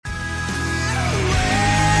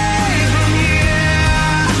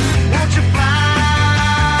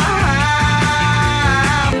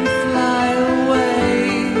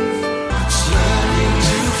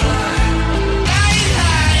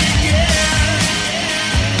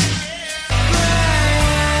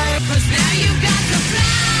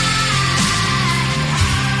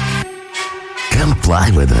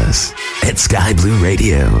fly with us at Sky Blue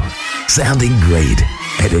Radio, sounding great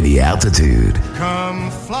at any altitude. Come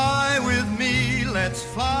fly with me, let's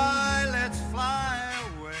fly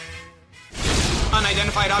away.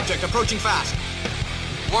 Unidentified object approaching fast.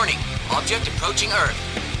 Warning, object approaching Earth.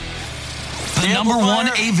 The number one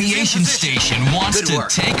aviation station wants to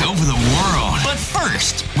take over the world. But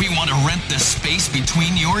first, we want to rent the space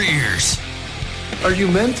between your ears. Are you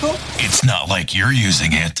mental? It's not like you're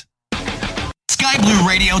using it.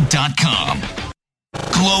 SkyBlueRadio.com.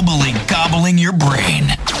 Globally gobbling your brain.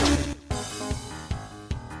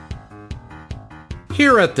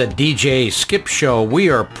 Here at the DJ Skip Show, we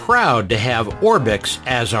are proud to have Orbix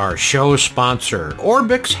as our show sponsor.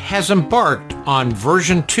 Orbix has embarked on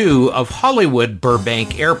version 2 of Hollywood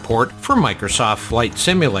Burbank Airport for Microsoft Flight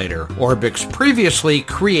Simulator. Orbix previously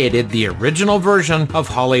created the original version of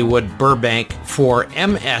Hollywood Burbank for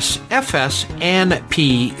MSFS and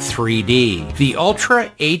P3D. The Ultra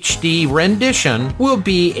HD rendition will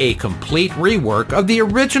be a complete rework of the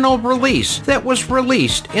original release that was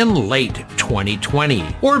released in late 2020.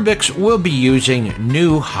 Orbix will be using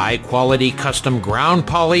new high-quality custom ground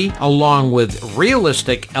poly along with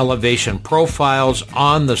realistic elevation profiles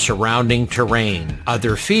on the surrounding terrain.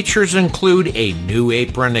 Other features include a new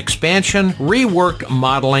apron expansion, reworked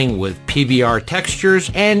modeling with PBR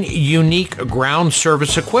textures, and unique ground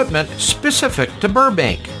service equipment specific to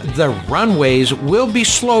Burbank. The runways will be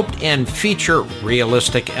sloped and feature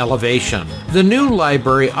realistic elevation. The new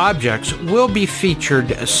library objects will be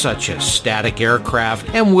featured such as static aircraft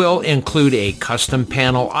and will include a custom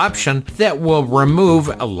panel option that will remove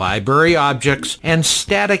library objects and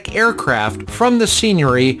static aircraft from the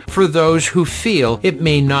scenery for those who feel it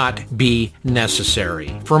may not be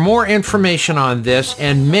necessary. For more information on this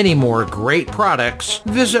and many more great products,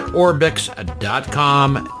 visit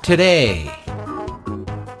Orbix.com today.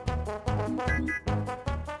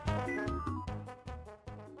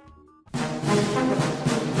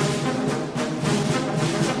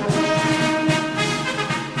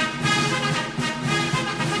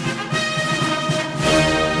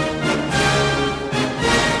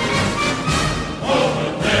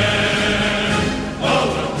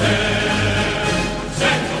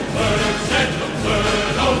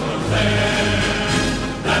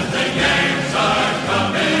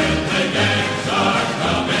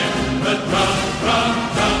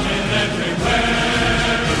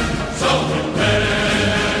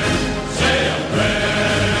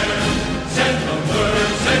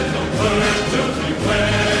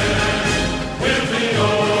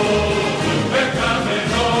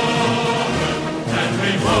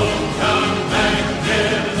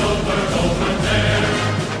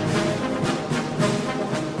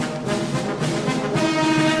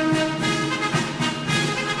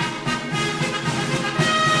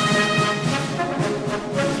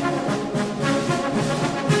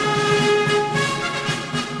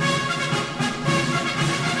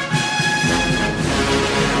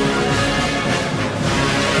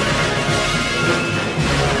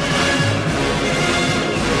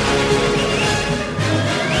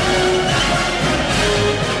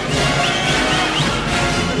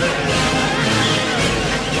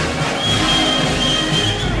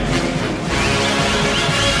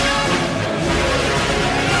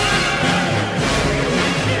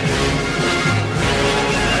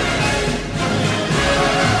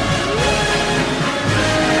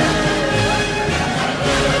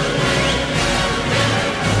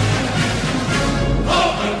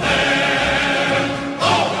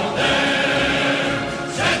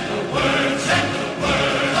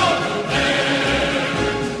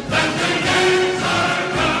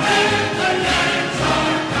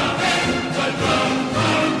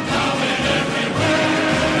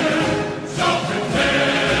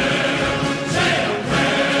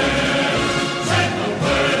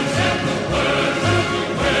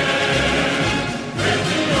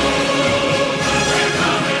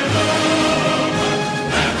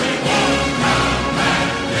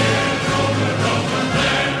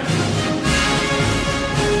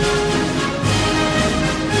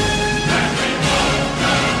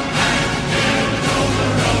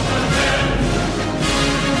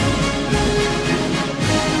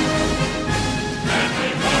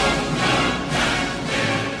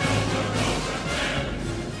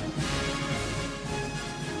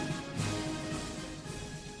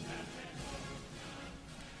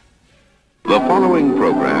 The following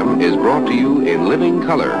program is brought to you in living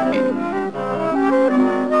color.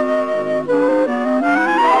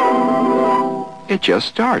 It just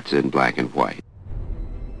starts in black and white.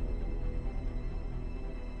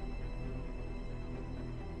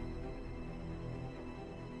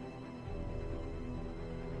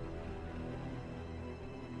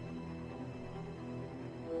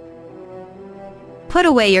 Put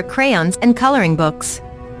away your crayons and coloring books.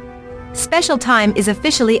 Special time is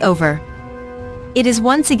officially over. It is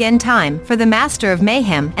once again time for the Master of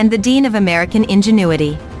Mayhem and the Dean of American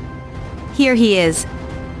Ingenuity. Here he is.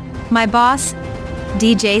 My boss,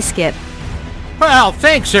 DJ Skip. Well,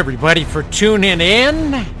 thanks everybody for tuning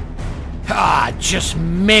in. Just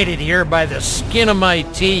made it here by the skin of my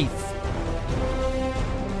teeth.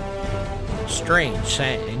 Strange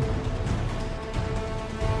saying.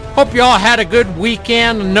 Hope you all had a good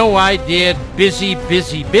weekend. I know I did. Busy. I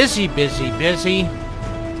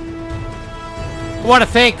want to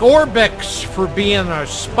thank Orbix for being a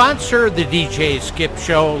sponsor of the DJ Skip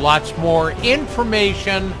Show. Lots more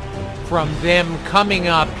information from them coming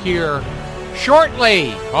up here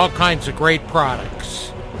shortly. All kinds of great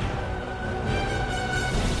products.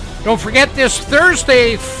 Don't forget this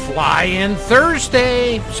Thursday, Fly-In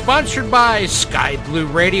Thursday, sponsored by Sky Blue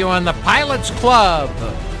Radio and the Pilots Club.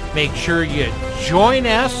 Make sure you join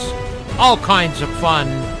us. All kinds of fun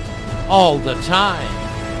all the time.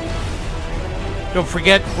 Don't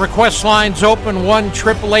forget, request lines open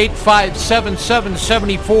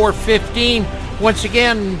 1-888-577-7415. Once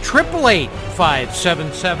again,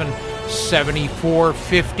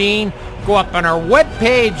 888-577-7415. Go up on our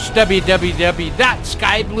webpage,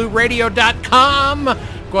 www.skyblueradio.com.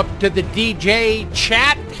 Go up to the DJ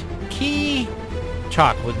chat key.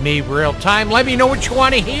 Talk with me real time. Let me know what you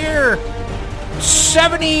want to hear.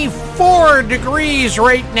 74 degrees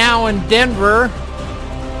right now in Denver.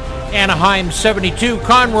 Anaheim 72,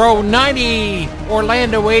 Conroe 90,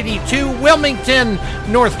 Orlando 82, Wilmington,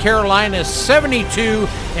 North Carolina 72,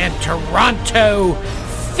 and Toronto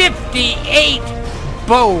 58.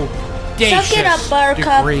 Suck it up,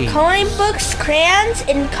 Buttercup. Coloring books, crayons,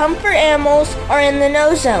 and comfort animals are in the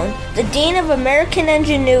no zone. The Dean of American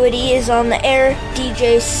Ingenuity is on the air,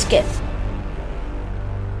 DJ Skip.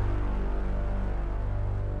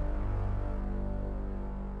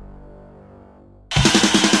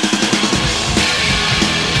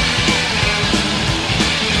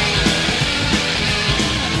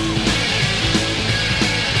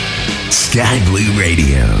 Sky Blue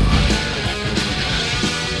Radio.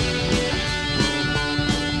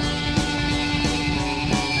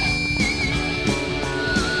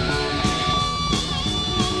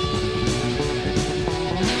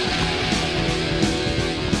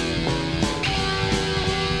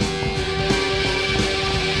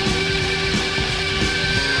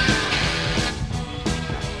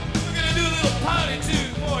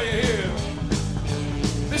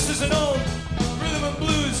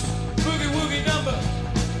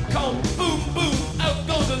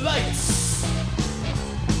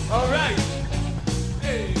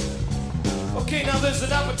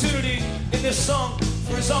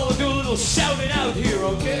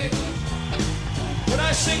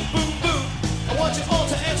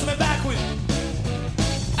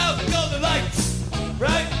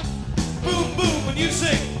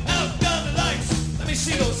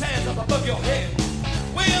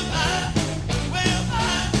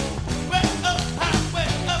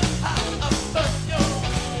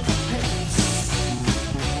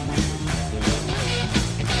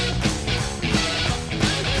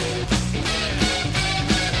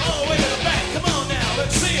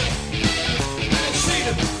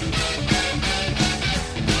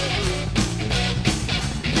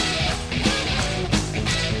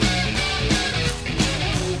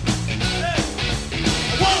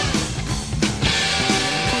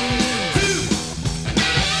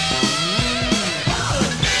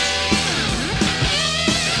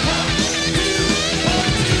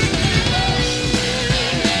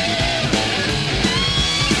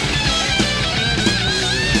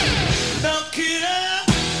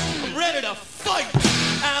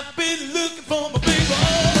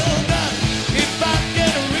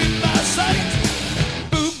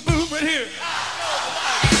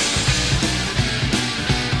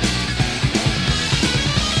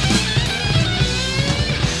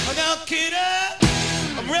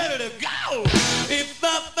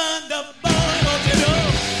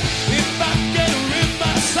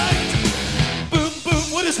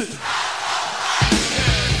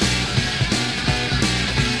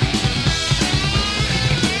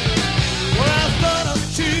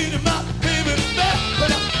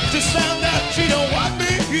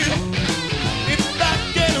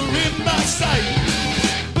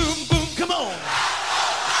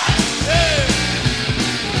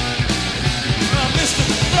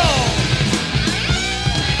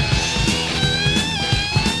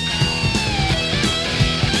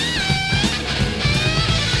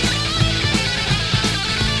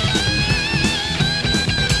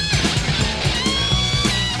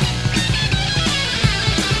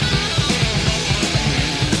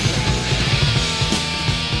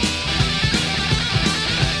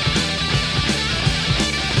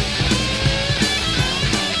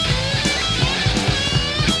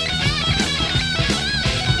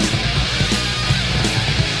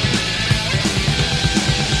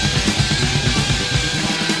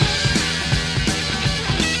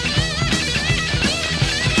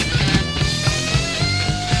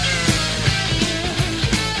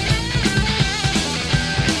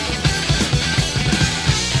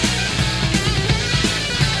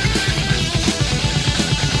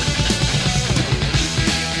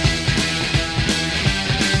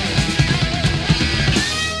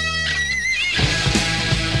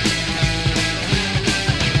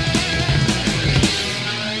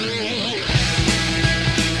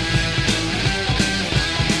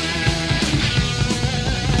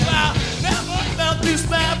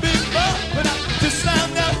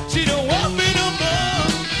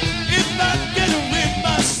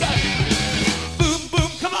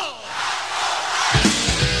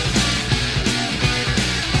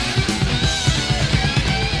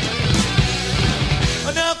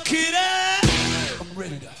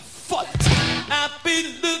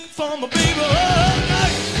 on my baby all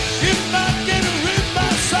night. If I get her in my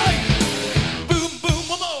sight, boom, boom,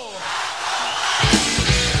 one more.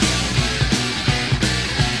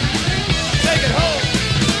 Take it home.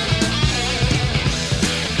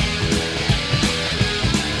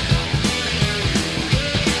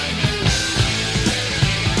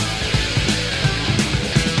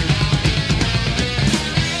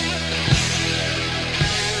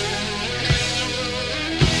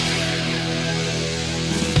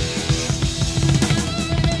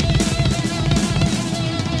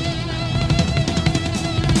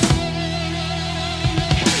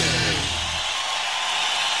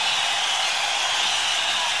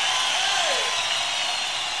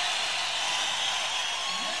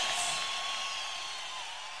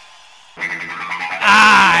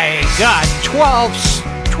 God,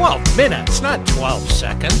 12 minutes, not 12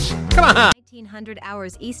 seconds. Come on. 1900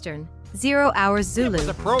 hours Eastern, 0 hours Zulu,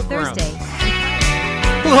 the program. Thursday.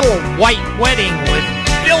 Little white wedding with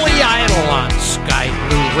Billy Idol on Sky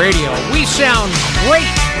Blue Radio. We sound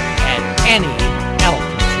great at any altitude.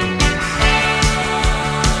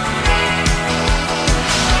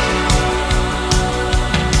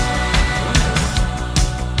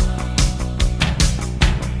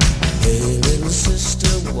 Hey, little sister,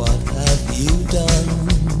 what have you done?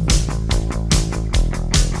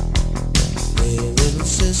 Hey, little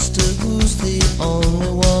sister, who's the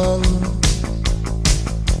only one?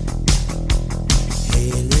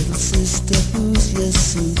 Hey, little sister, who's your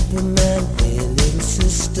Superman? Hey, little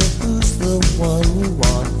sister, who's the one you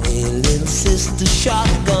want? Hey, little sister,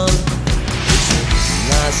 shotgun. It's a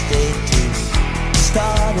nice day to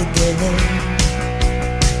start again.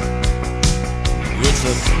 It's a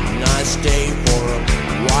nice day for a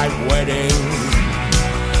white wedding.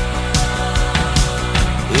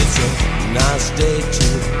 It's a nice day to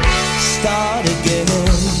start again.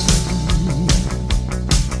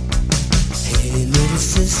 Hey, little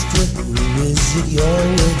sister, who is it you're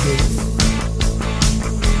with?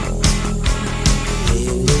 Hey,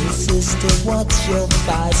 little sister, what's your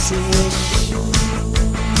vice wish?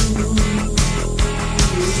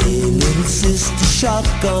 Hey, little sister,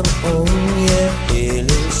 shotgun, oh yeah. Hey,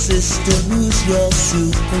 little sister, who's your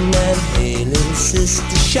Superman? Hey, little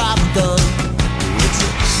sister, shotgun. It's a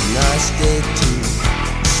nice day to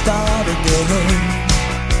start again.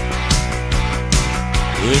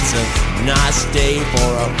 It's a nice day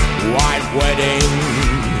for a white wedding.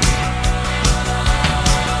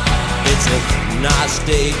 It's a nice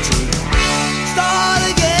day to start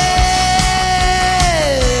again.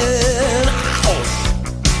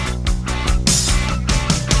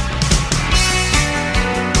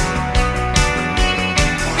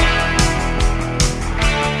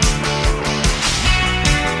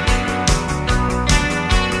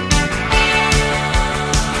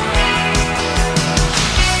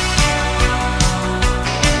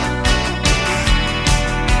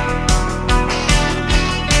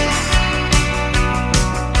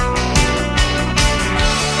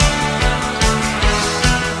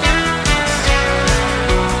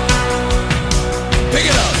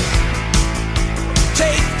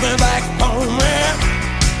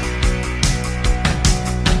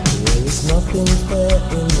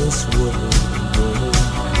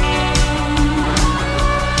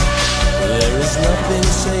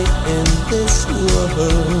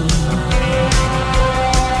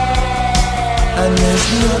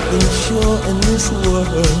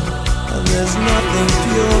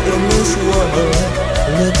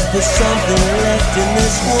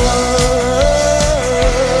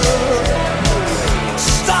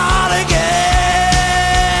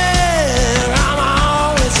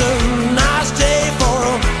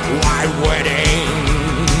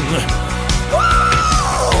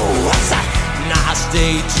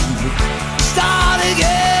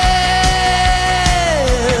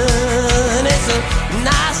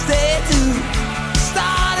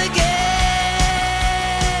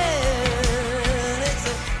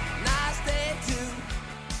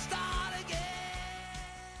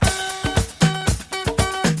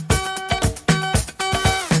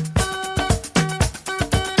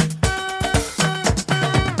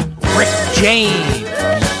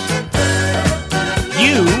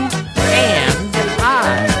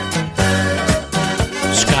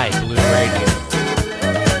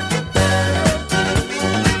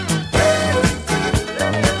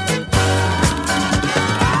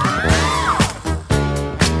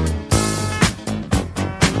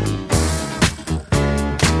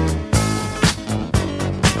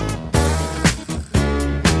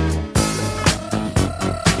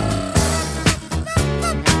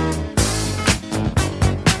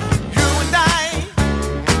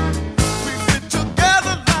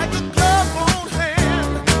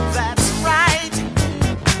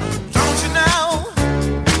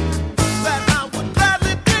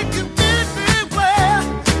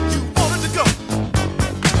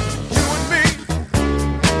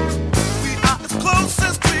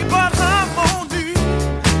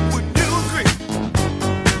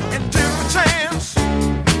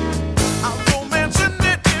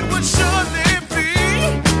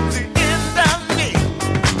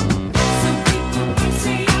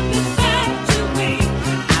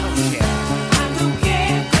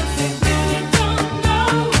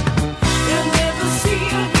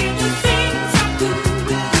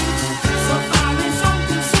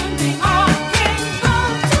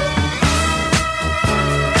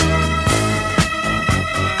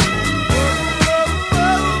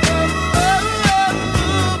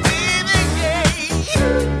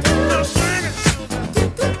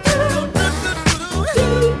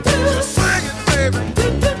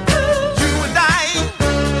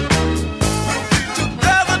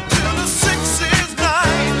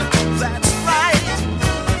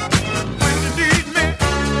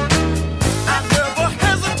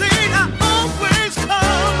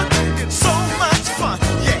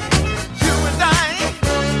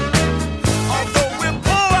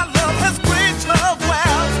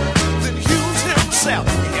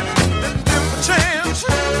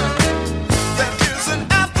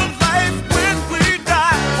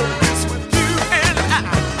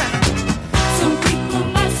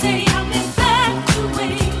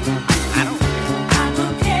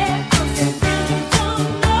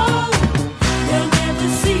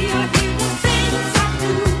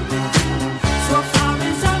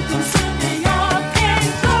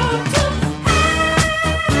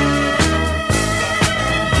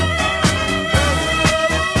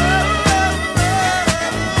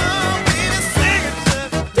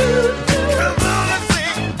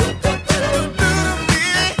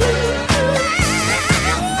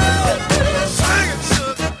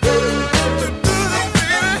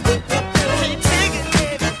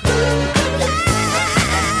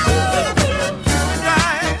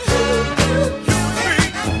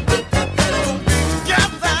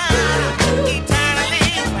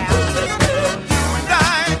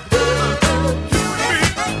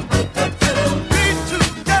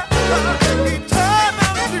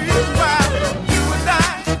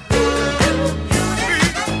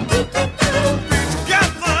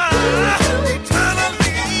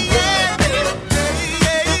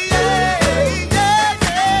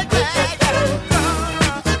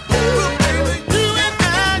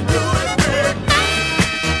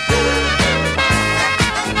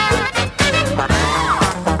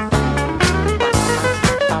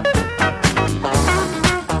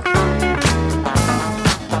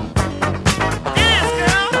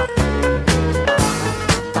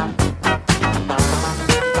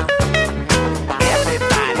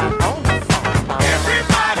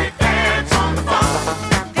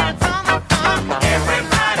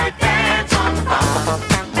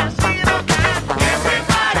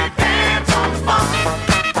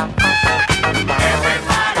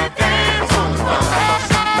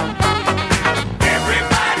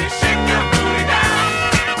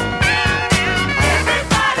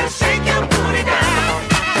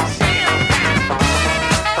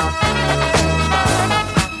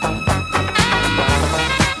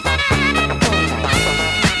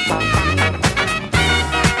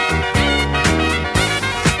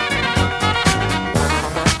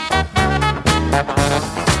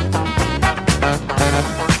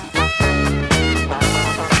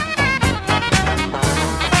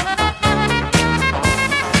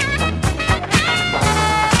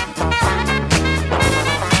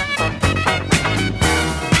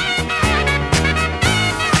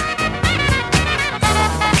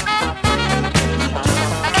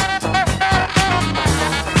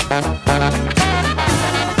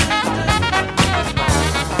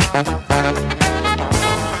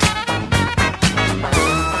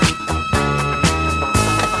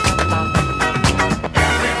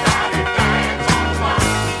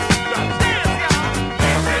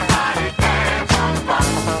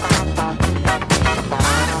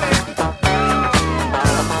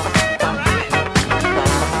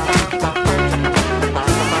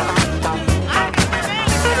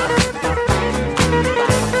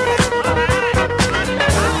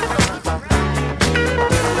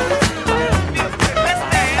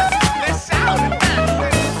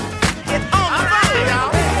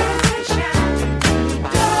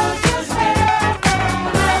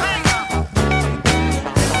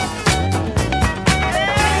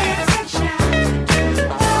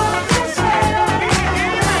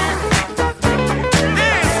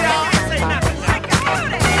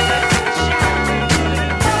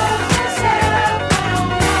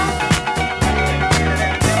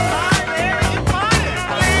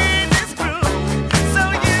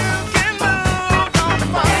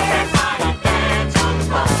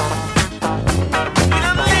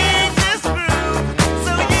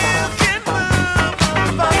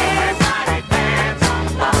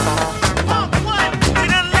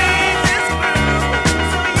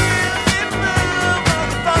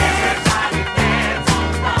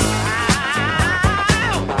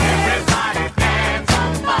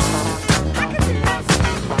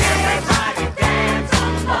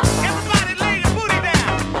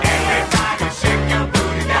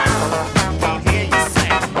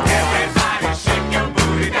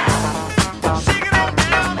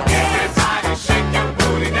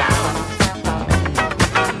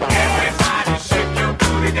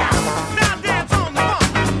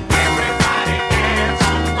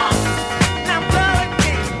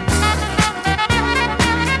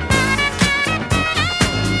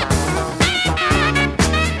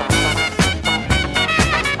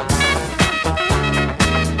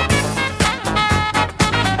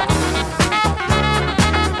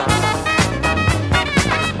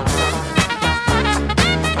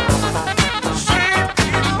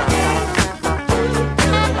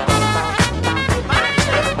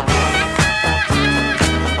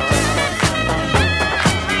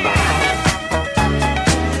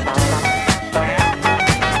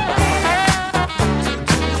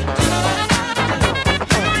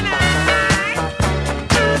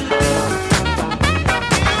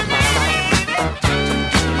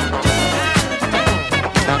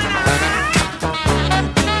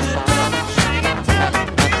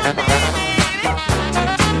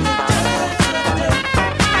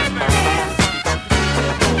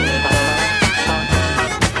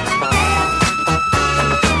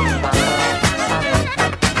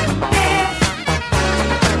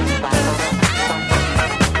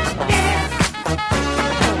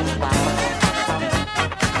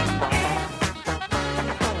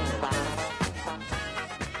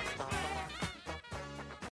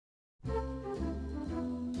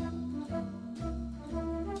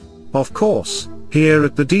 Of course, here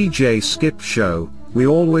at the DJ Skip Show, we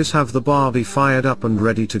always have the Barbie fired up and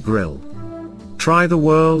ready to grill. Try the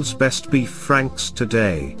world's best beef franks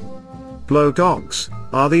today. Blow Dogs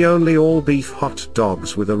are the only all-beef hot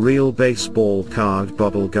dogs with a real baseball card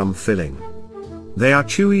bubblegum filling. They are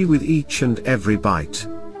chewy with each and every bite.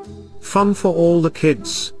 Fun for all the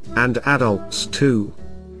kids, and adults too.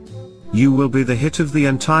 You will be the hit of the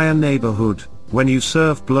entire neighborhood when you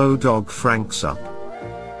serve Blow Dog Franks up.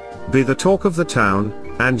 Be the talk of the town,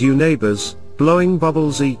 and you neighbors, blowing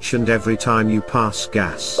bubbles each and every time you pass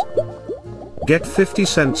gas. Get 50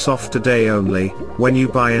 cents off today only, when you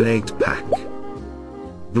buy an 8-pack.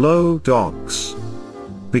 Blow Dogs.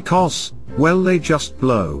 Because, well, they just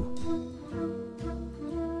blow.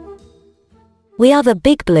 We are the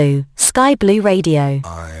Big Blue, Sky Blue Radio.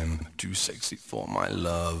 I'm too sexy for my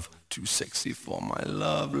love, too sexy for my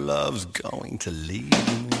love, love's going to leave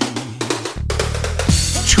me.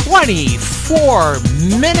 24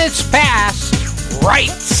 minutes past, right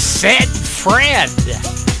said Fred.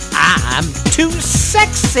 I'm too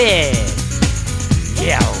sexy.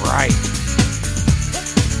 Yeah, right.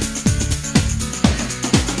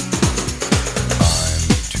 I'm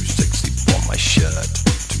too sexy for my shirt,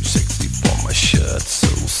 too sexy for my shirt, so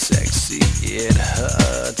sexy it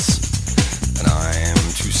hurts. And I'm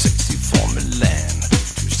too sexy for Milan,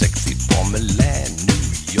 too sexy for Milan, New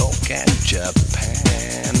York and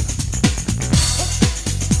Japan.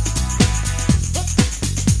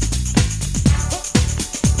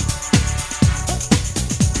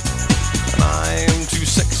 I'm too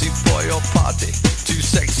sexy for your party, too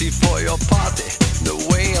sexy for your party. The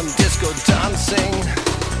way I'm disco dancing,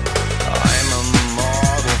 I'm a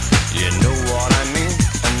model, you know what I mean.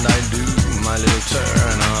 And I do my little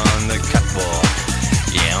turn on the catwalk,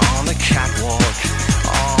 yeah, on the catwalk,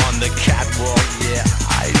 on the catwalk, yeah,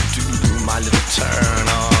 I do my little turn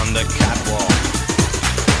on the catwalk.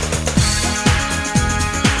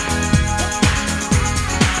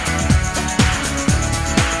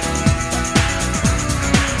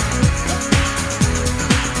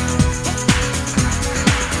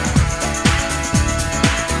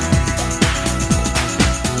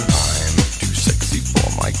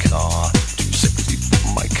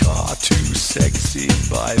 Sexy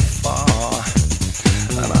by far.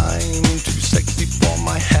 And I'm too sexy for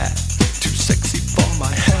my hat, too sexy for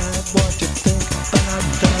my hat. What do you think about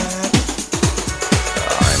that?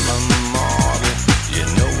 I'm a model, you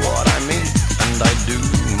know what I mean. And I do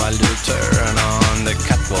my little turn on the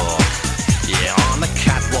catwalk, yeah, on the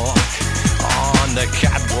catwalk, on the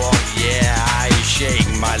catwalk, yeah, I shake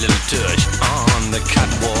my little tush on the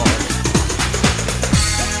catwalk.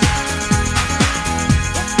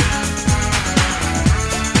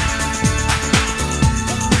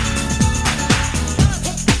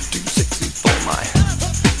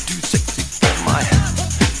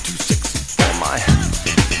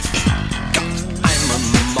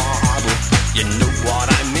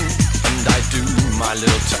 My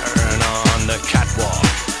little turn on the catwalk,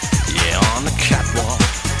 yeah, on the catwalk,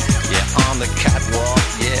 yeah, on the catwalk,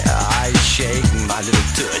 yeah, I shake my little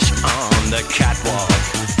tush on the catwalk.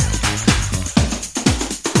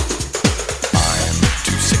 I'm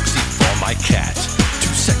too sexy for my cat,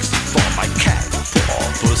 too sexy for my cat, poor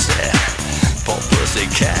pussy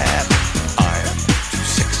cat. I'm too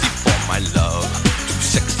sexy for my love, too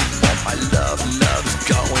sexy for my love, love's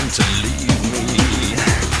going to leave me,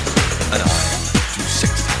 and I'm too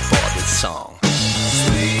sexy for this song.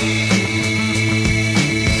 Sweet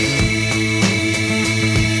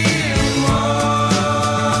emotion.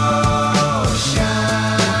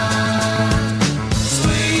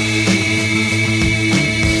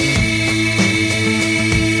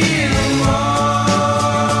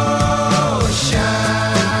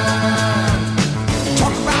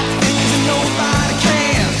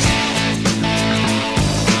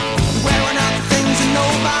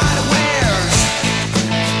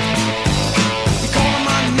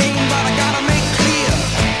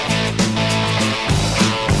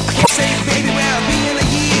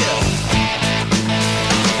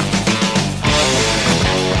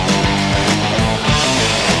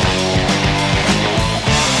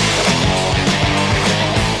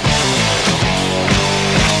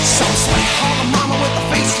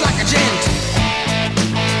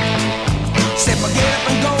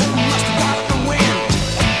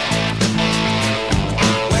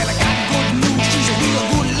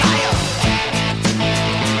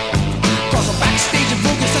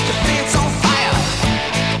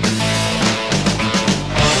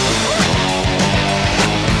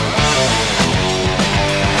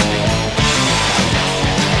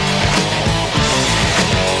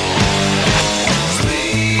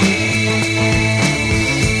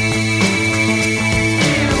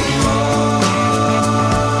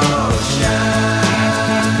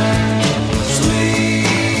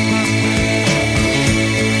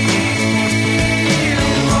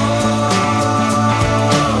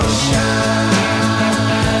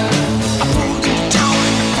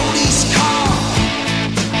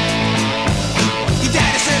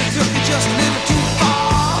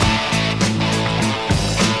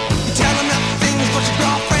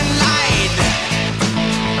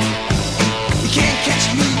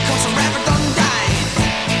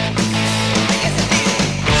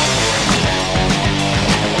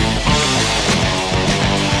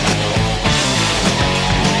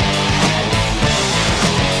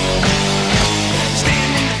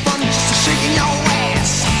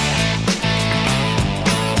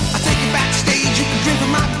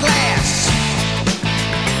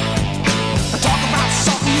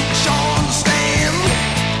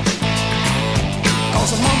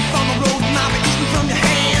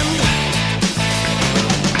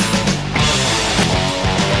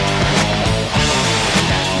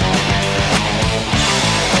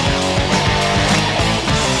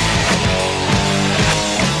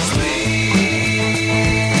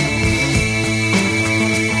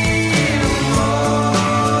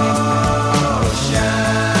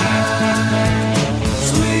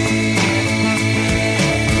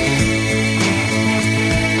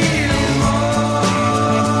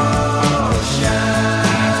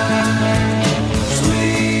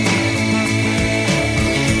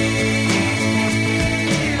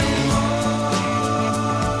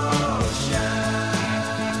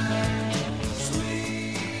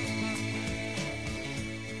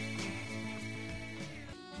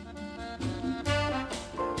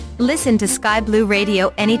 Listen to Sky Blue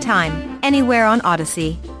Radio anytime, anywhere on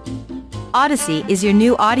Odyssey. Odyssey is your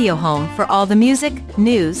new audio home for all the music,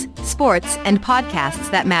 news, sports, and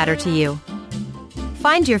podcasts that matter to you.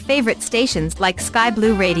 Find your favorite stations like Sky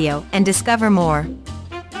Blue Radio and discover more.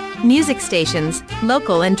 Music stations,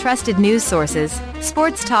 local and trusted news sources,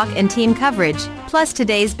 sports talk and team coverage, plus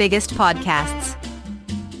today's biggest podcasts.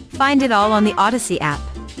 Find it all on the Odyssey app.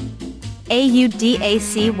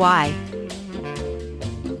 AUDACY.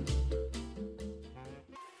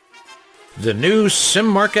 The new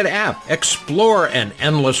SimMarket app. Explore an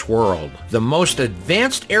endless world. The most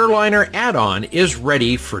advanced airliner add-on is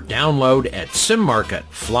ready for download at SimMarket.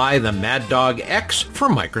 Fly the Mad Dog X for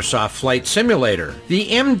Microsoft Flight Simulator. The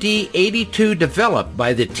MD-82 developed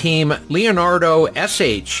by the team Leonardo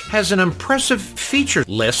SH has an impressive feature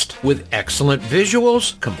list with excellent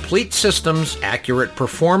visuals, complete systems, accurate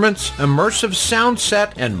performance, immersive sound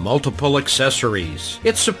set, and multiple accessories.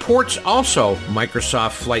 It supports also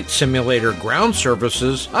Microsoft Flight Simulator ground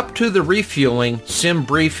services up to the refueling,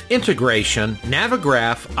 SimBrief integration,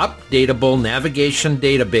 Navigraph, updatable navigation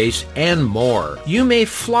database, and more. You may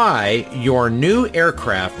fly your new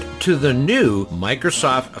aircraft to the new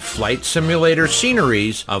Microsoft Flight Simulator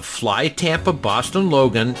sceneries of Fly Tampa Boston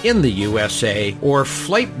Logan in the USA or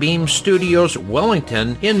Flightbeam Studios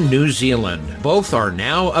Wellington in New Zealand. Both are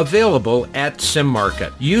now available at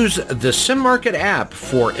SimMarket. Use the SimMarket app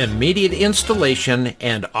for immediate installation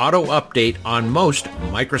and auto update on most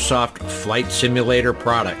Microsoft Flight Simulator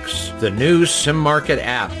products. The new SimMarket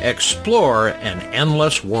app. Explore an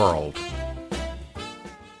endless world.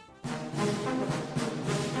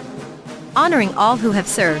 Honoring all who have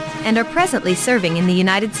served and are presently serving in the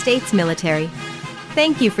United States military.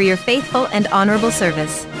 Thank you for your faithful and honorable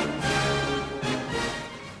service.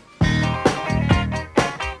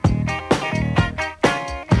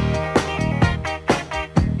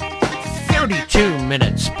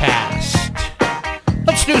 Minutes past.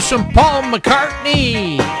 Let's do some Paul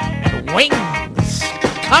McCartney and Wings.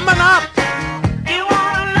 Coming up.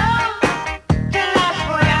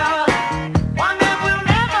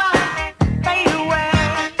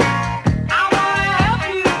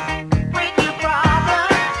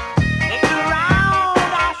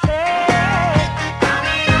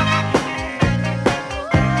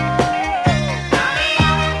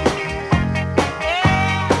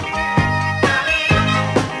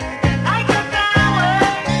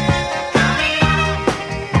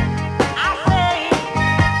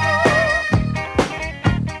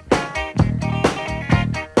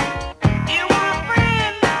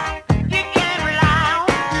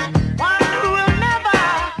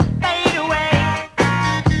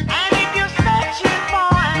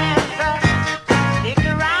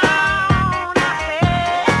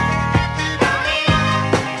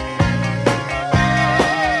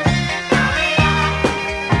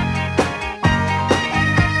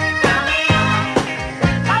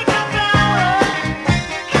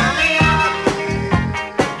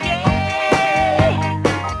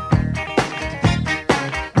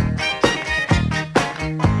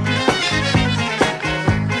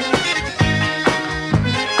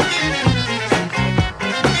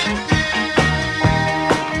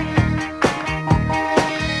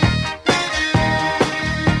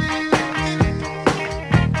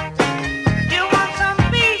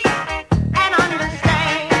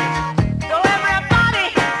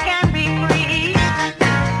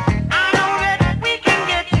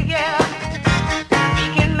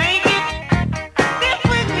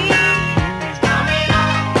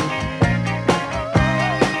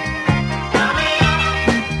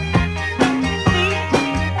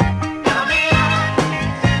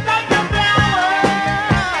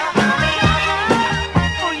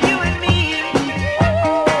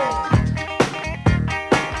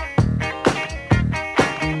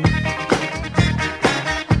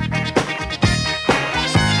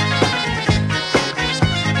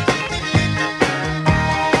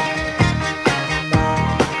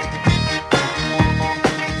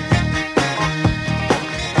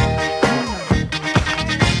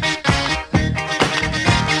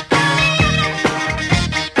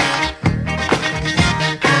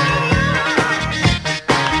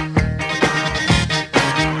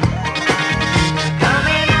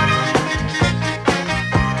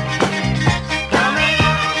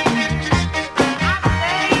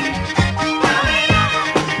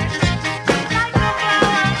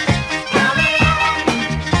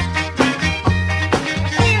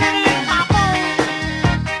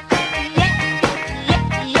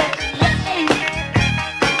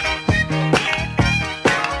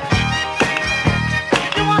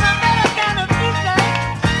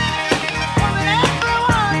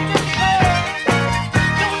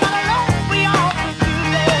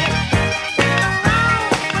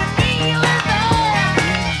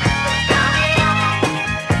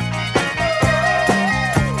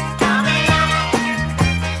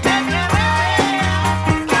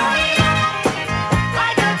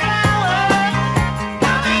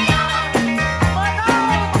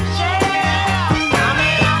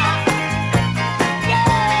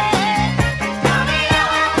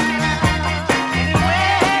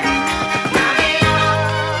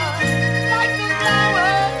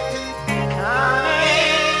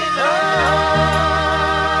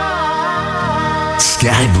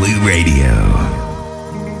 Radio.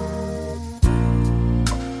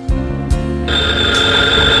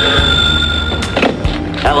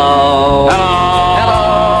 Hello. Hello.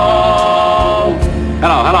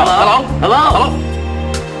 Hello. Hello. Hello. Hello. Hello.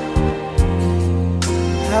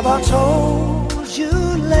 Have I told you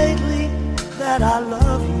lately that I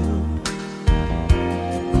love you?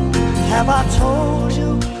 Have I told you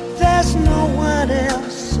there's no one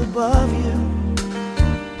else above you?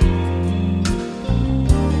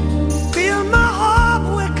 Fill my heart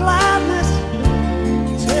with gladness,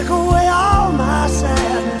 take away all my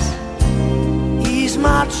sadness, ease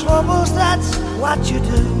my troubles, that's what you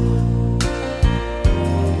do.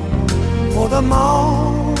 For the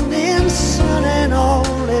morning sun and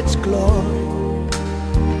all its glory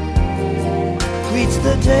greets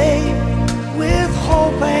the day with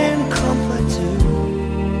hope and comfort too.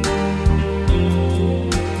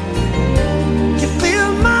 You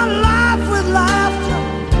fill my life with laughter,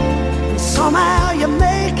 and somehow you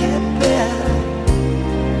make it better.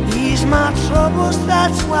 Ease my troubles,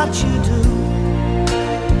 that's what you do.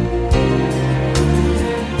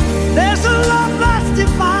 There's a love that's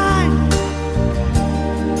divine,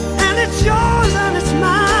 and it's yours and it's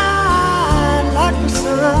mine like the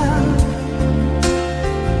sun.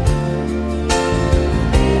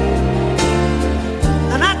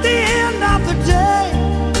 And at the end of the day,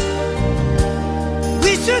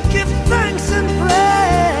 we should give thanks and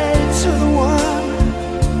pray to the one,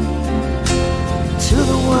 to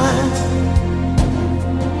the one.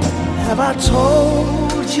 Have I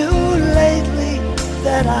told you lately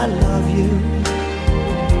that I love you?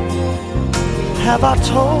 Have I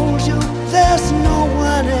told you there's no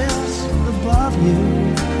one else above you?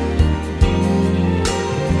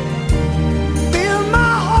 Fill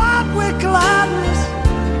my heart with gladness,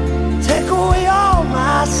 take away all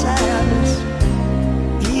my sadness,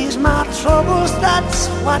 ease my troubles, that's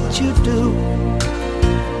what you do.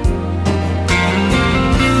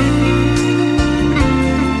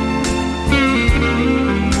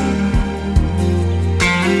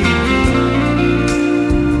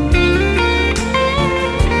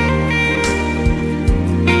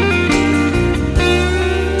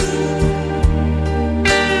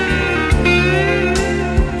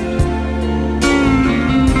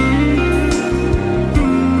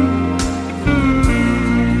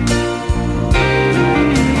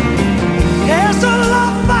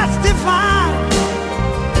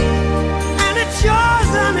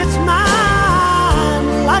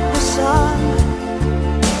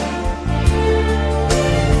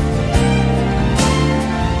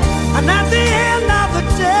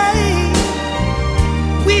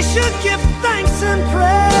 Should give thanks and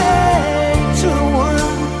pray to the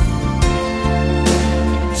one,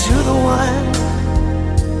 to the one.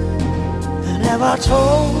 And have I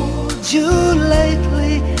told you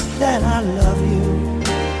lately that I love you?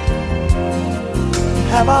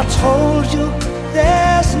 Have I told you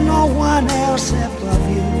there's no one else above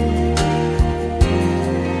you?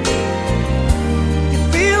 You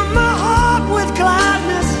fill my heart with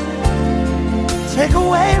gladness, take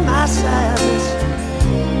away my sadness,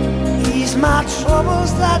 ease my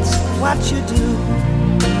troubles, that's what you do.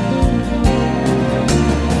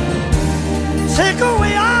 Take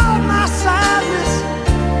away all my sadness,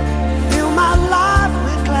 fill my life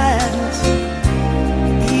with gladness,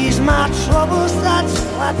 ease my troubles, that's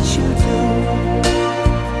what you do.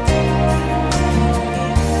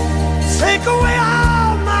 Take away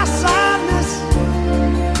all my sadness,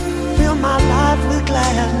 fill my life with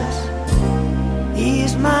gladness,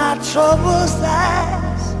 ease my troubles,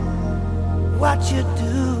 that's what you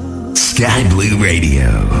do. Sky Blue Radio.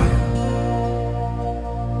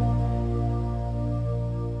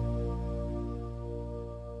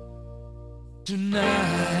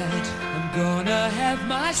 Tonight I'm gonna have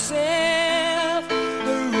myself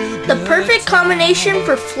the perfect combination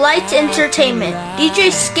for flight entertainment.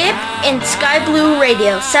 DJ Skip and Sky Blue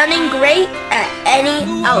Radio, sounding great at any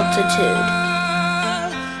altitude.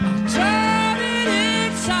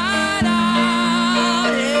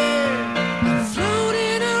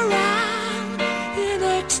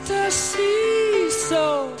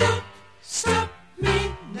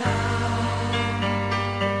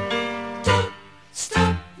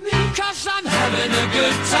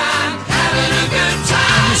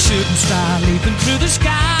 Shooting star leaping through the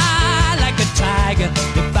sky like a tiger,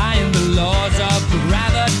 defying the laws of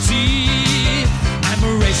gravity. I'm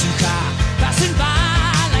a racing car passing by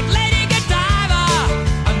like Lady Godiva.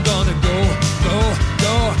 I'm gonna go, go,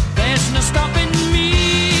 go. There's no stopping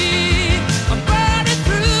me. I'm burning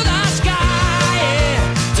through the sky, yeah,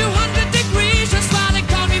 to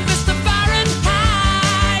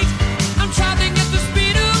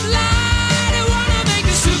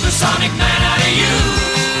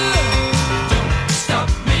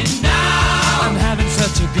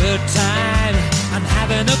good time. I'm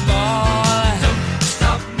having a ball. Don't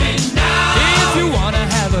stop me now. If you wanna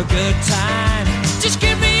have a good time, just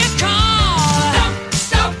give me a call. Don't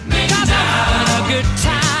stop me now. I'm having a good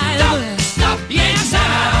time. Don't stop me now. Yes,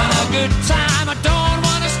 I'm having a good time. I don't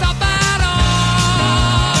wanna stop at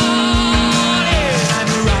all. Yeah. I'm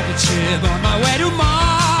a rocket ship on my way to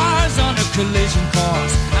Mars on a collision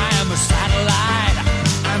course. I am a satellite.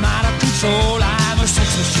 I'm out of control. I'm a sex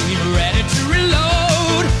machine ready to reload.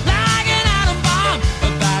 Like an atom bomb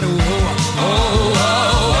about to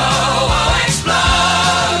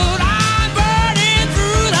explode. I'm burning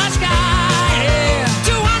through the sky. Yeah.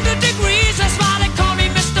 200 degrees, that's why they call me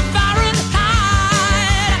Mr.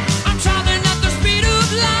 Fahrenheit. I'm traveling at the speed of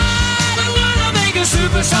light. I wanna make a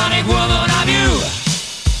supersonic woman of you.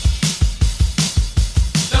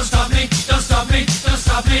 Don't stop me, don't stop me, don't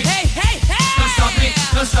stop me. Hey, hey, hey! Don't stop me,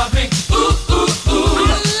 don't stop me. Ooh, ooh, ooh.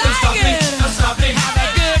 Don't stop me, don't stop me. Have a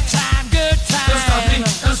good time, good time. Don't stop me,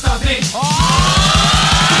 don't stop me.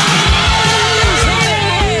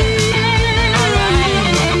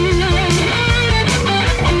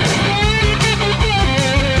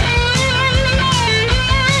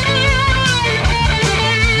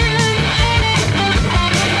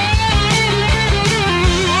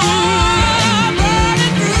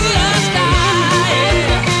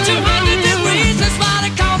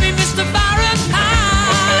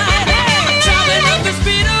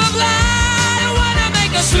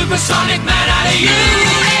 Supersonic man out of you. Don't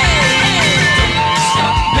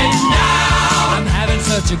stop me now. I'm having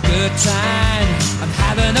such a good time. I'm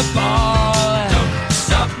having a ball. Don't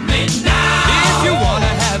stop me now. If you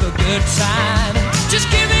wanna have a good time, just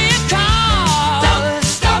give me a call. Don't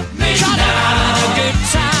stop me now. I'm having a good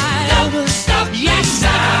time. Don't stop me now. Yes,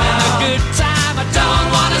 I'm having a good time. I don't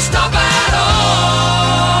wanna stop at all.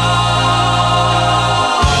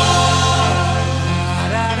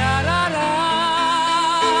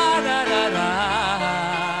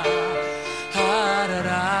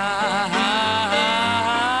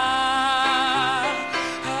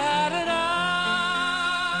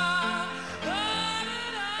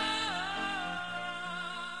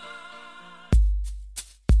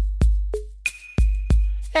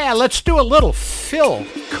 Yeah, let's do a little Phil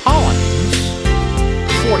Collins.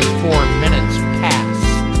 44 minutes past.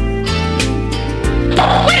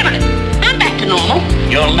 Wait a minute. I'm back to normal.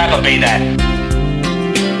 You'll never be that.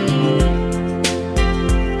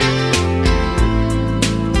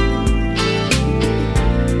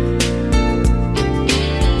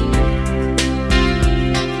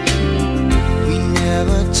 We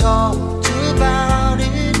never talked about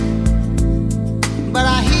it, but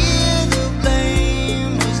I hear the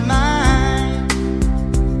blame was mine.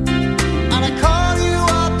 And I call you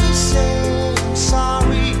up to say I'm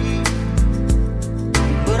sorry,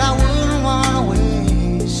 but I wouldn't wanna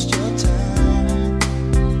waste your time.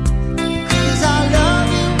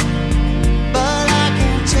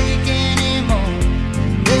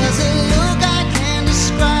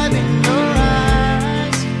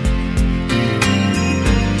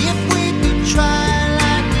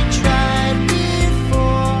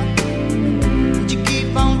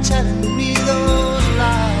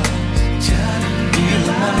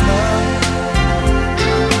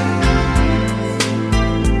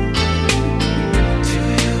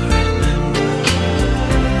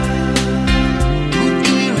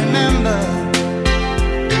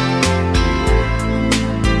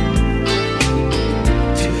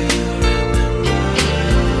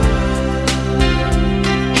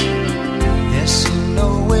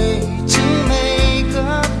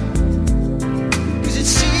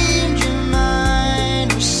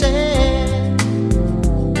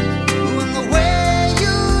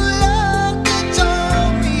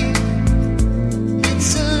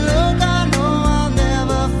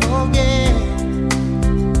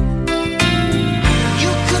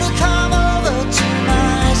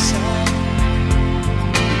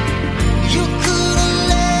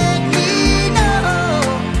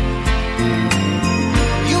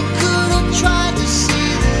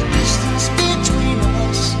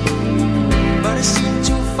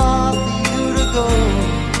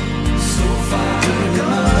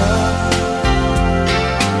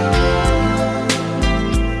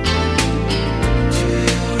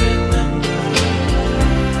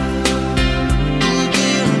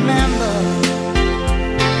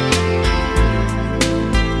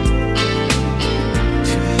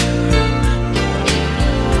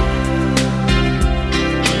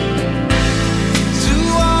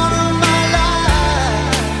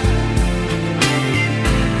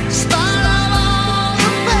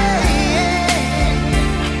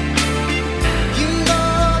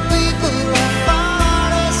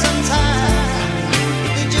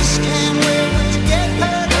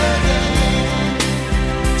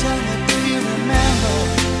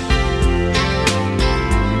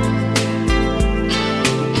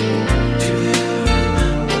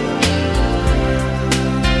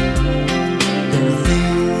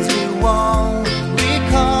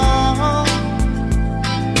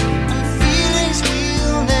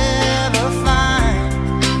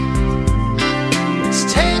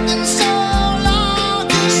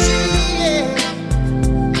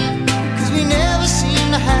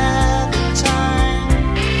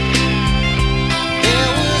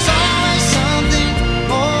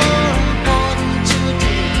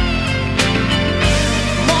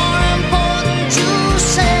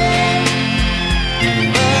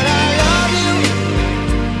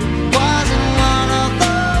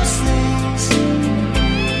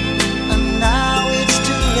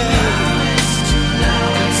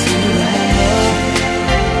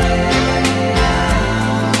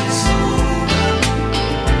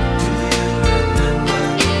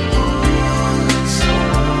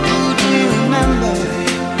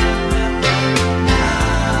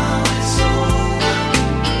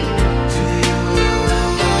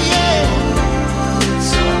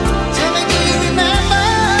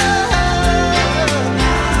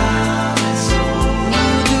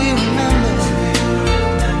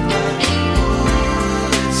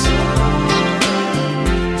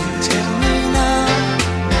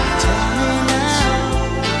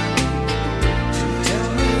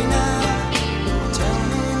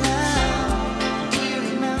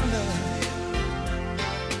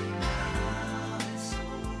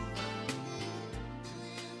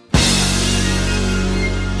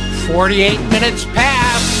 48 minutes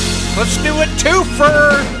past. Let's do a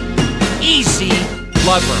twofer. Easy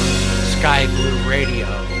Lover, Sky Blue Radio.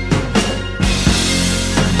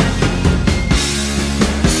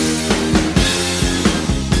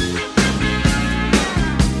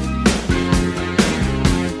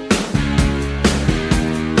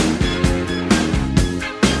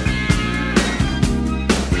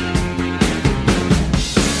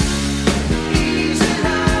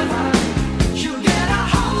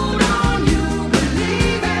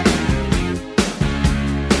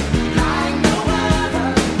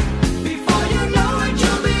 Before you know it,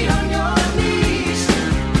 you'll be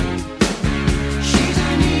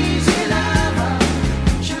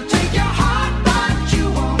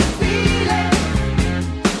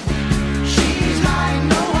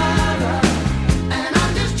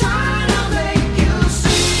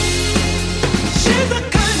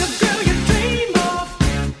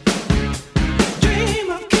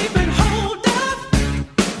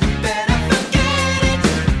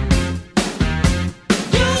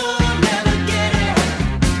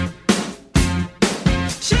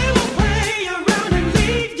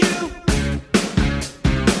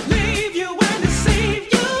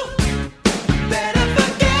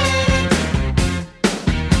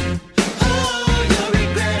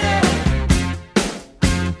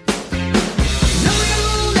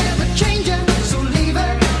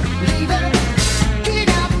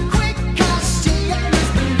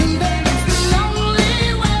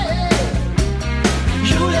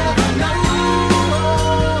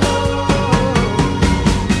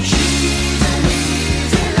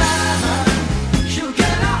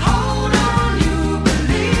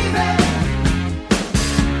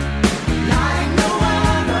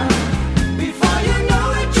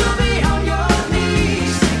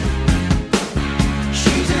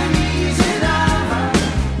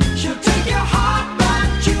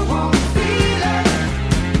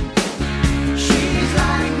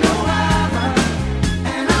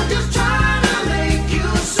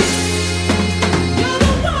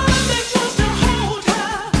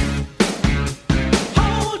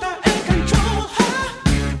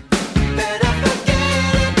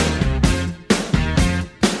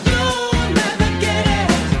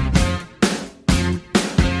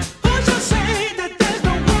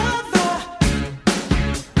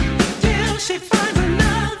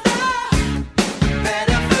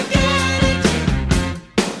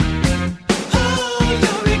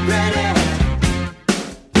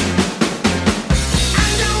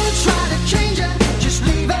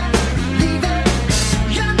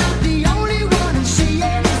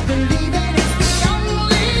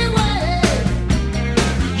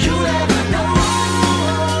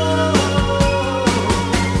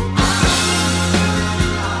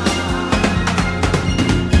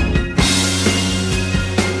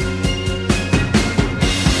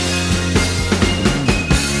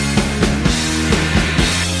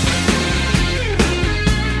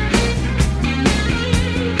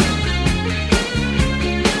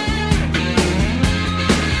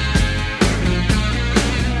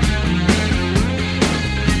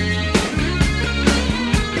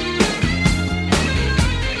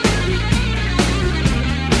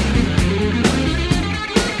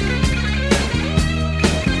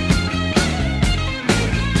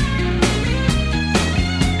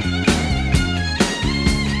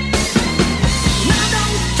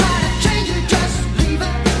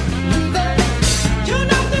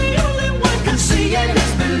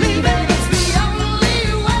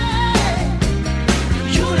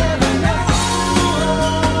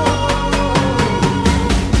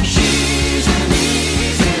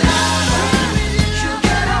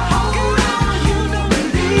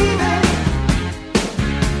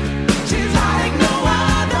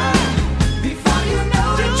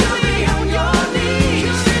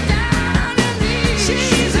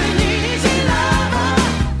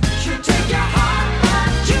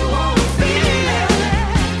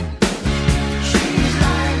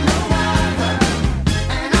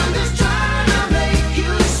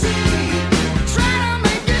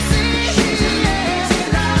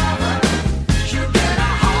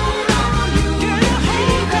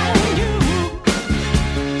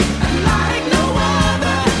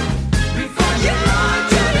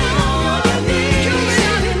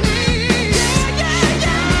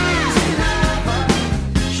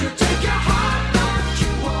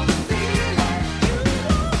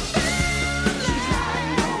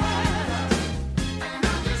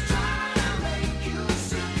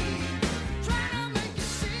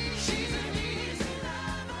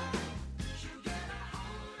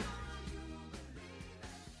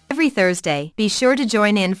Every Thursday, be sure to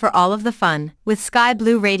join in for all of the fun with Sky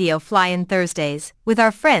Blue Radio Fly-In Thursdays with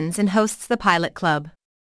our friends and hosts the Pilot Club.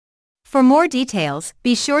 For more details,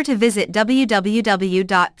 be sure to visit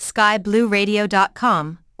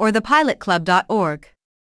www.skyblueradio.com or thepilotclub.org.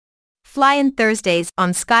 Fly-In Thursdays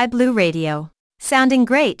on Sky Blue Radio. Sounding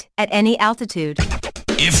great at any altitude.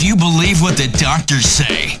 If you believe what the doctors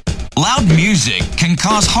say, loud music can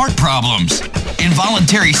cause heart problems,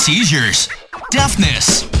 involuntary seizures,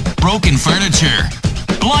 deafness, broken furniture,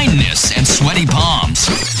 blindness, and sweaty palms.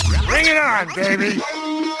 Bring it on, baby!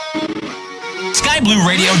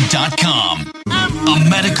 SkyBlueRadio.com. A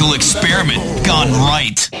medical experiment gone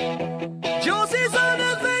right. Josie's on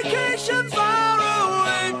a vacation far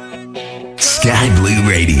away. Sky Blue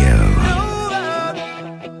Radio.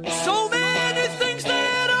 So many things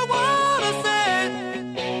that I wanna say.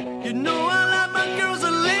 You know I like my girls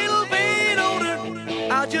a little bit older.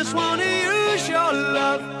 I just wanna use your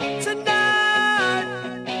love tonight.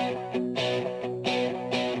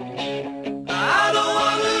 I don't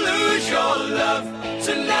wanna lose your love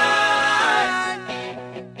tonight.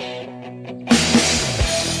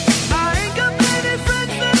 I ain't got many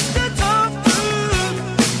friends left to talk to.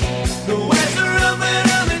 The ways around when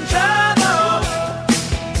I'm in trouble.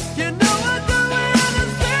 You know I'd do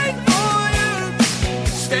anything for you.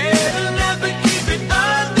 Stay and never keep it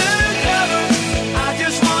undercover. I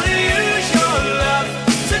just wanna use your love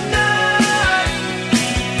tonight.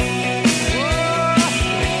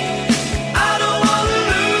 I don't wanna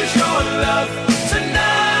lose your love tonight.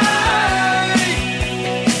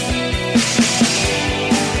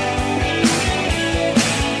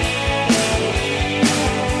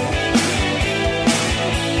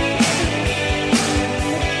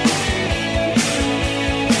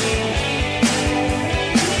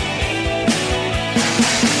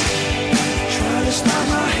 Try to stop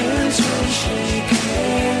my hands from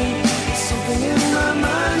shaking. Something in my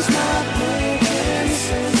mind's not making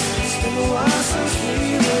sense. It's been a while since we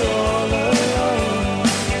were all alone.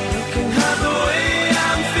 You can have the way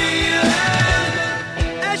I'm feeling.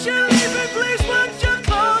 As you're leaving, please won't you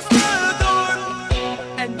close the door.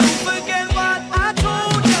 And don't forget what I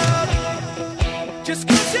told you. Just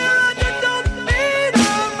 'cause you're under, don't mean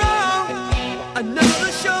I'm wrong.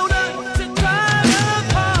 Another shoulder to cry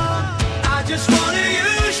upon. I just wanna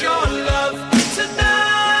use your love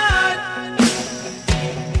tonight.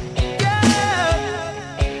 Yeah,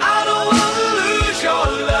 I don't wanna lose your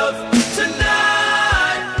love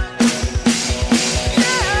tonight.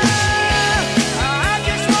 Yeah, I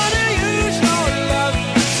just wanna use your love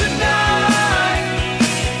tonight.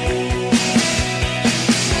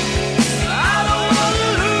 I don't wanna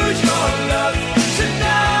lose your love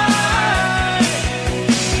tonight.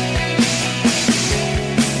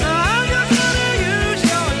 I'm just gonna use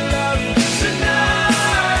your love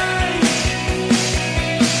tonight.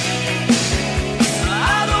 I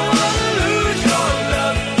don't wanna lose your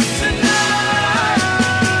love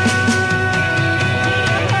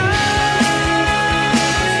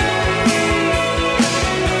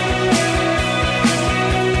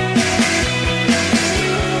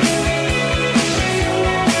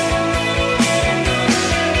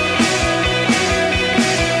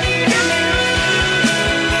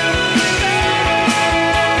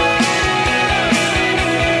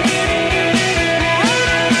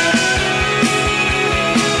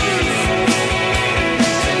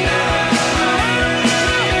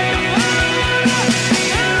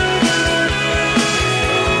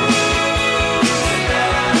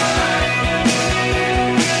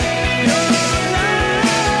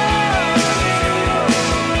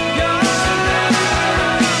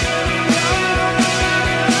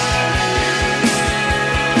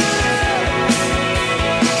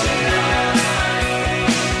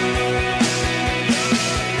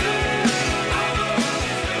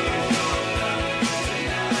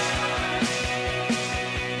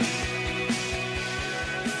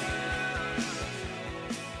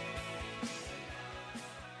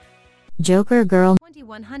Joker Girl.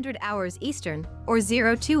 2100 hours Eastern or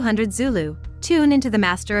 0200 Zulu. Tune into the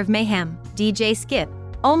Master of Mayhem, DJ Skip,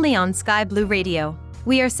 only on Sky Blue Radio.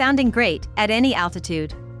 We are sounding great at any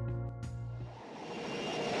altitude.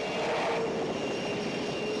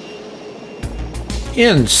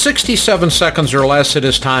 In 67 seconds or less, it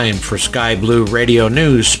is time for Sky Blue Radio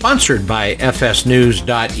News, sponsored by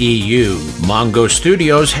fsnews.eu. Mongo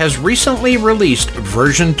Studios has recently released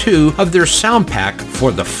version 2 of their sound pack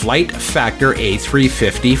for the Flight Factor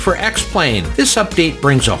A350 for X-Plane. This update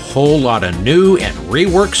brings a whole lot of new and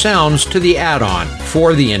reworked sounds to the add-on.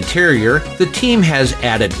 For the interior, the team has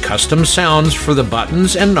added custom sounds for the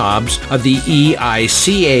buttons and knobs of the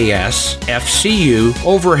EICAS, FCU,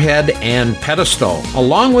 overhead, and pedestal.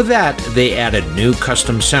 Along with that, they added new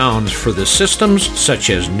custom sounds for the systems,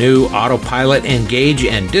 such as new autopilot engage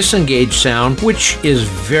and disengage sound, which is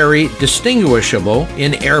very distinguishable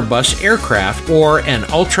in Airbus aircraft, or an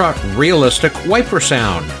ultra-realistic wiper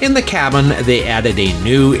sound. In the cabin, they added a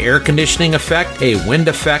new air conditioning effect, a wind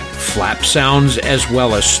effect, flap sounds, as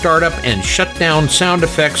well as startup and shutdown sound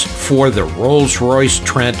effects for the Rolls-Royce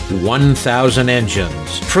Trent 1000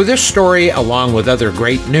 engines. For this story, along with other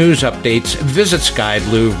great news updates, visit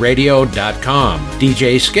skyblueradio.com.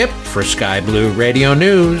 DJ Skip for Sky Blue Radio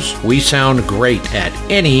News. We sound great at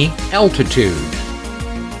any altitude.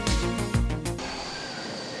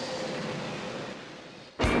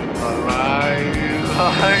 Alive!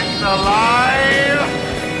 It's alive!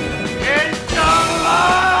 It's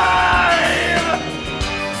alive!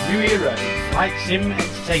 New era, Flight Sim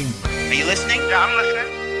Entertainment. Are you listening? Yeah, I'm listening.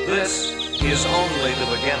 This is only the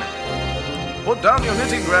beginning. Put down your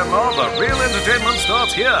knitting, Grandma. The real entertainment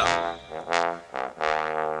starts here.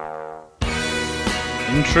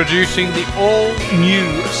 Introducing the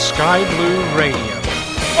all-new Sky Blue Radio.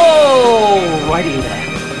 Oh, righty there.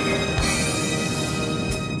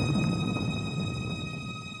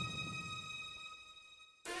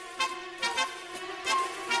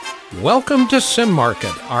 Welcome to Sim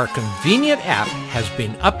Market. Our convenient app has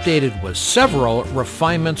been updated with several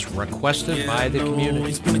refinements requested by the community.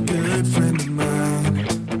 He's been a good friend of mine.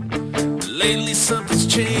 Lately something's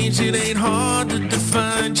changed, it ain't hard to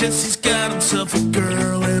define. Jesse's got himself a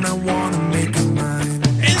girl and I wanna make her mine.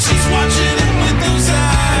 And she's watching him with those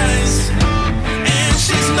eyes, and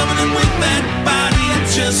she's loving him with that body, I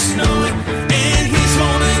just know it. And he's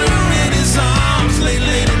holding her in his arms late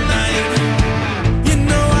at night. You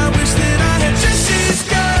know I wish that I had Jesse's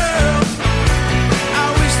girl. I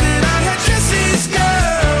wish that I had Jesse's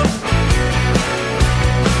girl.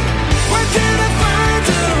 Where can I find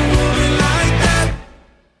a woman like that?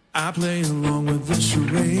 I play along with the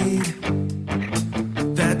charade.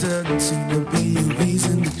 That doesn't seem to be a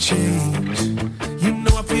reason to change. You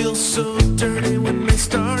know I feel so dirty when they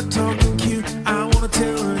start talking cute. I wanna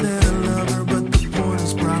tell her that I love her, but the point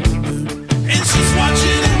is probably moot. And she's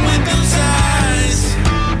watching him with those eyes,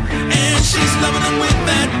 and she's loving him with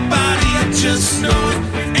that body, I just know it.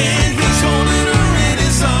 And he's holding her in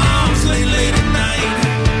his arms late at night.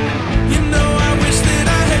 You know I wish that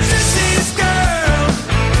I had Jesse's girl.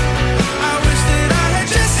 I wish that I had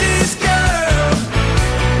Jesse's girl.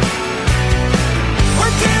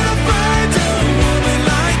 Where can I find a woman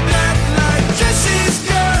like that, like Jesse's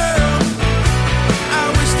girl? I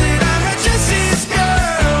wish that I had Jesse's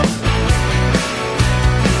girl.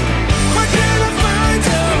 Where can I find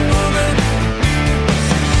a woman?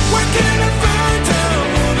 Where can I find a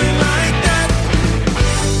woman like that?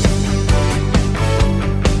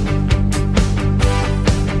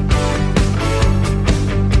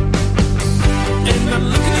 And I'm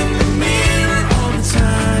looking in the mirror all the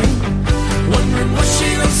time, wondering what she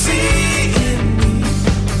don't see in me.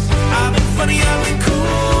 I've been funny, I've been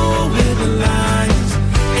cool with the lines.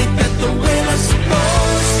 Ain't that the way I'm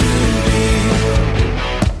supposed to be?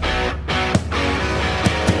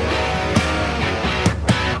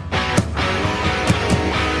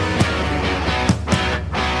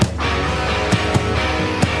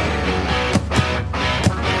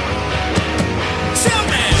 Tell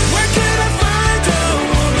me, where can I find a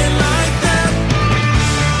woman like that?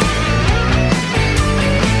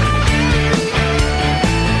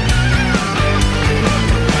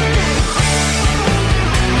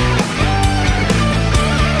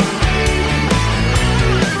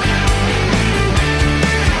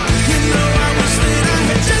 You know I wish that I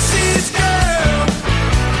had Jesse's girl.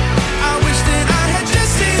 I wish that I had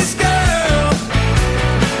Jesse's girl.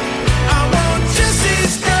 I want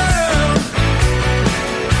Jesse's girl.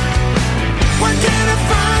 Where can I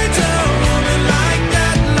find a woman like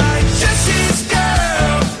that, like Jesse's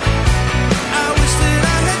girl? I wish that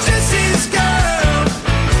I had Jesse's girl.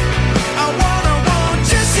 I want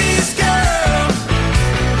Jesse's girl.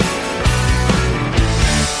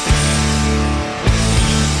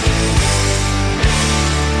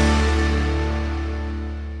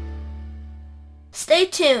 Stay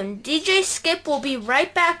tuned. DJ Skip will be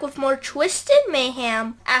right back with more Twisted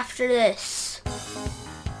Mayhem after this.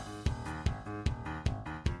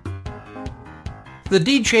 The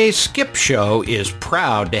DJ Skip Show is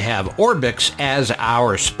proud to have Orbix as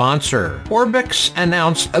our sponsor. Orbix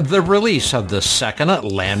announced the release of the second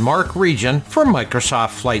landmark region for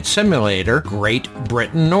Microsoft Flight Simulator, Great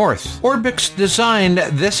Britain North. Orbix designed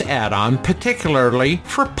this add-on particularly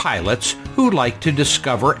for pilots who like to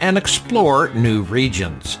discover and explore new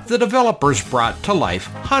regions. The developers brought to life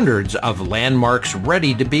hundreds of landmarks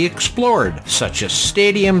ready to be explored, such as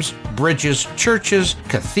stadiums, bridges, churches,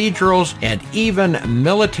 cathedrals, and even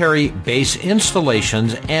military base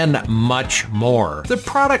installations, and much more. The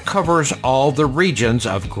product covers all the regions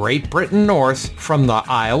of Great Britain North, from the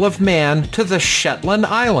Isle of Man to the Shetland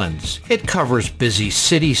Islands. It covers busy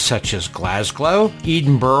cities such as Glasgow,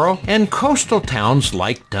 Edinburgh, and coastal towns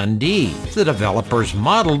like Dundee. The developers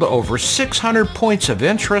modeled over 600 points of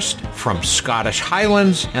interest, from Scottish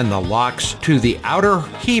Highlands and the Lochs to the Outer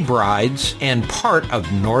Hebrides and part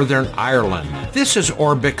of Northern Ireland. This is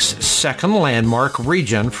Orbix's second landmark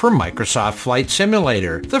region for Microsoft Flight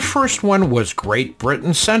Simulator. The first one was Great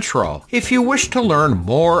Britain Central. If you wish to learn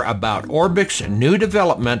more about Orbix's new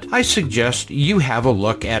development, I suggest you have a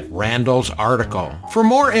look at Randall's article. For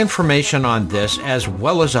more information on this as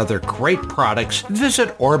well as other great products,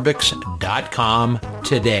 visit Orbix.com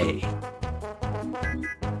today.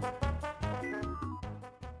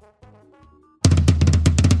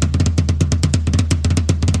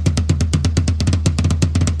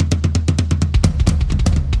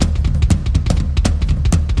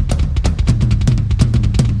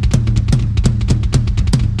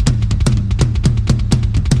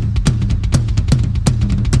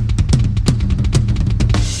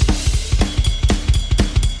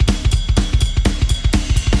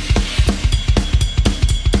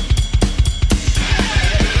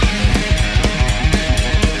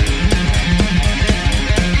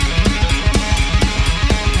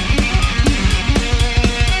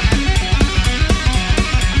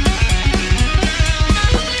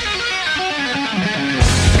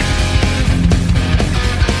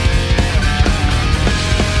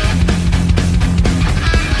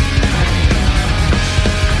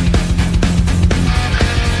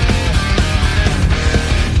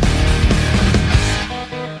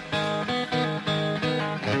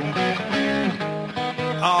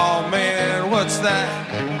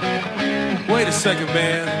 Second,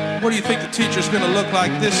 man. What do you think the teacher's going to look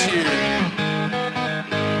like this year?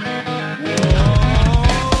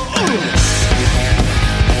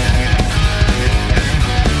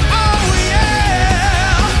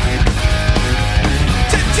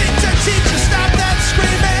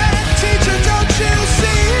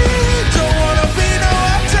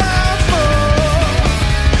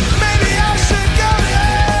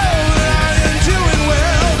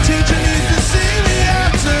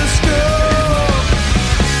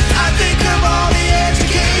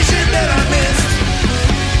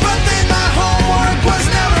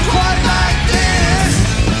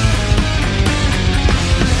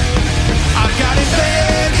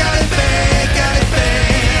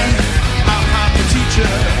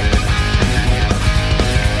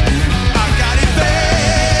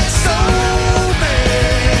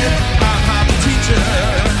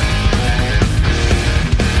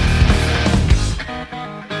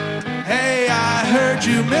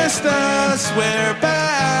 You missed us, we're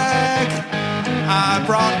back. I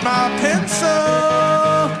brought my pencil.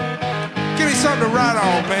 Give me something to write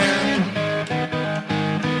on, man.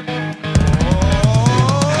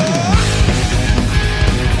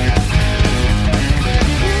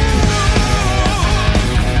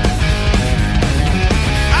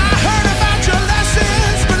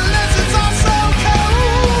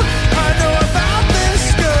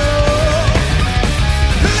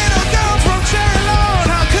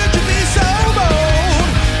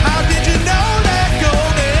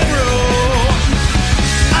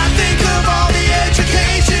 I think of all the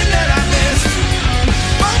education that I missed.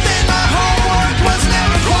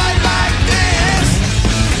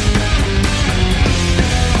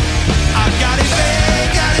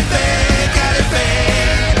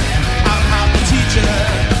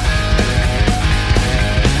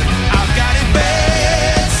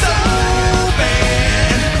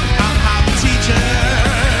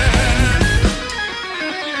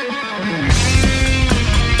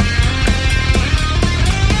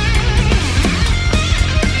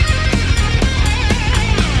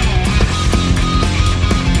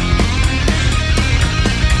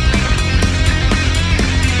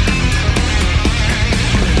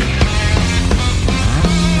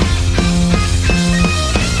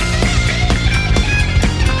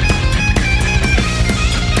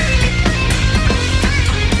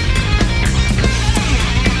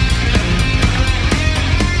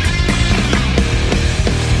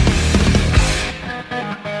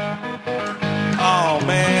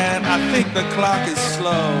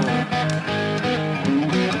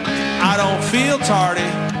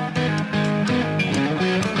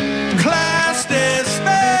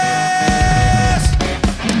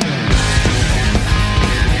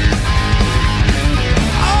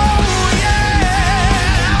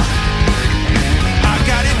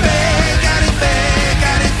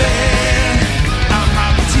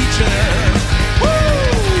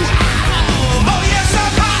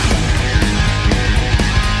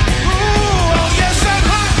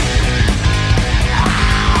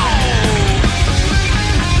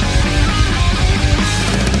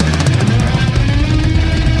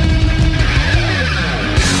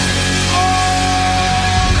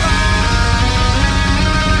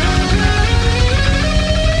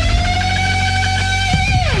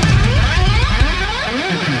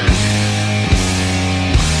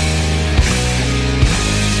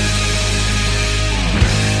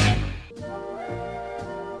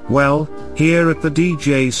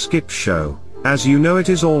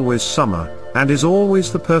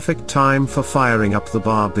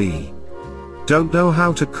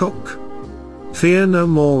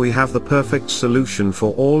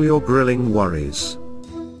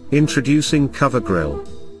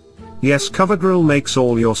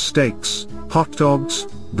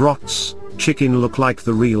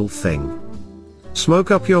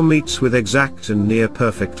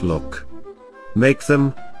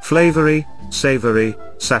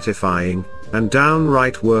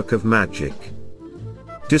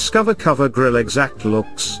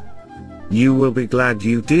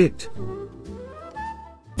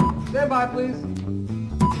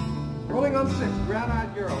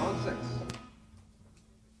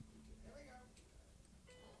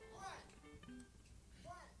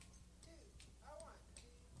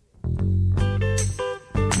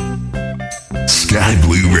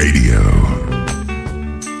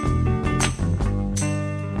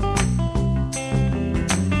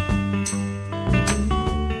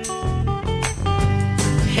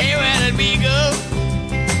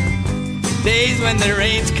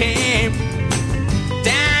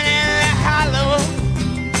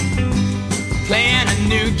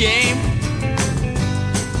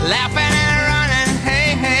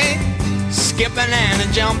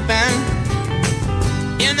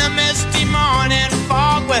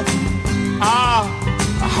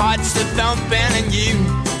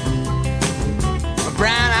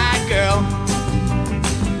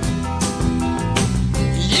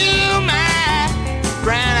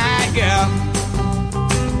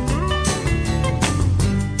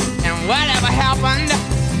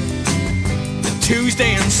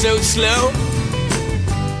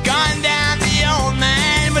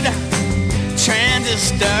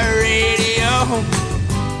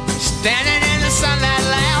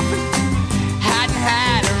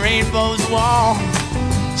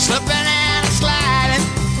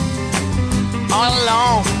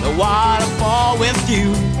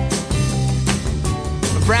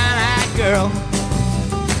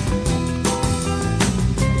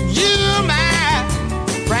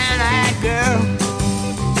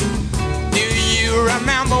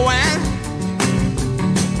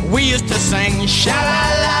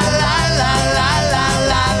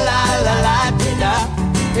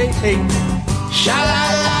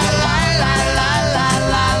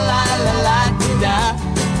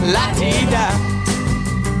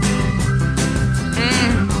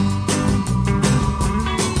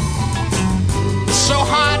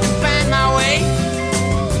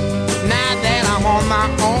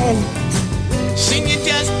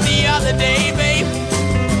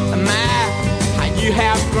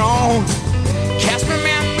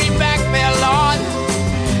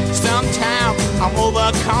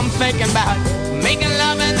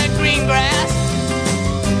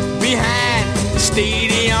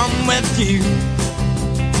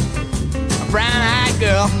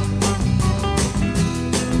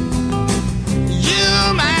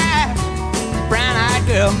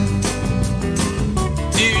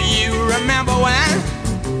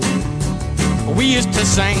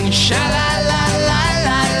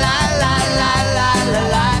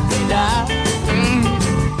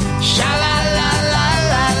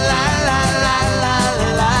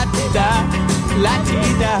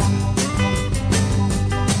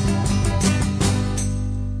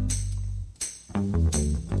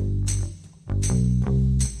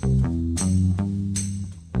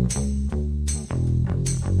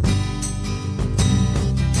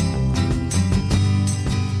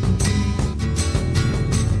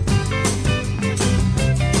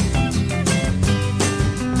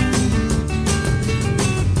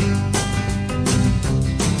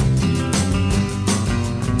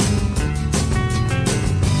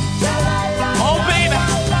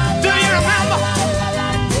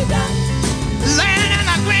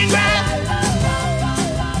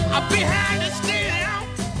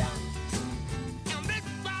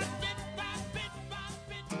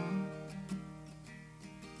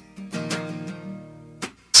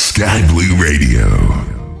 Sky Blue Radio.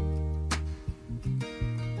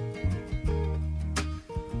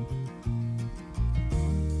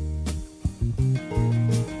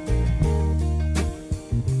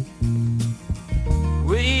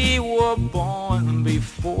 We were born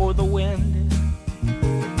before the wind,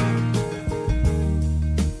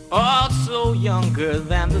 also younger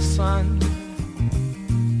than the sun.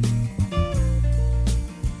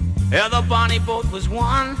 Yeah, the bonnie boat was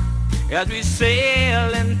one as we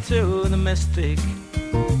sail into the mystic.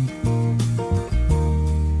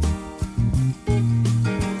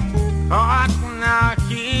 Oh, I can now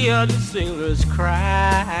hear the sailors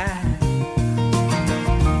cry,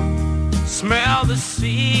 smell the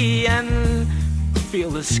sea and feel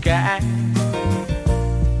the sky.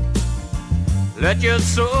 Let your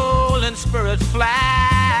soul and spirit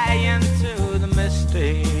fly into the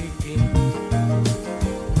mystic.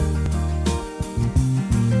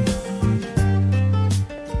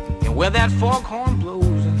 Where that foghorn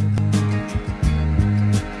blows,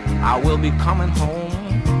 I will be coming home.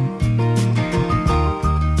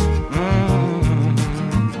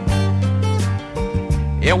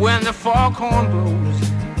 Yeah, when the foghorn blows,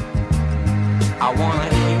 I wanna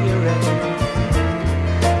hear it.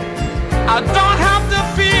 I don't have to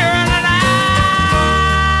fear it, and I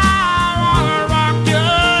wanna rock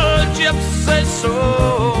your gypsy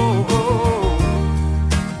soul,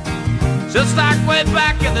 just like way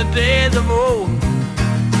back in the days of old.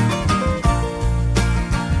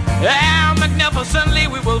 Yeah, magnificently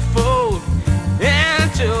we will fold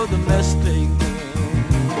into the mystic.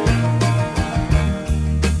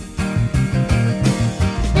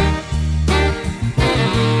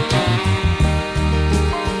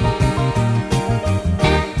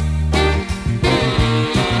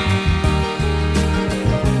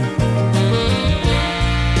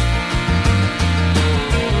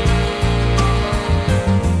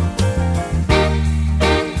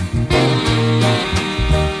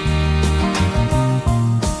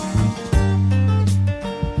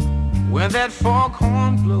 That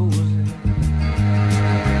foghorn blows,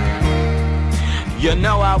 you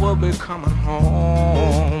know I will be coming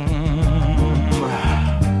home.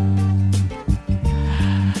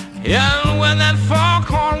 Yeah, and when that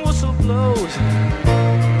foghorn whistle blows,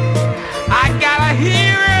 I gotta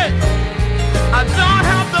hear it. I don't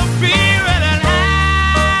have to fear it, and I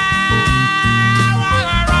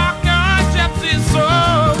wanna rock your gypsy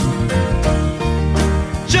soul,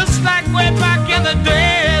 just like way back in the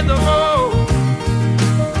days of old.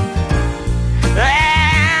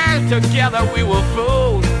 Together we will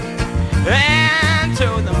float into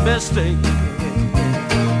the mystic.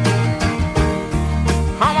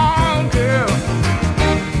 Come on, girl.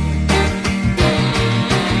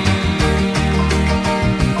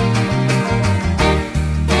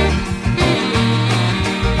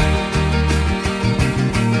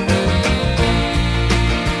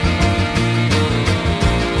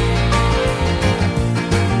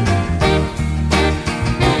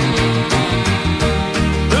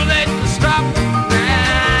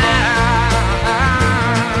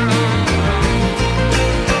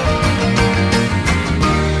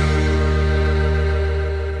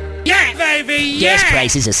 Gas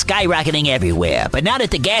prices are skyrocketing everywhere, but not at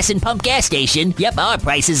the gas and pump gas station. Yep, our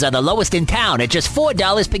prices are the lowest in town at just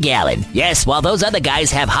 $4 per gallon. Yes, while those other guys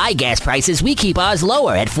have high gas prices, we keep ours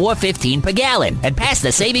lower at $4.15 per gallon and pass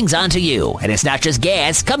the savings on to you. And it's not just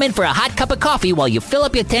gas. Come in for a hot cup of coffee while you fill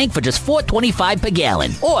up your tank for just $4.25 per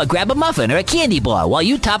gallon. Or grab a muffin or a candy bar while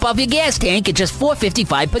you top off your gas tank at just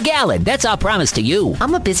 $4.55 per gallon. That's our promise to you.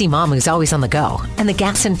 I'm a busy mom who's always on the go, and the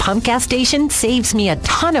gas and pump gas station saves me a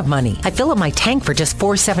ton of money. I fill up my tank for just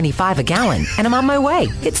 $4.75 a gallon, and I'm on my way.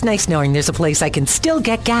 It's nice knowing there's a place I can still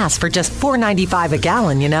get gas for just $4.95 a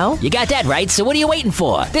gallon, you know? You got that right, so what are you waiting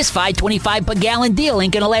for? This $5.25 per gallon deal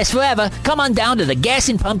ain't gonna last forever. Come on down to the gas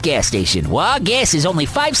and pump gas station, where our gas is only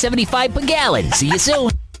 $5.75 per gallon. See you soon.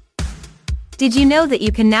 Did you know that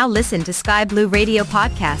you can now listen to Sky Blue Radio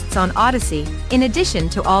podcasts on Odyssey, in addition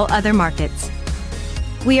to all other markets?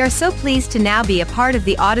 We are so pleased to now be a part of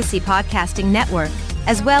the Odyssey podcasting network,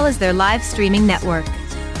 as well as their live streaming network.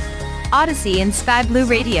 Odyssey and Sky Blue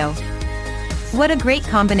Radio. What a great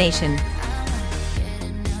combination.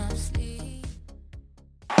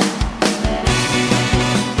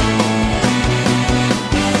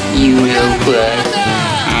 You know what?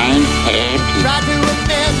 I'm happy. Try to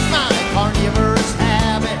amend my carnivorous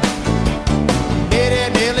habit.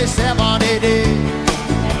 Nearly 70 days.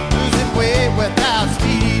 Losing weight without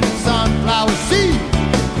speed and sunflower seed.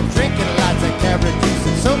 Drinking lots of carrot juice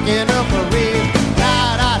and soaking up a rib.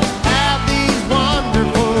 God, I'd have these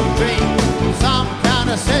wonderful dreams. Some kind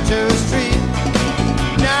of Central Street.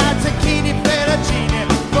 Now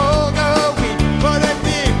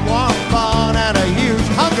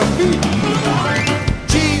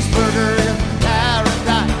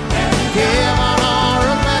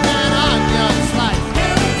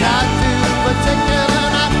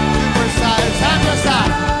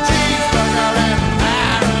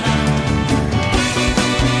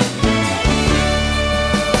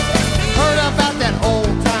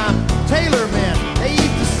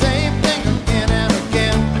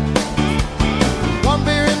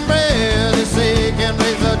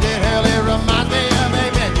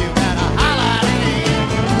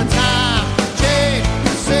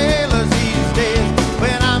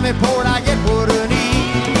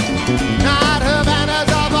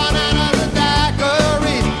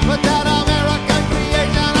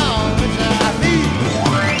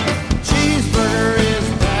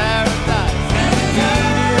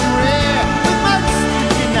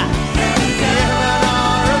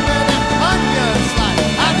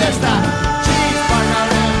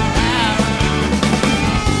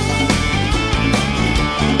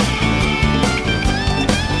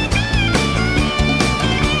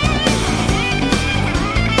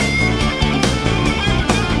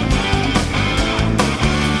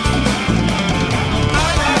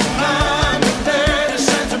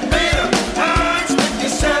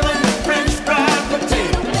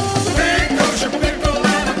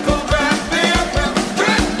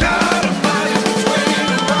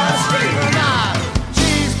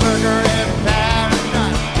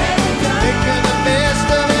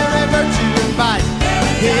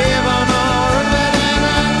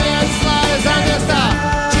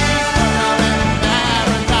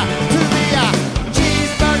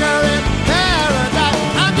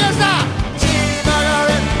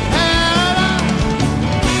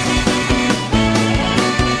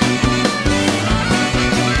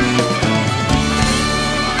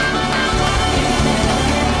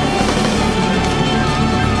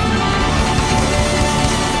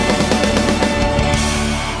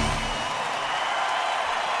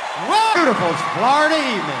Florida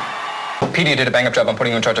evening. Petey did a bang-up job on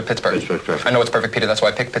putting you in charge of Pittsburgh. Pittsburgh, perfect. I know it's perfect, Peter. That's why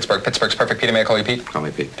I picked Pittsburgh. Pittsburgh's perfect, Peter. May I call you Pete? Call me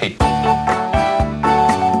Pete. Pete.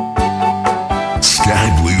 Sky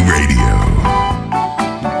Blue Radio.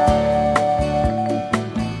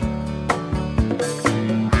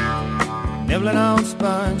 Nibbling on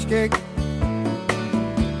sponge cake,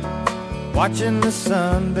 watching the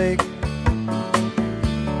sun bake.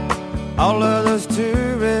 All of those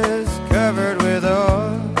tourists covered with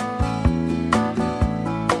oil,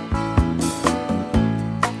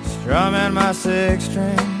 strumming my six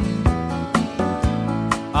string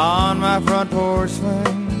on my front porch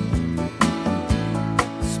swing.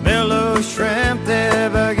 Smell those shrimp, they're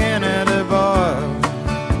beginning to boil.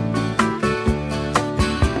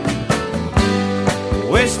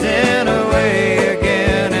 Wasting away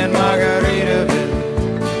again in Margaritaville,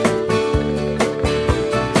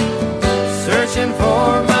 searching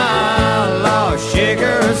for my lost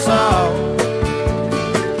sugar salt.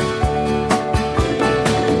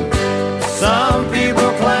 Some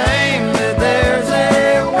people claim that there's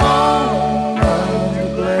a woman to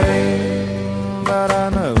blame, but I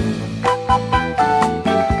know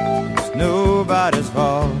it's nobody's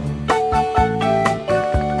fault.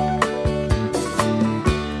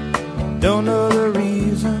 Don't know the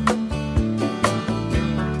reason,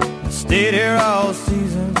 stayed here all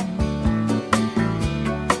season.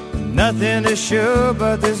 Nothing to show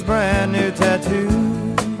but this brand new tattoo.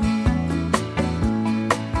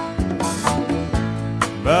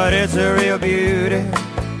 But it's a real beauty,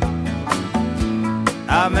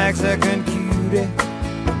 a Mexican cutie.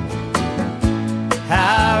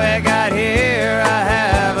 How it got here, I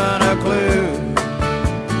haven't a clue.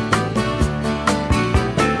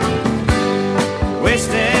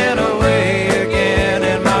 Wasting away again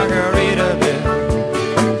in Margaritaville,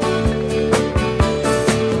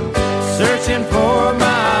 searching for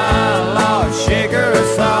my lost sugar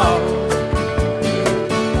salt.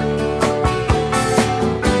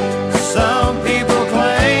 Some people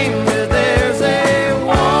claim that there's a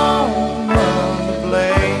woman to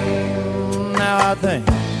blame. Now I think,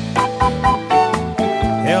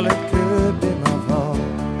 hell, it could be my fault.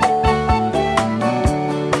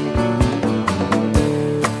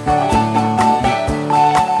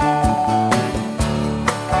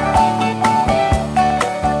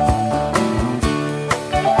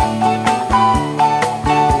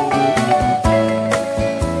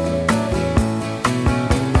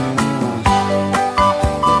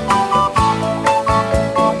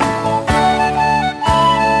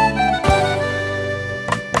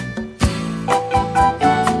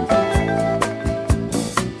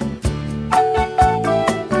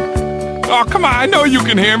 Oh, come on, I know you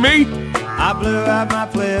can hear me. I blew out my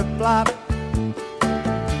flip-flop,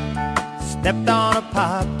 stepped on a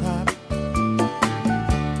pop-top,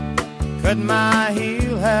 cut my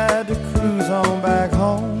heel, had to cruise on back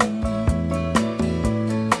home.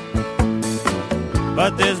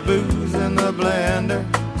 But there's booze in the blender,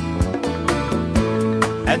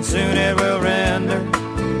 and soon it will render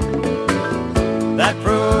that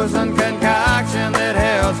frozen concoction that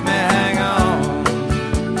helps me hang on.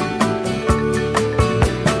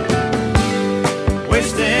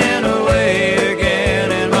 Wasting away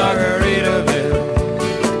again in Margaritaville,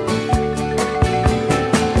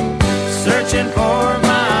 searching for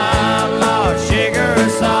my lost sugar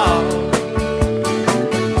salt.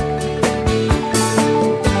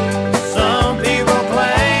 Some people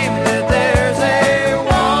claim that there's a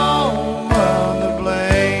woman to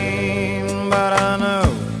blame, but I know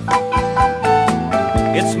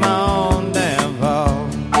it's my own damn fault.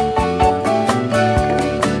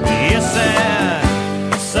 Yes,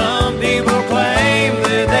 and some people claim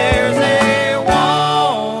that there's a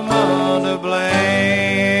woman to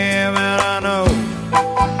blame, and I know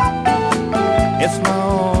it's my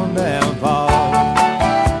own damn fault.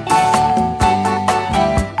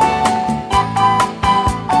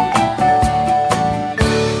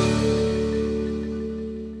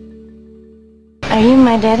 Are you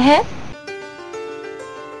my deadhead?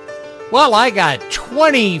 Well, I got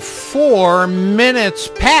 24 minutes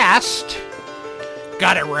past.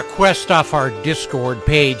 Got a request off our Discord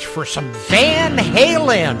page for some Van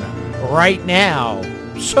Halen right now.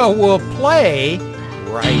 So we'll play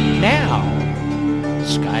right now.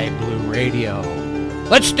 Sky Blue Radio.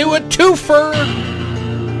 Let's do a twofer.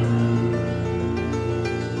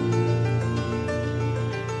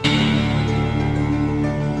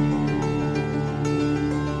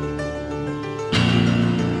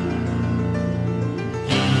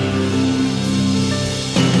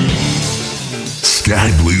 Sky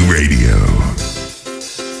Blue Radio.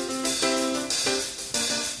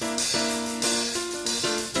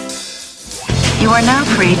 are now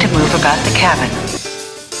free to move about the cabin.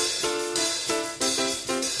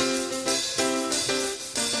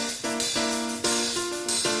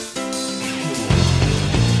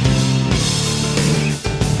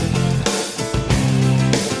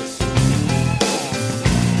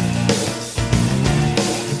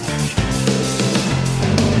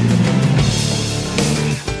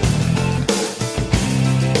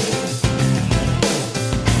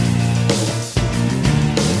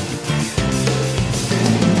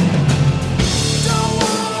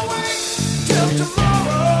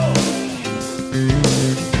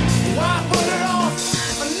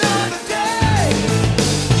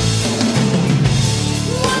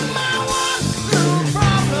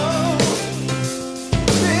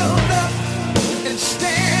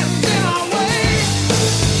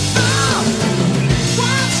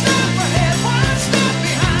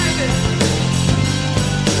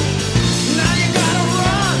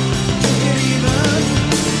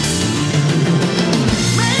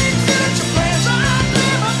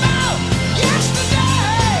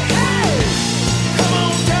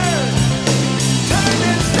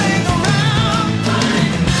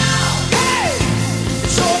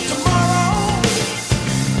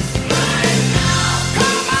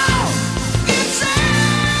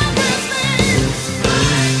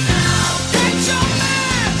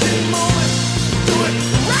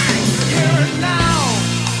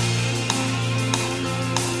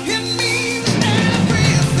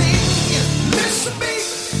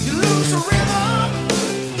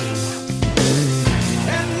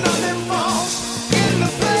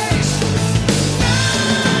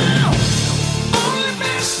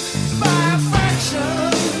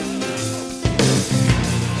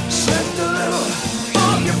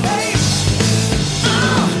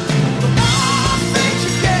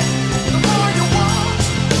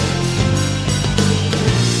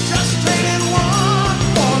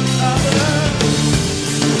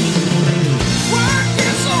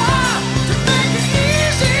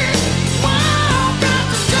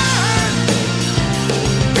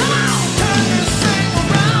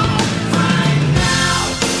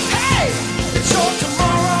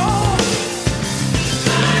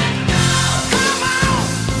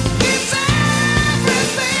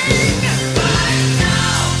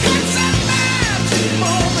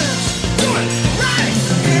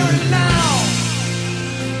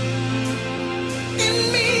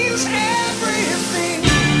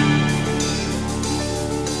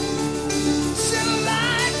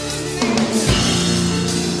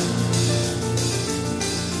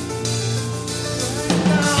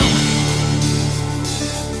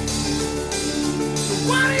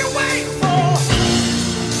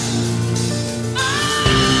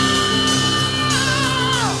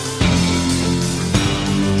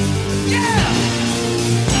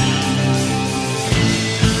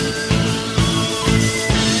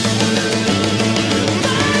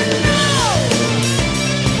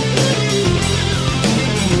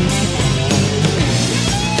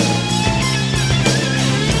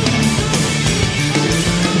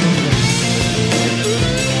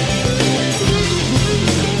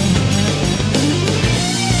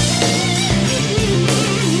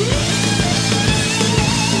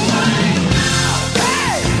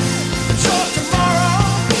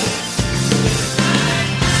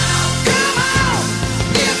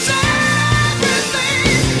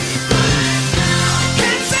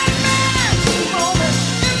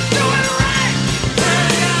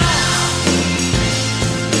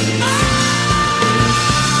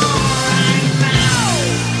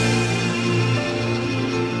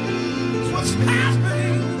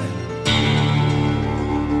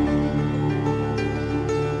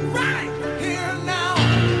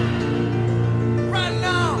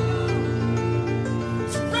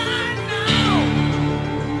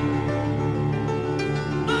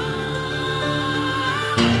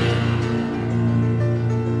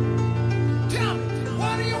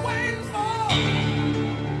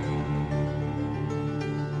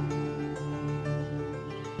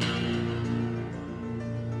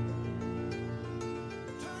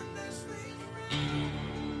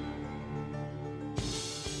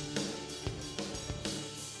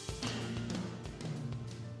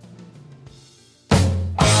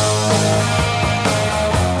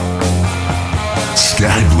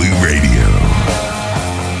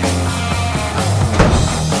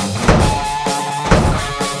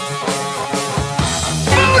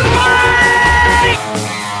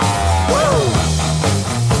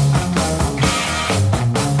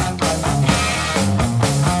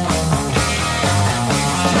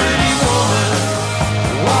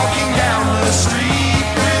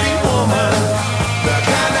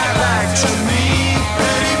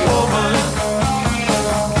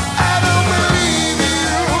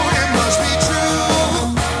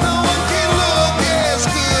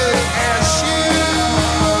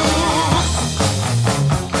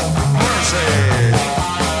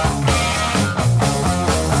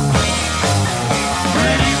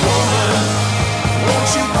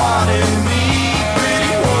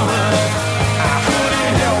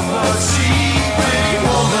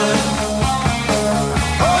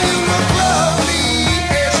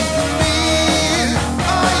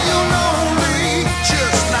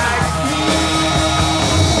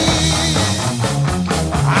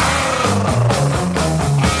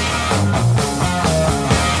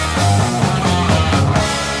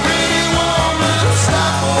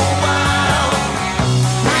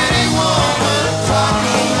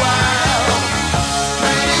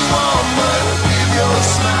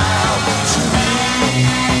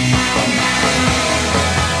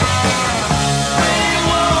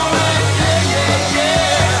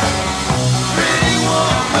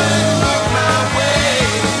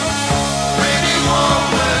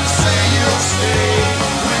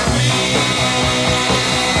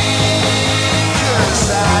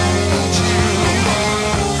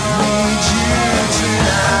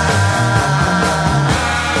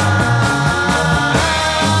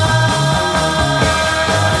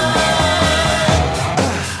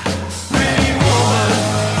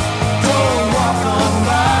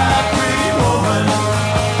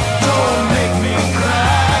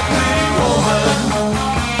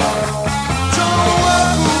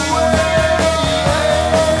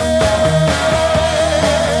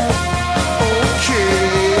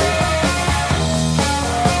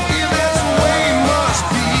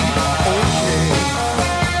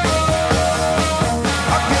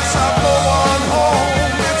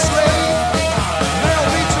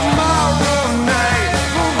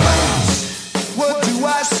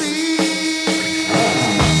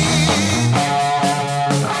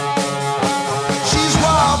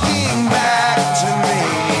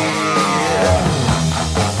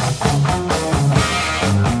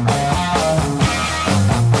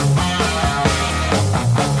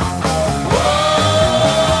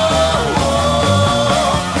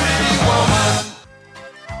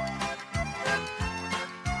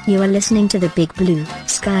 You are listening to the Big Blue,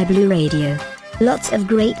 Sky Blue Radio. Lots of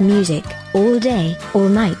great music, all day, all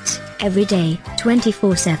night, every day,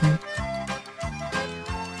 24/7.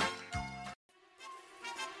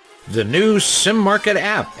 The new SimMarket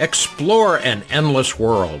app. Explore an endless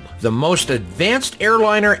world. The most advanced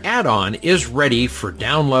airliner add-on is ready for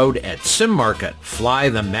download at SimMarket. Fly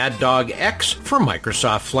the Mad Dog X for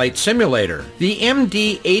Microsoft Flight Simulator. The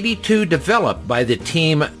MD-82 developed by the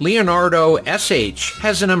team Leonardo SH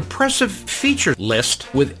has an impressive feature list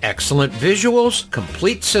with excellent visuals,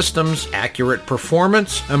 complete systems, accurate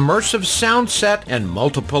performance, immersive sound set, and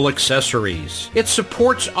multiple accessories. It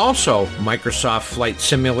supports also Microsoft Flight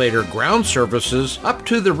Simulator ground services up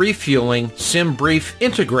to the refueling, SimBrief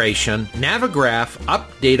integration, Navigraph,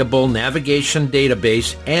 updatable navigation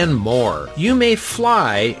database, and more. You may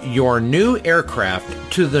fly your new aircraft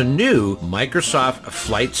to the new Microsoft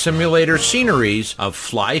Flight Simulator sceneries of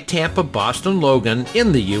Fly Tampa Boston Logan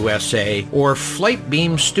in the USA or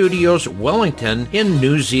Flightbeam Studios Wellington in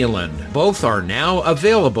New Zealand. Both are now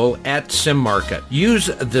available at SimMarket. Use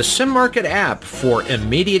the SimMarket app for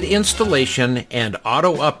immediate installation and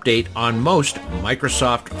auto update on most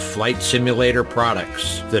Microsoft Flight Simulator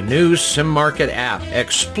products. The new SimMarket app.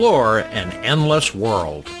 Explore an endless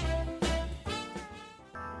world.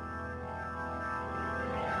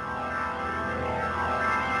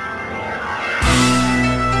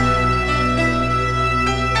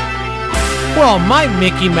 Well, my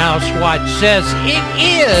Mickey Mouse watch says it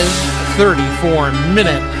is 34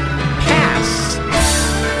 minutes past.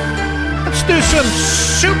 Let's do some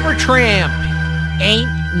Supertramp. Ain't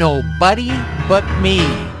nobody but me.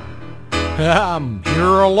 I'm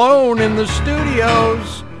here alone in the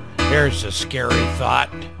studios. There's a scary thought.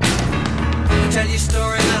 I'll tell you a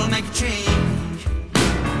story that'll make a change.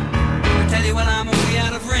 I'll tell you when I'm way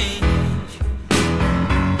out of range.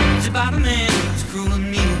 It's about a man who's cruel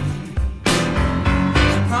and mean.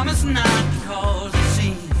 I promise not to cause a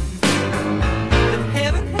scene. But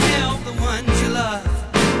heaven help the ones you love.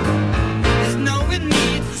 There's no one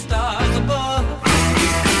needs the stars above.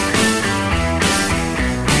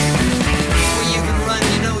 Where you can run,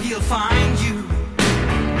 you know he'll find you.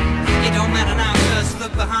 It don't matter now, just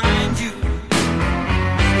look behind you.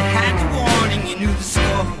 You had the warning, you knew the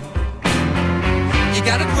score. You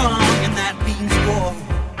got it wrong and that means war.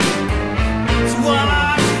 So while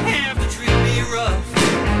I have to treat me rough,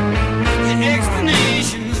 your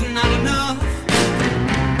explanation's not enough.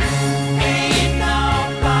 Ain't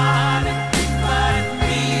nobody but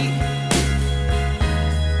me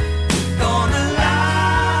gonna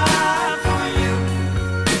lie for you,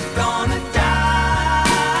 gonna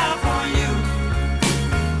die for you.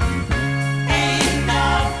 Ain't no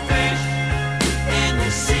fish in the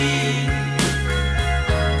sea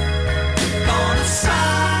gonna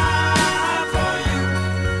sigh for you,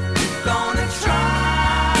 gonna try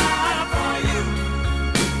for you,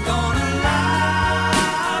 gonna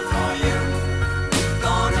lie for you,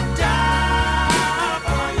 gonna die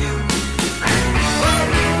for you.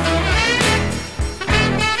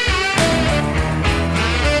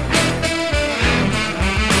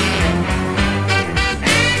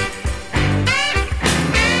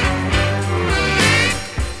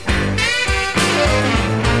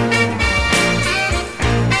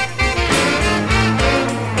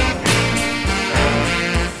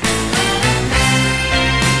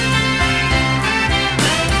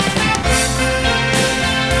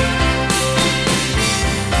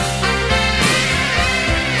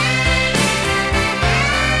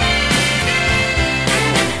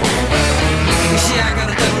 You see, I got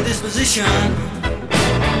a double disposition.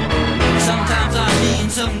 Sometimes I'm mean,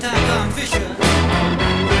 sometimes I'm vicious.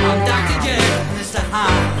 I'm Dr. Jekyll, Mr.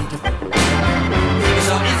 Hyde.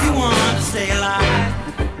 So if you want to stay alive,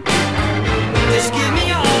 just give me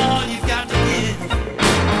all you've got to give,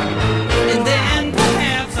 and then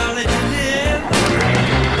perhaps I'll let you live.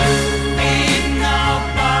 Ain't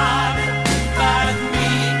nobody but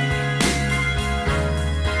me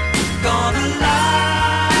gonna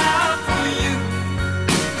lie for you,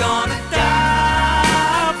 gonna die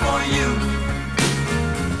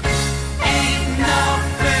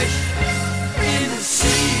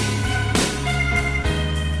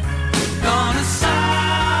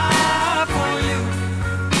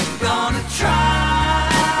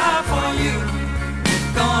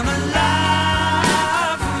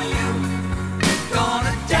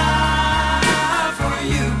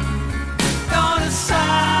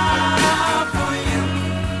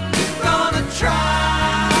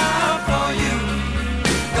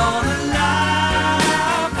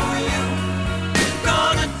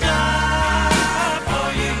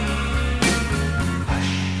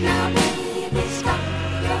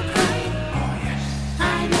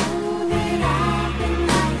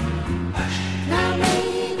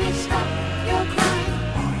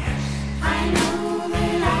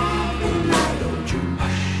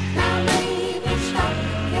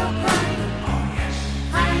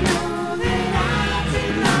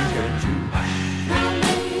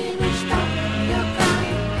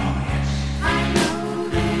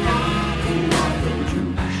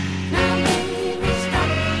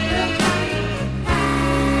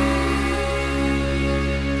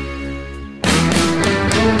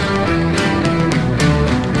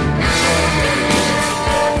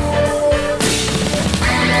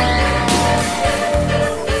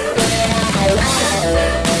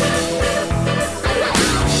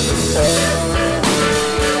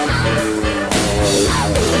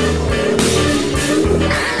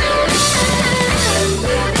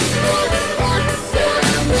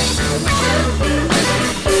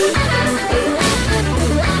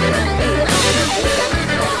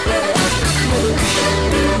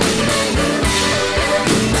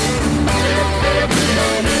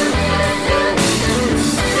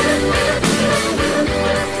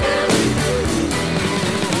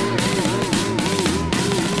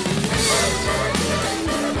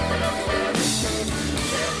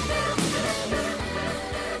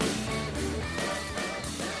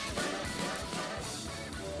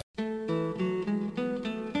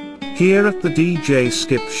Here at the DJ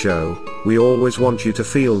Skip Show, we always want you to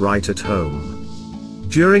feel right at home.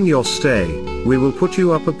 During your stay, we will put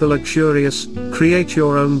you up at the luxurious, create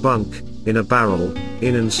your own bunk, in a barrel,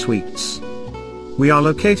 Inn and Suites. We are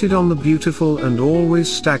located on the beautiful and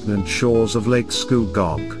always stagnant shores of Lake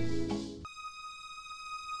Scugog.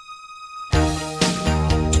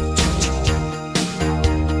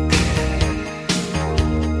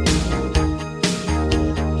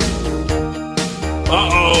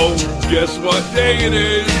 Uh-oh, guess what day it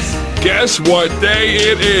is? Guess what day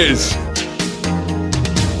it is?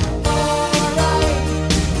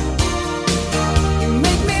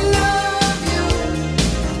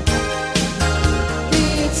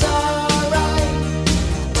 It's alright.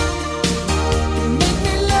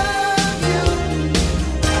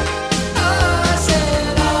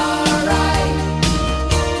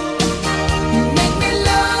 You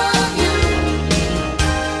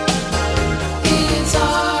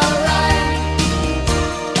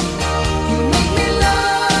make me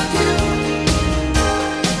love you.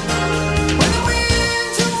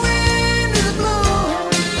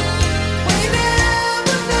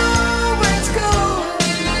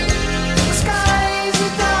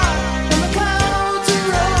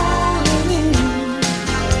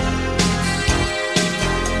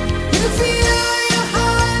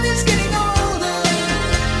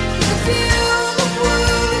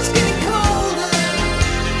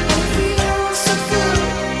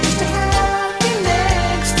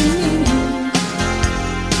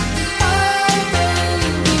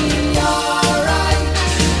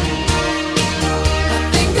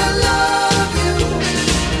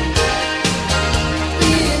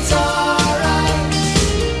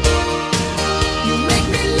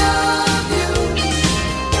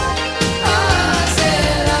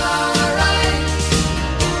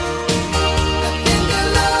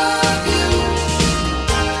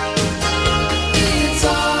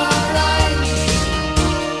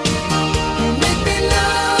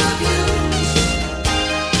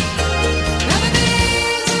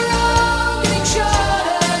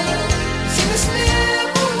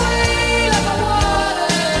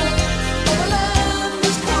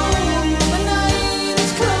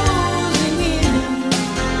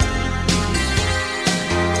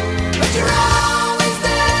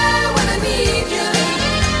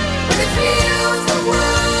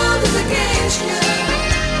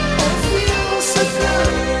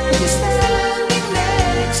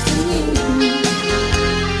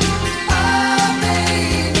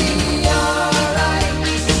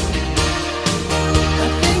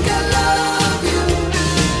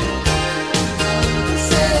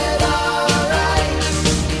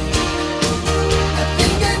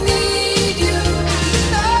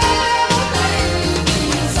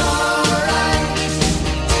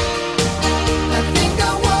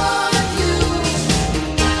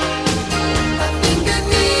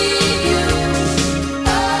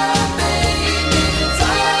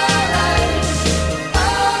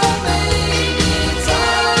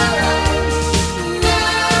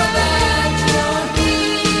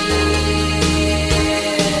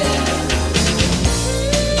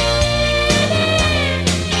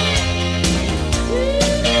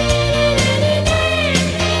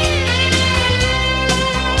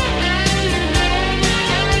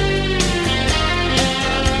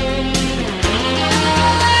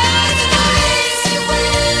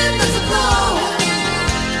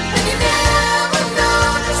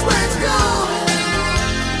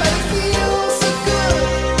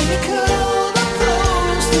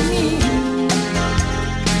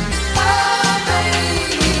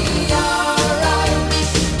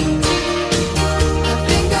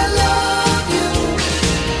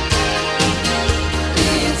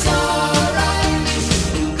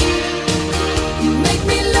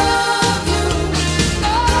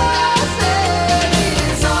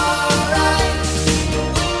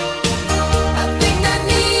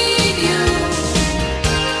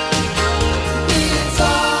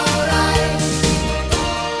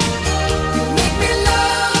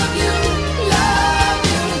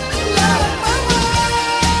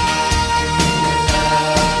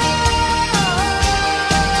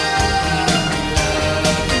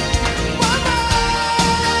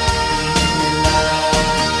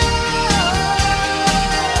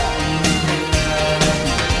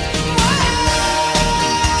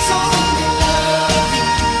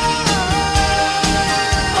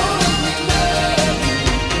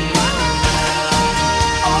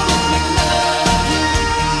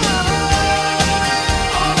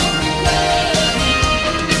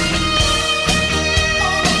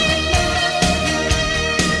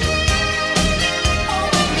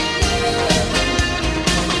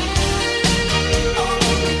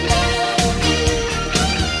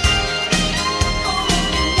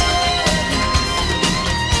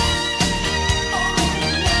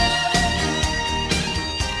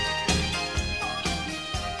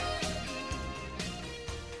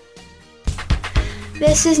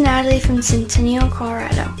 This is Natalie from Centennial,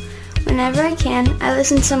 Colorado. Whenever I can, I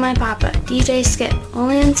listen to my papa, DJ Skip,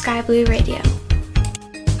 only on Sky Blue Radio.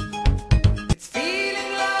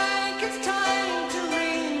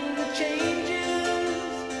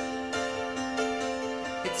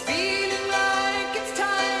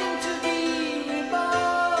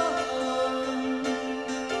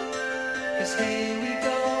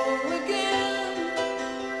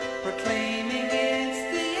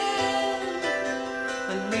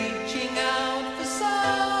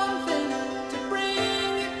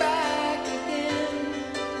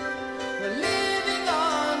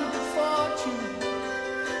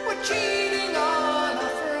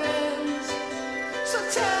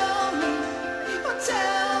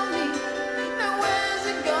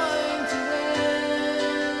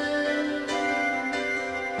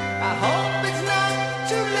 I hope it's not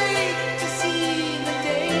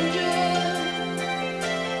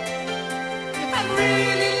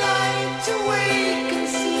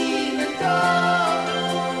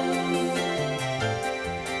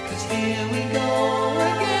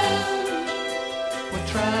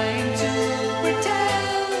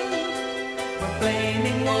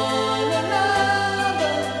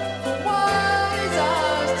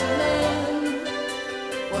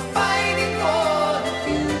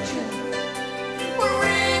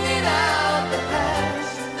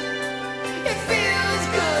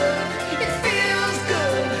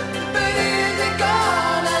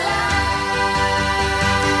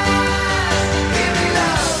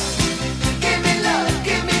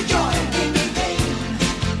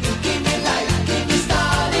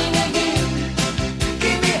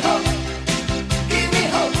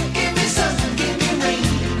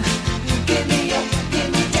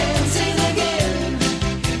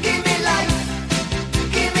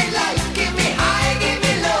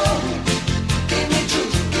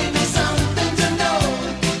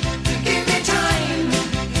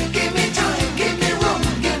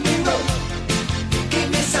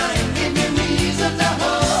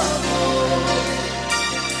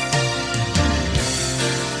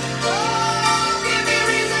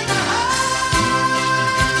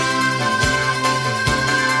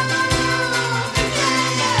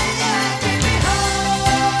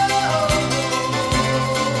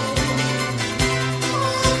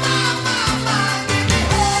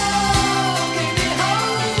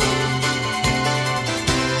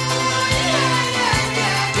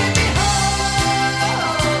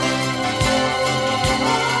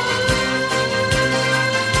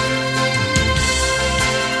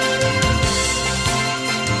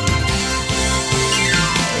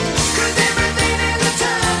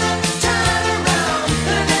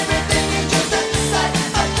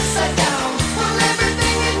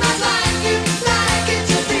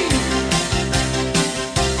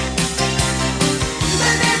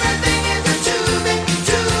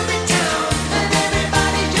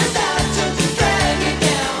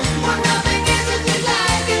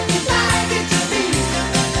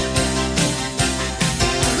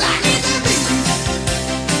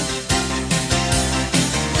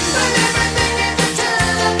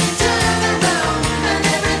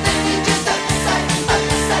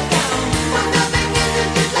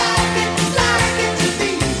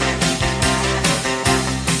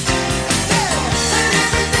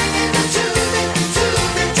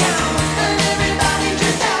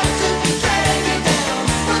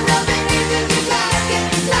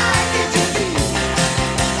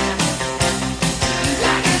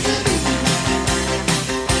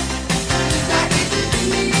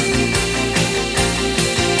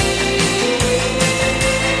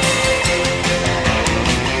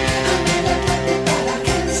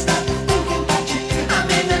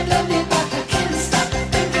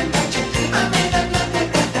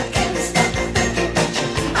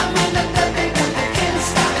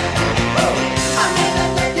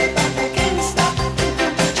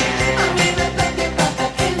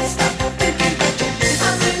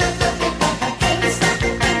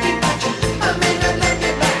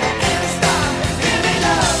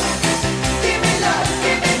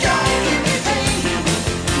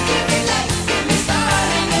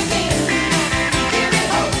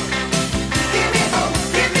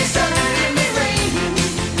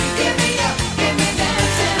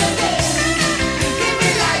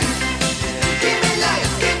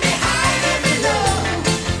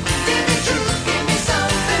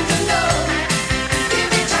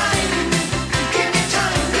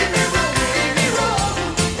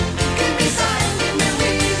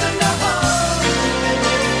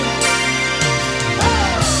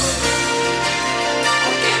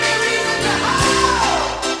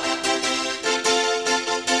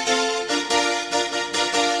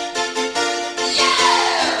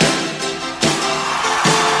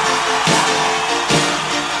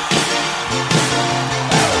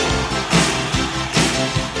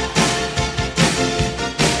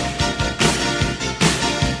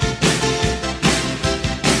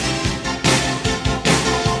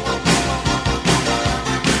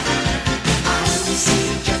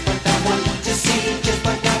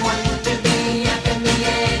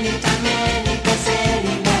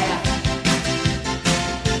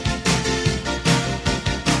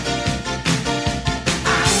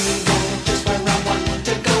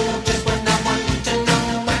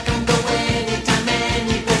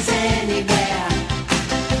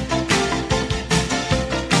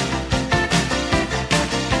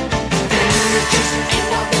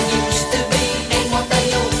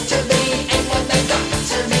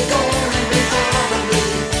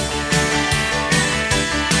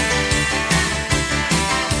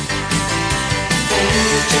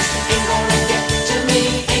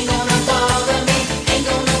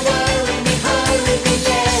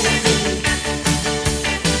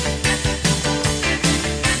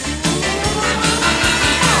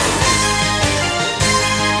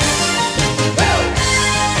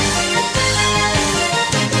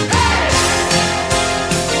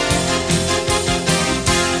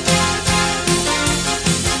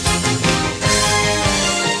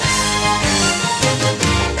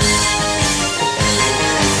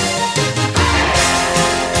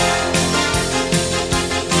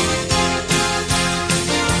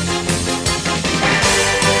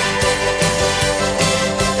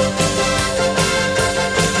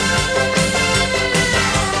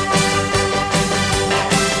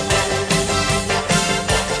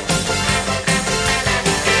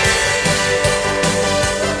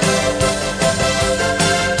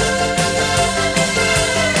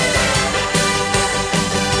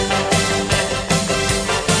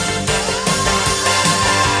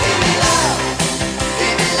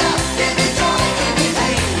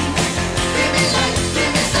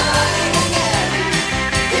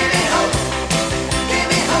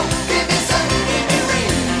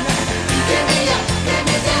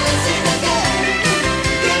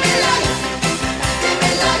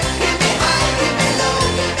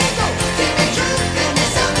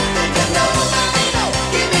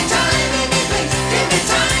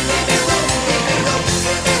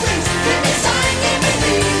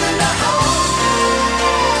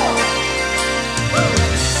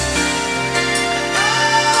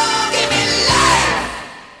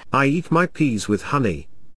I eat my peas with honey.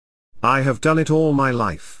 I have done it all my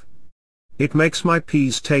life. It makes my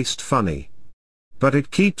peas taste funny. But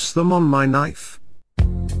it keeps them on my knife.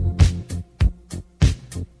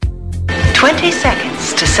 20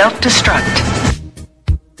 seconds to self-destruct.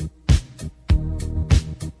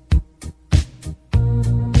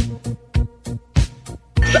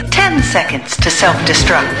 10 seconds to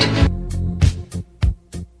self-destruct.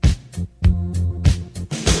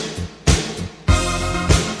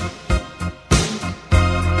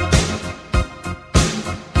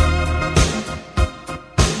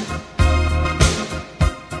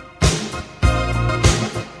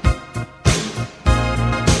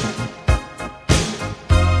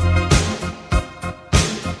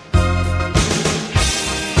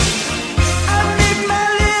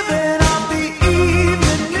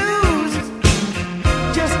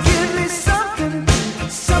 'Cause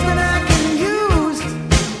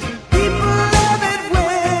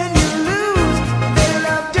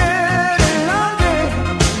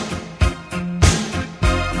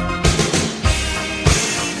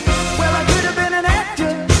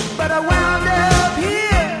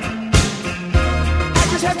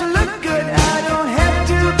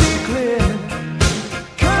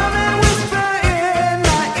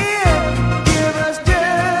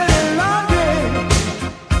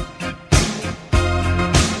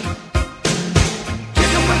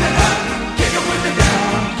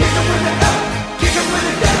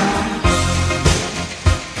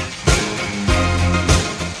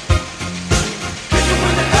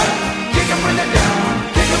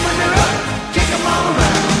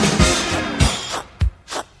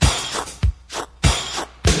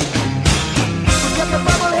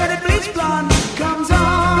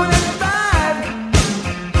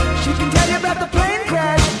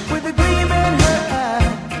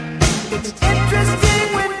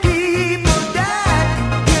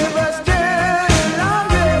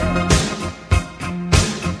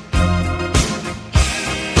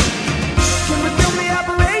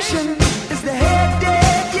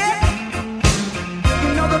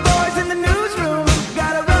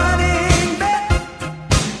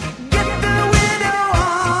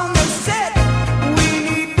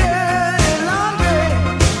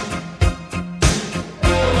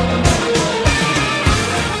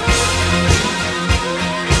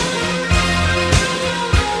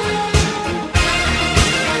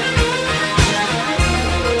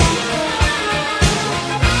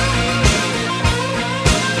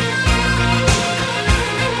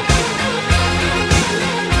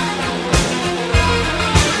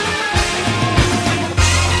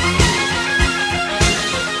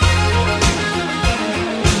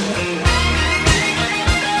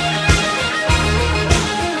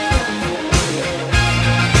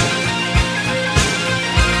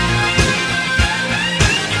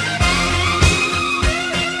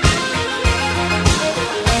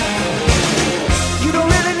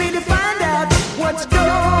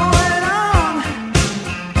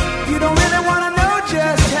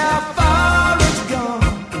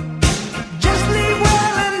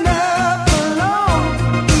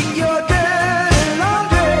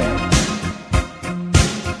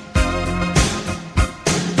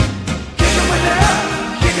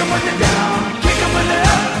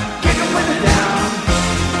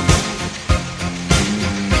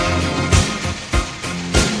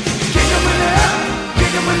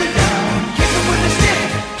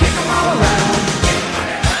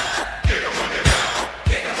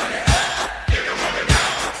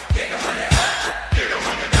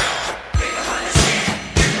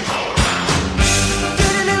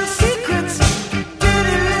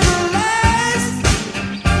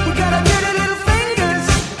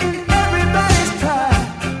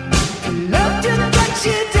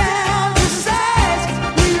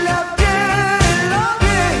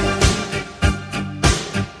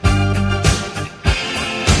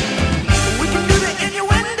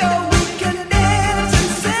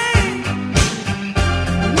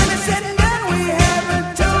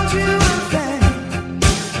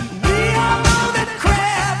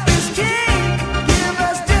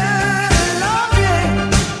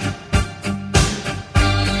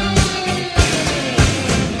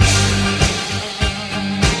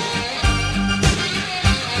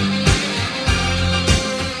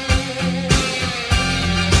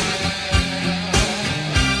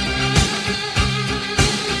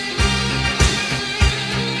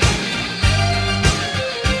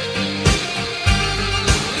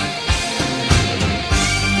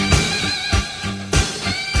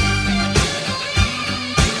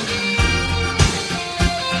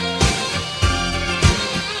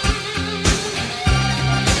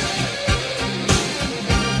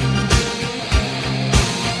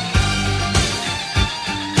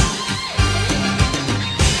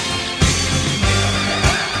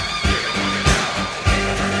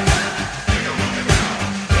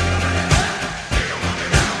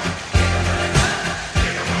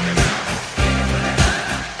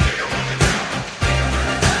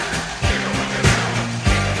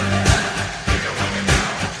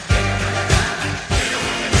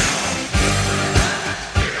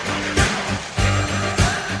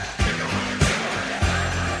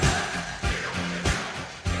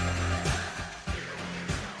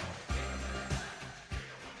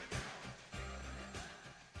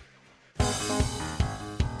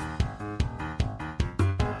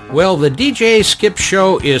Well, the DJ Skip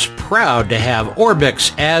Show is proud to have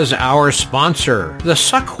Orbix as our sponsor. The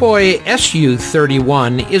Sukhoi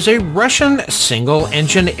Su-31 is a Russian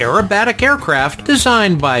single-engine aerobatic aircraft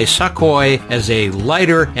designed by Sukhoi as a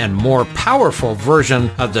lighter and more powerful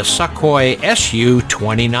version of the Sukhoi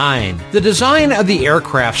Su-29. The design of the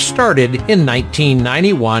aircraft started in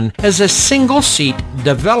 1991 as a single-seat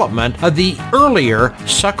development of the earlier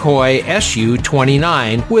Sukhoi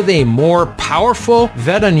Su-29 with a more powerful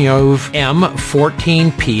Vedanov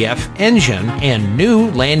M14PF engine and new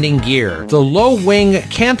landing gear. The low-wing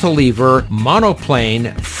cantilever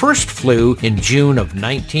monoplane first flew in June of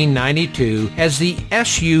 1992 as the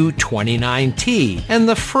Su-29T and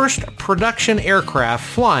the first production aircraft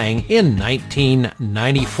flying in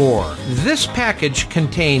 1994. This package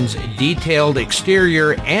contains detailed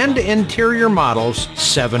exterior and interior models,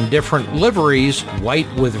 7 different liveries,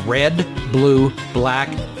 white with red, blue, black,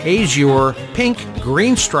 azure, pink,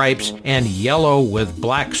 green stripes, and yellow with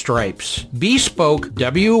black stripes. Bespoke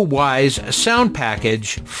W-Wise sound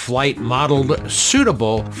package, flight modeled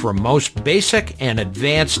suitable for most basic and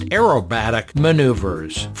advanced aerobatic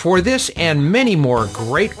maneuvers. For this and many more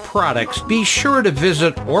great products, be sure to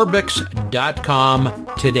visit Orbix.com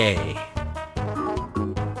today.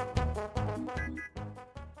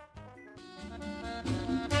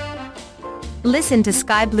 Listen to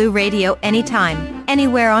Sky Blue Radio anytime,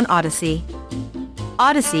 anywhere on Odyssey.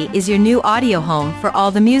 Odyssey is your new audio home for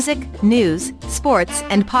all the music, news, sports,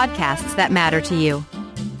 and podcasts that matter to you.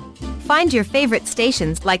 Find your favorite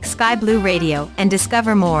stations like Sky Blue Radio and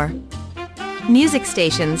discover more. Music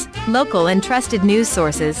stations, local and trusted news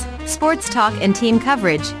sources, sports talk and team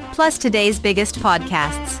coverage, plus today's biggest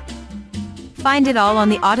podcasts. Find it all on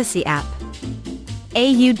the Odyssey app.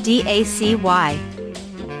 AUDACY.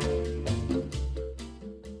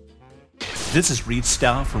 This is Reed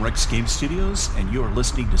Stow from Rex Game Studios, and you are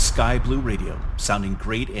listening to Sky Blue Radio, sounding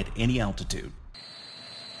great at any altitude.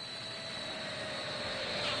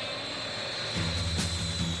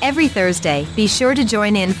 Every Thursday, be sure to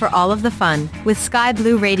join in for all of the fun with Sky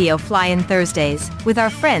Blue Radio Fly-In Thursdays with our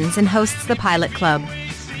friends and hosts the Pilot Club.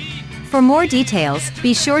 For more details,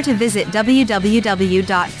 be sure to visit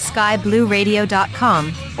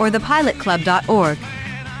www.skyblueradio.com or thepilotclub.org.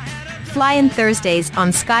 Fly-In Thursdays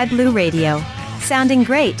on Sky Blue Radio, sounding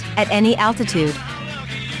great at any altitude.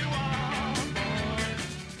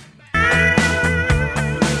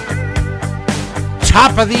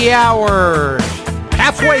 Top of the hour,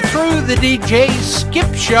 halfway through the DJ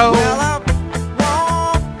Skip Show. Well, I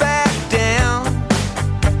won't back down.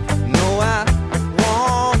 No, I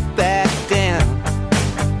won't back down.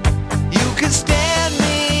 You can stand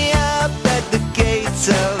me up at the gates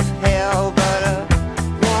of hell, but I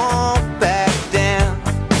won't back down.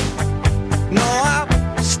 No, I'll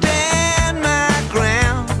stand my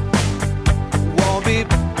ground. Won't be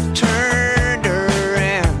turned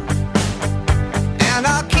around. And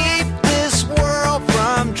I'll keep this world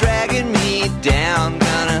from dragging me down.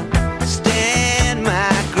 Gonna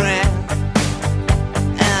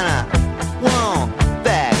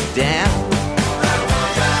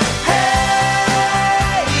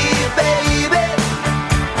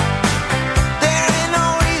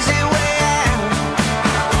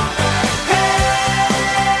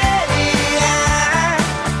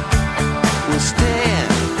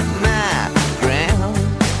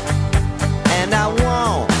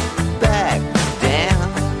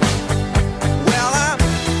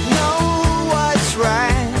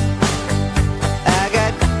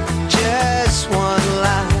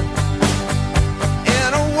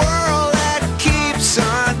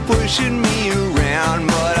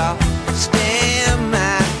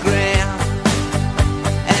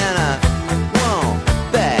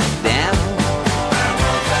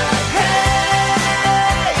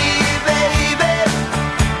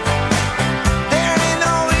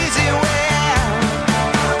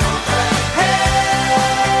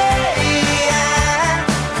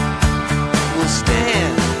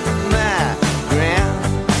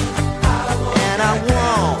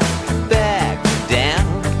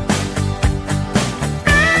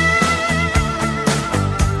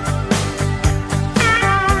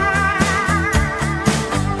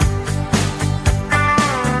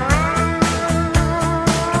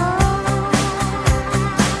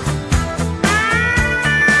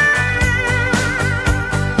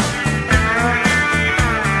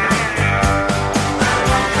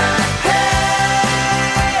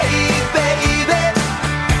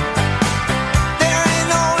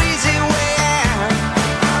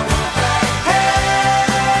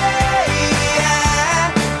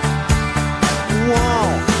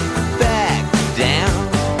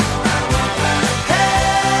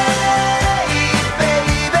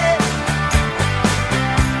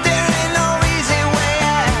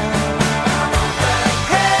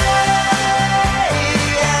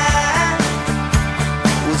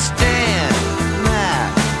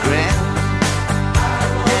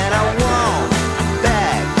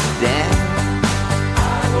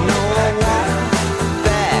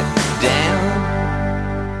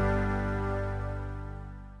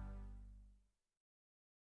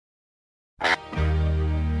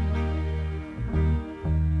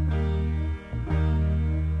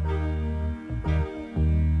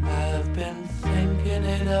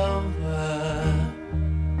over.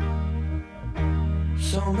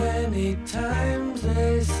 So many times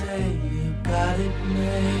they say you got it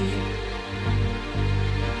made.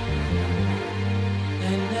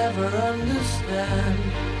 They never understand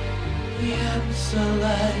the answer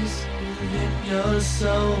lies within your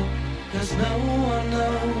soul. 'Cause no one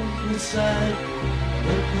knows inside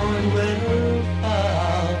the point will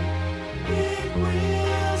fall. Big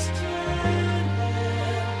wheels turning,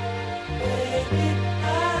 baby,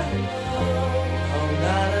 I know. Oh,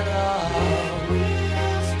 not at all. Big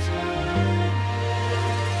wheels turning,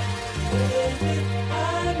 baby,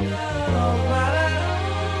 I know. Not at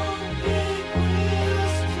all. Big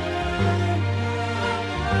wheels turning,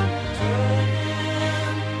 turning.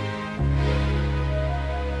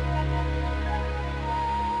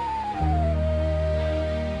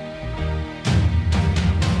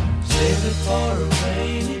 Save it for a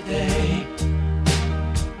rainy day,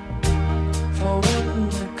 for when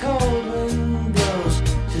the cold wind blows,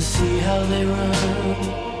 to see how they run.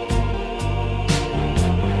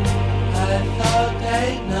 I thought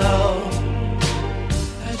they'd know.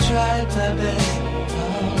 I tried my best,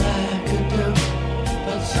 all I could do,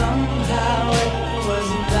 but somehow it was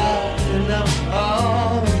not enough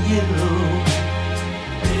for you.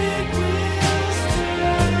 Big wheels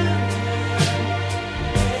turn.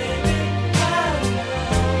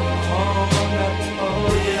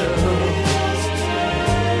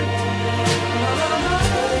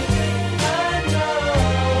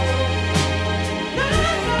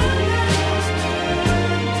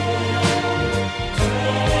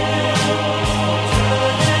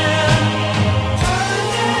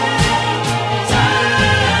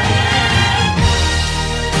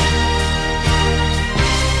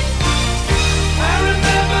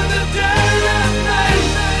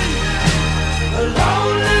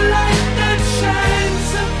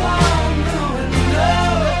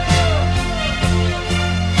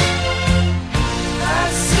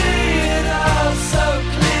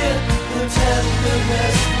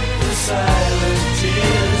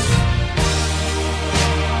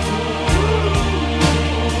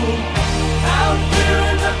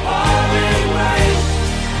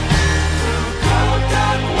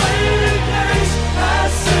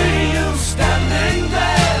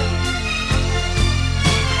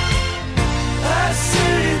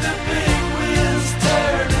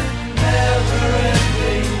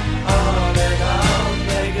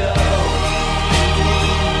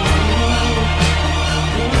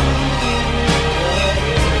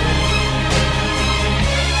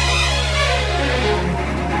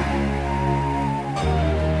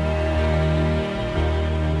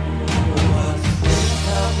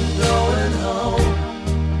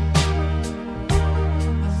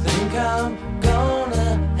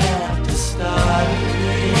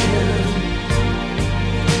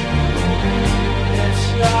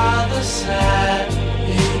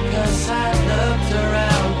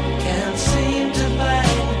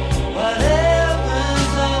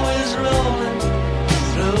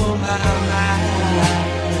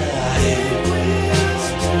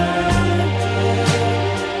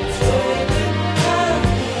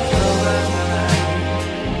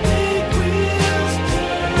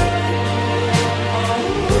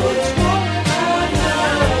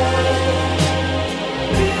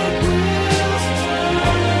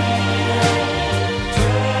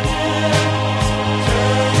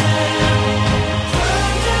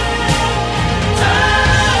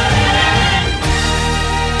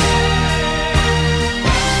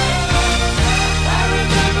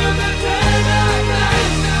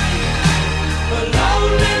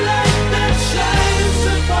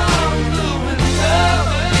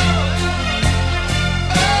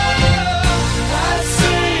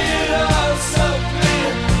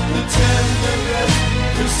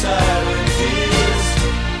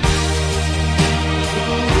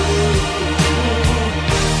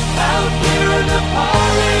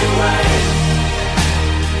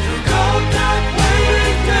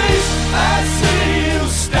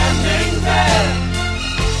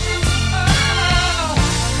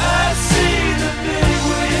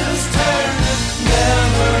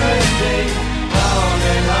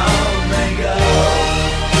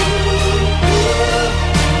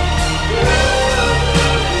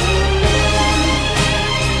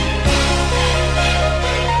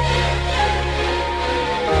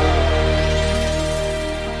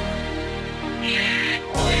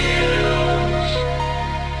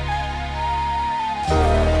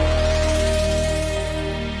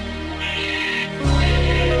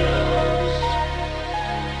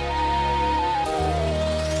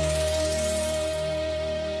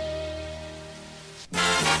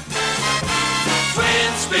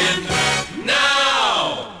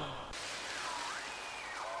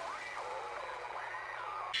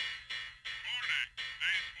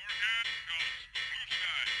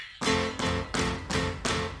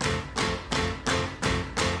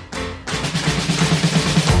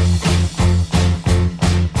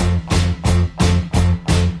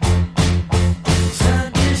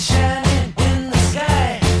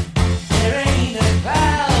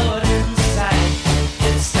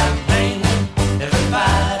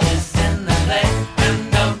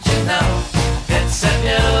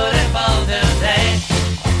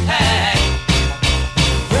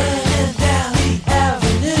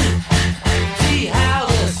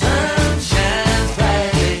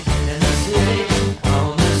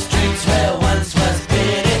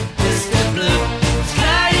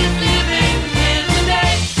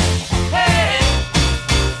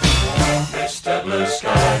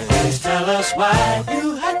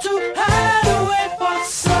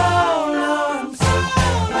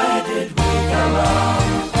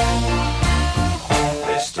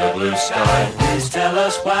 Mr. Blue Sky, please tell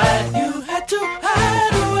us why you had to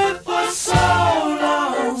hide away for so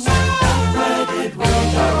long. Where did we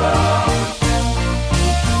go wrong?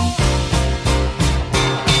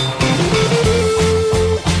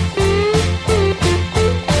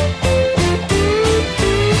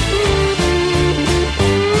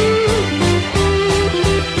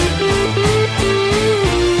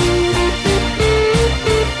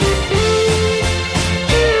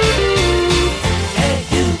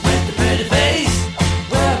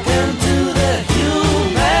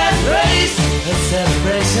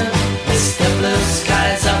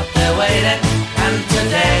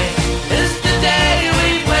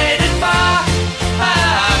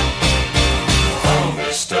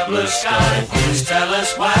 Sky, please tell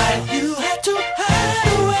us why you had to hide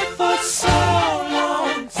away for so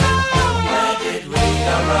long. Where did we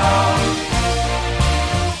go wrong?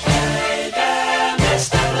 Hey there,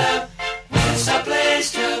 Mr. Blue, it's a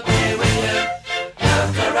place to be with you.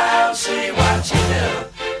 Look around, see what you do.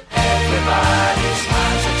 Everybody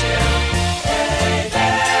smiles at you. Hey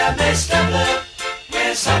there, Mr. Blue,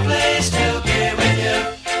 it's a place to be with you.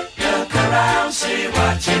 Look around, see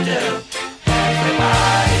what you do.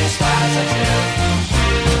 Everybody smiles at you.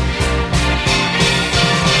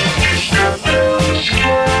 Mr. Blue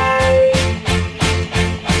Sky,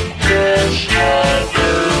 Mr.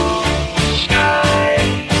 Blue Sky,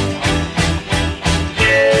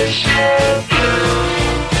 Mr. Blue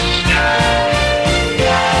Sky.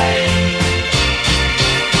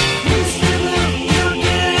 Mr. Blue, you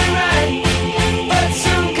get it right, but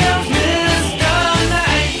soon comes Mr.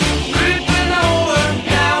 Night, creeping over.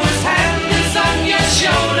 Now his hand is on your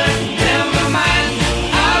shoulder. Never mind,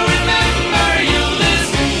 I remember you this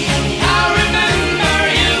way.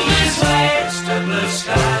 Mr. Blue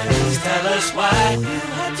Sky, please tell us why you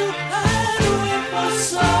had to hide away for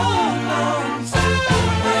so long.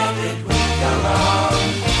 Where did we go wrong?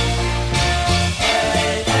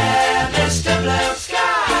 Hey there, Mr. Blue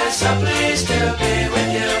Sky, so pleased to be with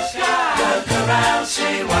you. Look around,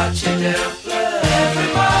 see what you do.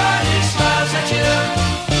 Everybody smiles at you.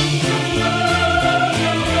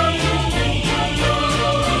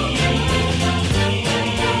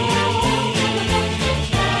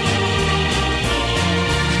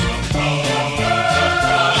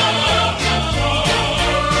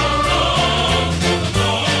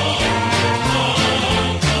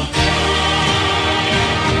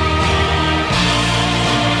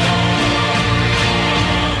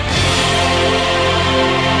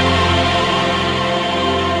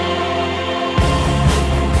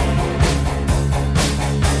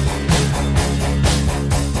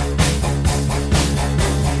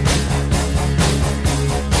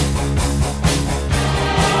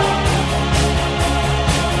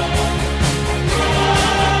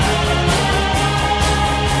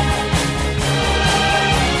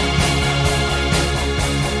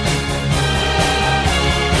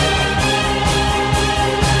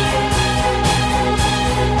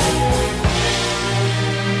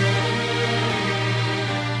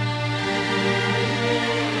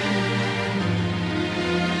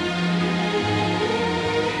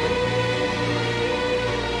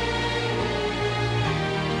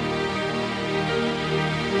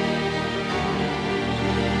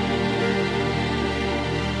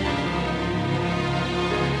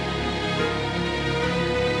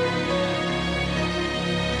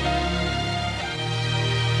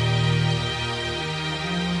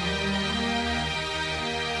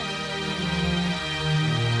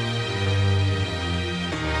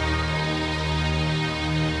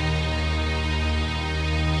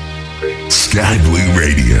 Sky Blue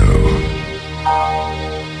Radio.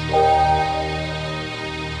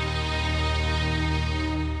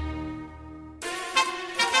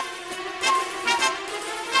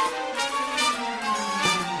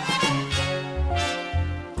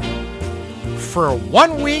 For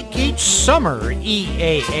 1 week each summer,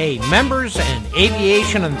 EAA members and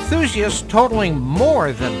aviation enthusiasts totaling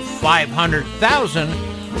more than 500,000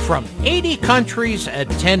 from 80 countries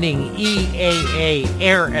attending EAA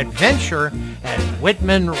Air Adventure at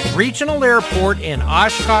Whitman Regional Airport in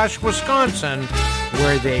Oshkosh, Wisconsin,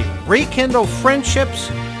 where they rekindle friendships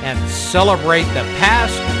and celebrate the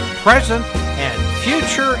past, present, and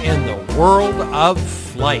future in the world of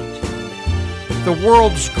flight. The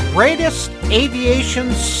world's greatest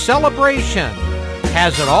aviation celebration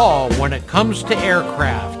has it all when it comes to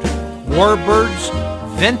aircraft. Warbirds,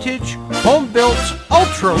 vintage, home-built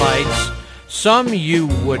ultralights, some you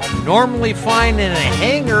would normally find in a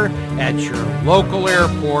hangar at your local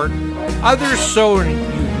airport, others so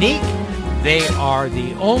unique they are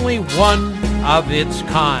the only one of its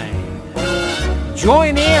kind.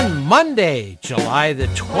 Join in Monday, July the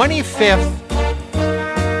 25th,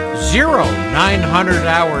 0900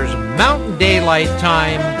 hours Mountain Daylight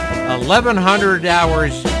Time, 1100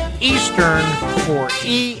 hours Eastern for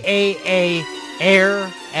EAA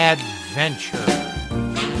Air Adventure.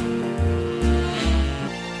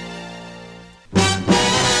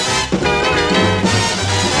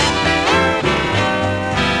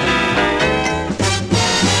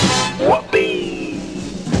 Whoopee!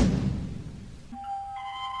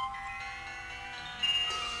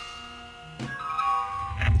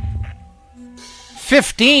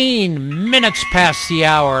 15 minutes past the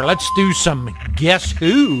hour. Let's do some Guess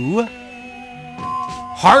Who?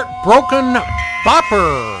 Heartbroken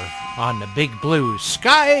Bopper on the Big Blue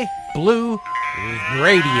Sky Blue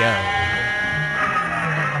Radio.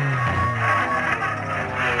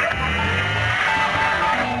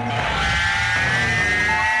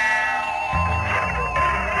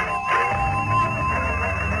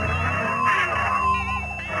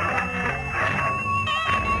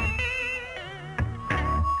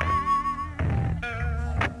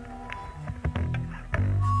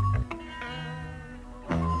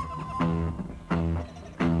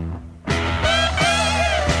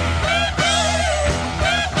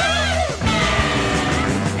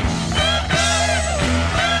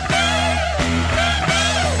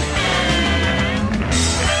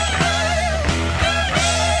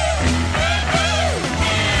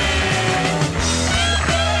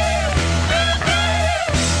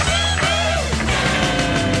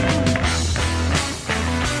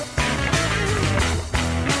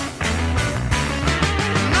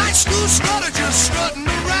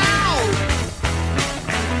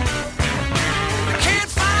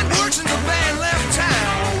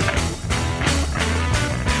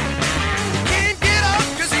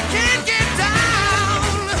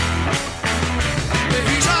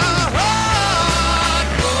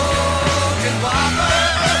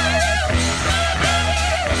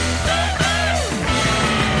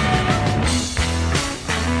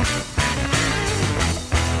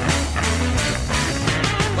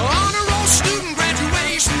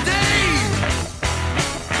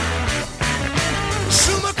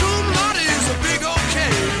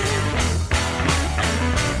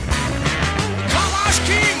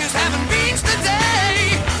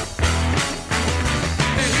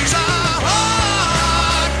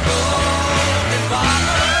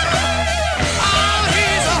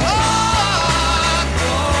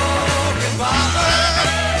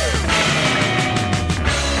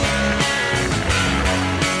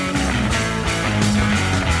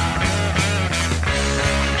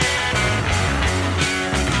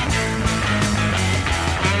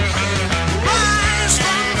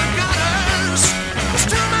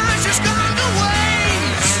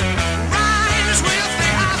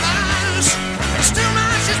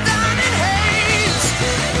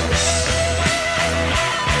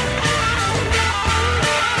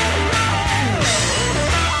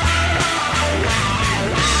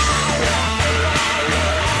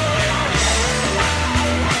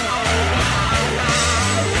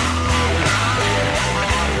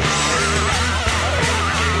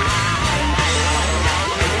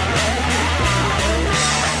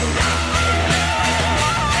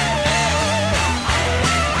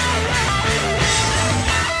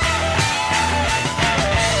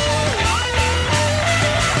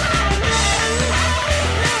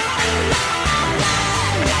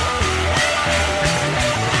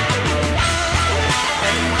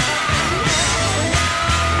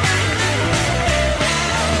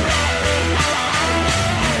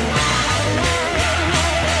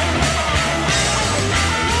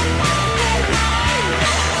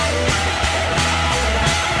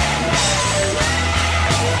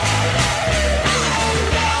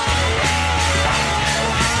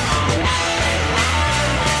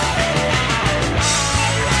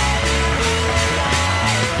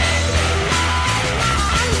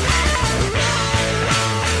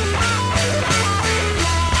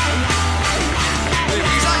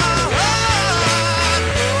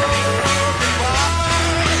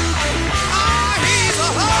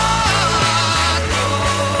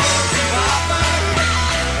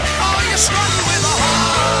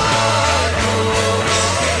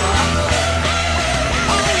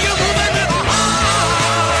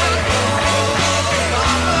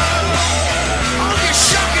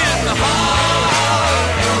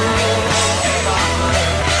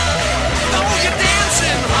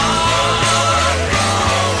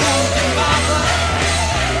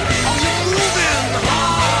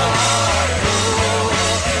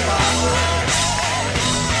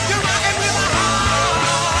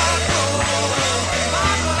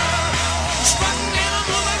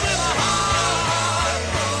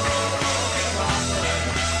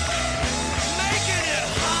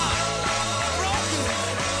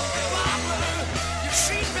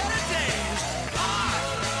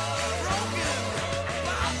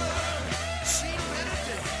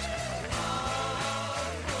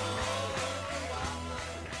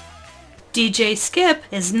 DJ Skip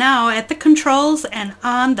is now at the controls and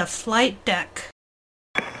on the flight deck.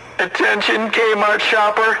 Attention, Kmart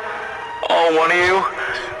shopper. All one of you.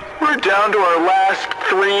 We're down to our last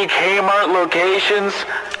 3 Kmart locations,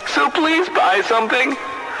 so please buy something.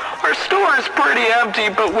 Our store is pretty empty,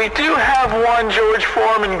 but we do have one George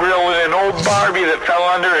Foreman grill and an old Barbie that fell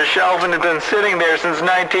under a shelf and has been sitting there since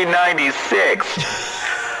 1996.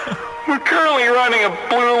 We're currently running a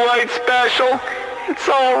blue light special. It's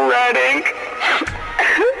all red ink.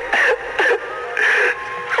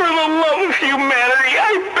 For the love of humanity,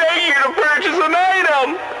 I beg you to purchase an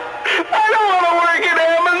item. I don't want to work at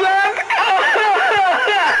Amazon.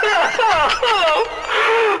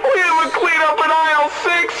 We have a clean up in aisle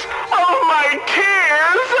 6 of my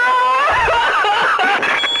tears.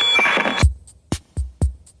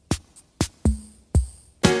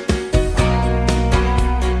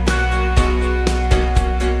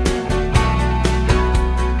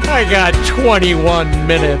 I got 21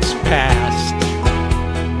 minutes past.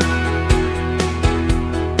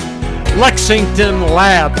 Lexington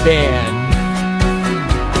Lab Band.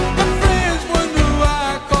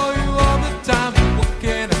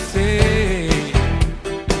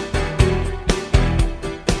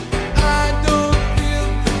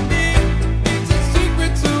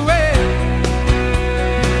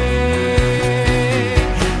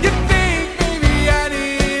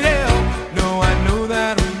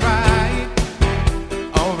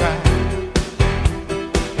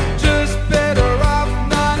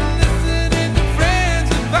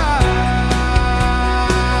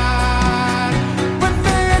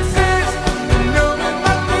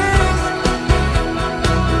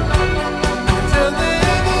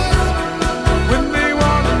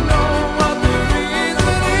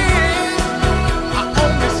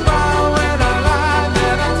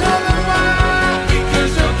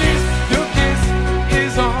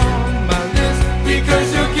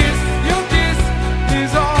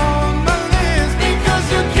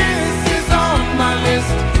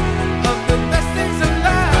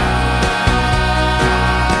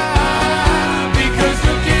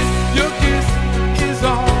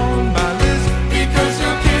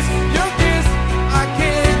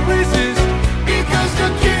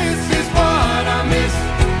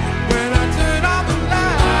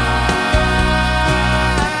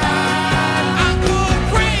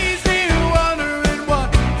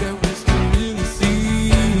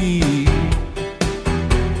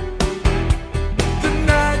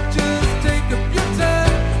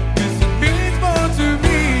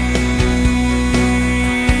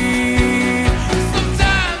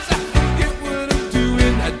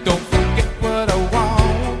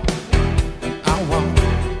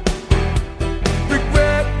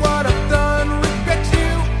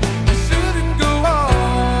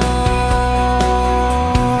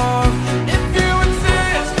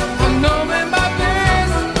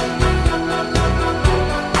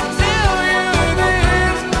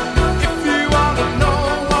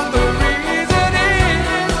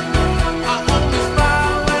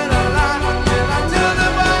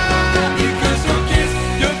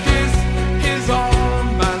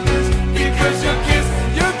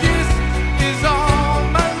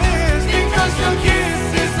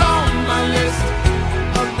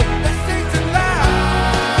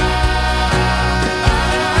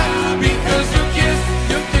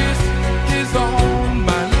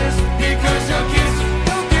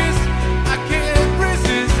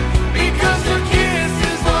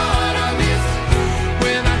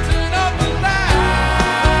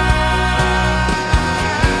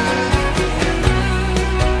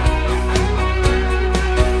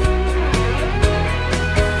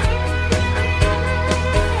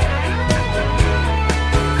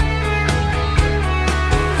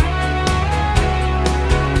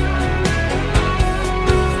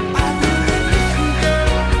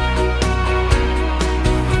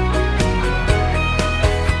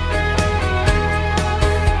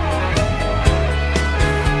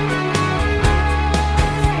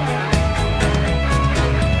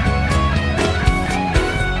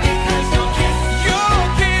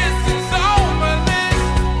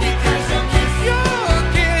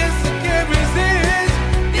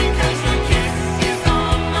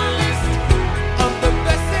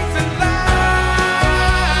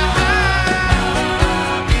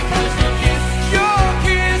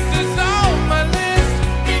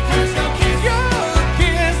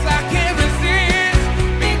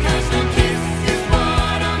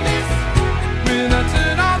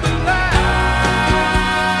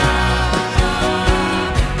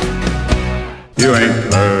 You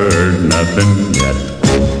ain't heard nothing yet.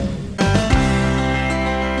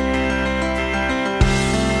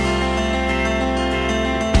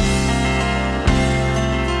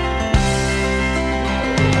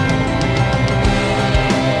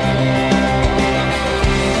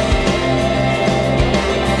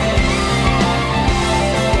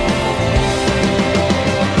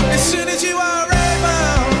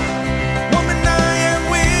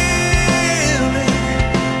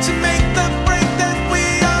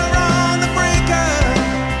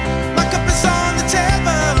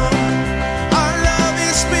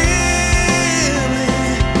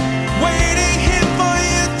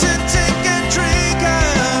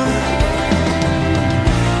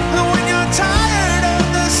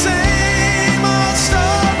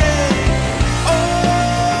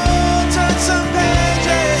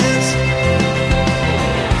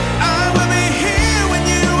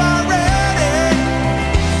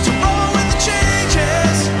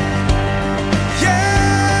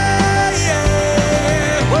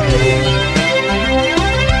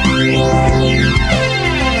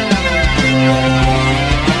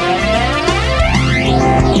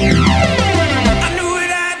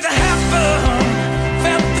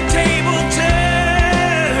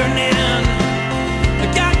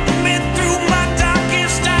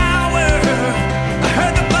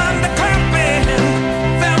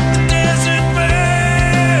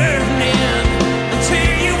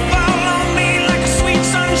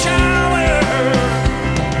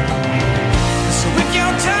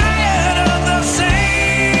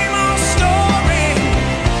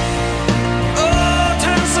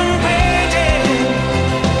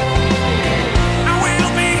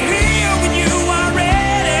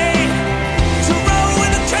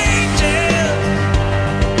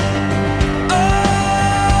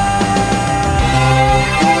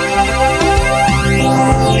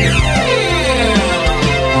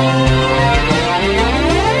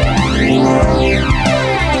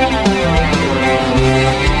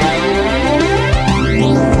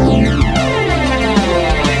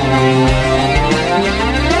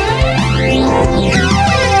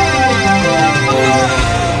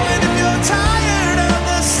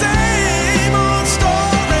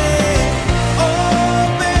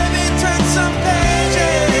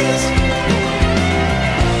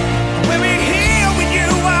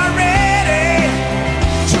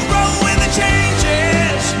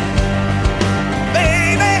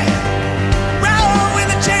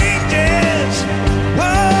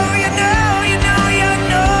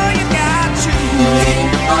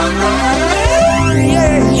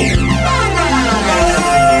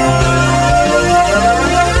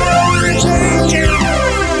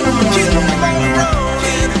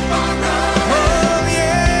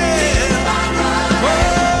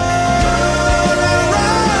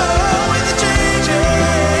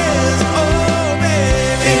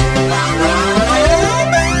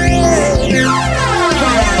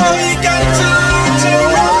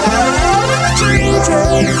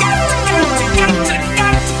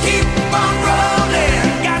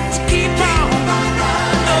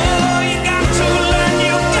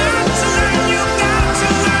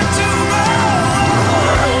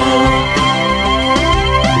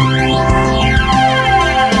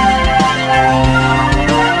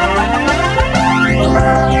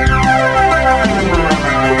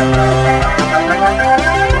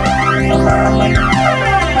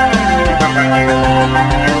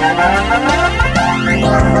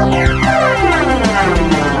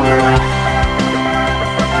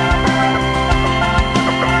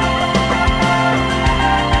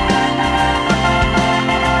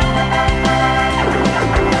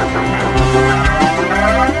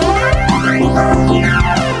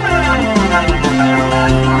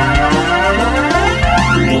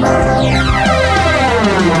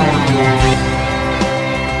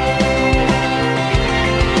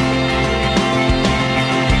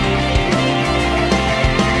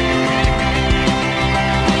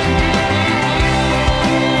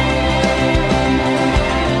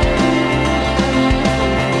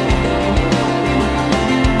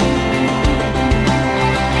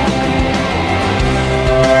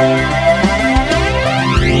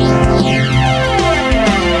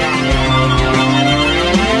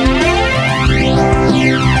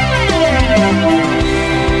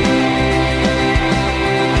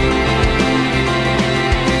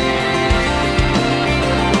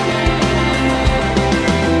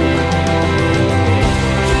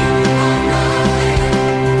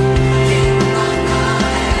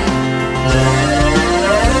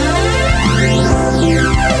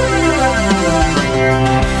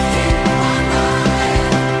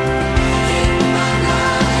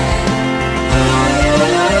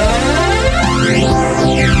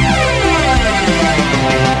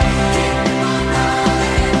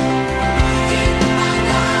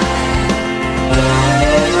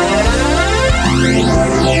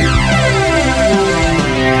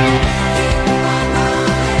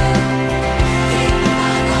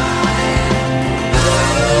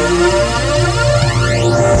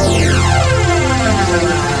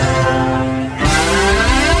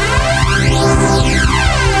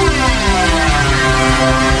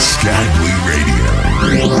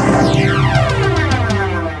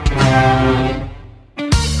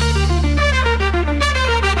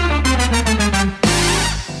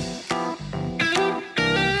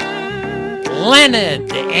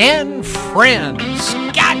 Leonard and Friends.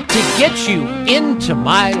 Got to get you into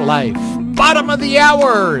my life. Bottom of the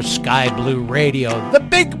hour, Sky Blue Radio, the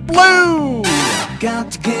Big Blue.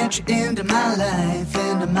 Got to get you into my life,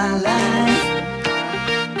 into my life.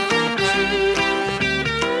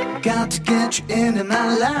 Got to get you into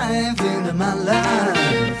my life, into my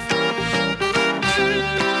life.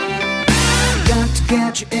 Got to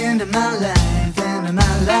get you into my life, into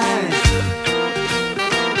my life.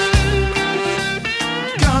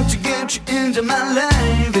 Got to get you into my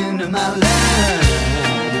life, into my life.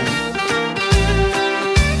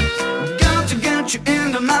 Got to get you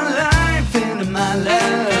into my life, into my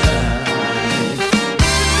life.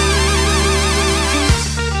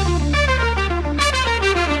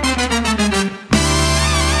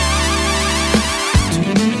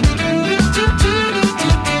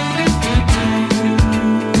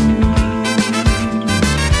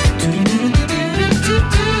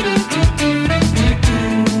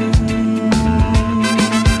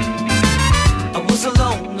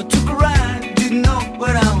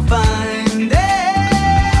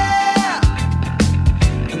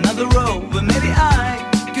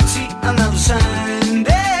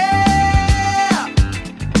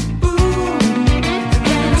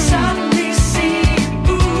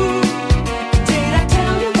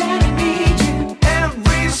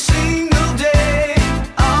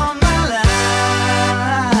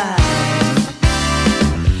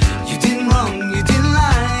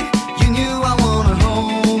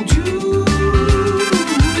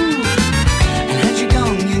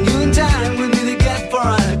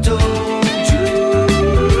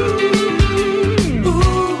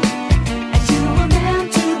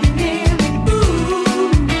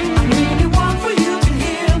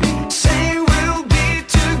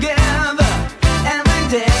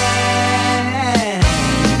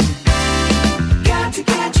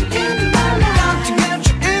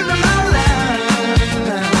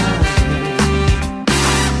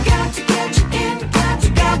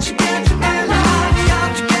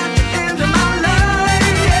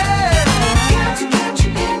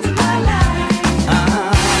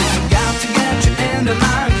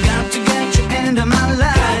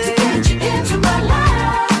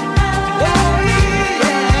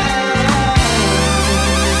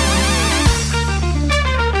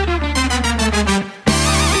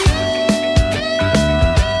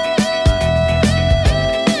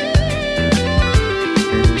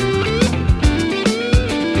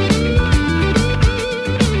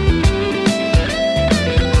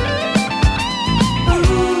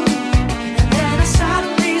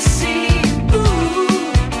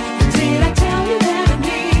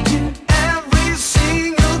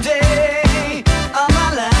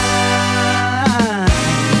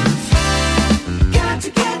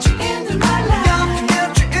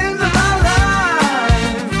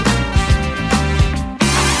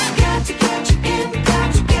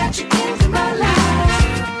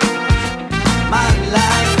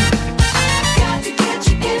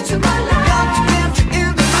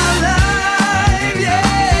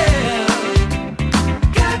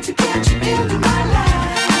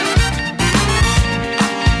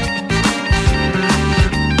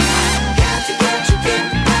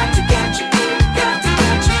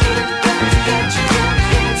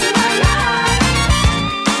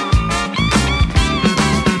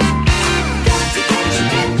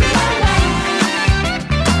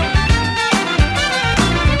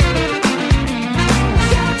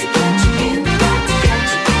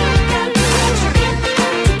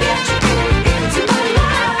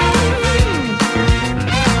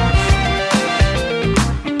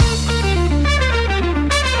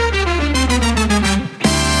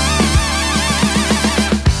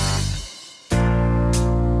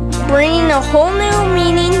 Bringing a whole new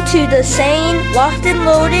meaning to the saying, locked and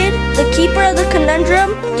loaded, the keeper of the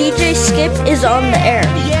conundrum, DJ Skip, is on the air.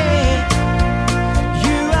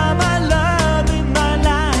 You are my love in my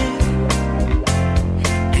life,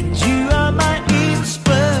 and you are my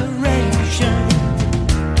inspiration.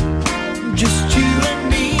 Just you and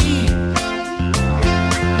me,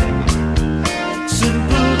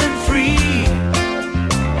 simple and free.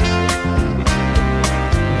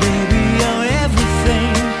 Baby, you're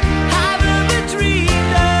everything I've ever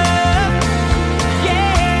dreamed of.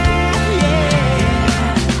 Yeah, yeah.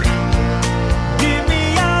 Give me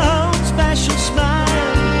your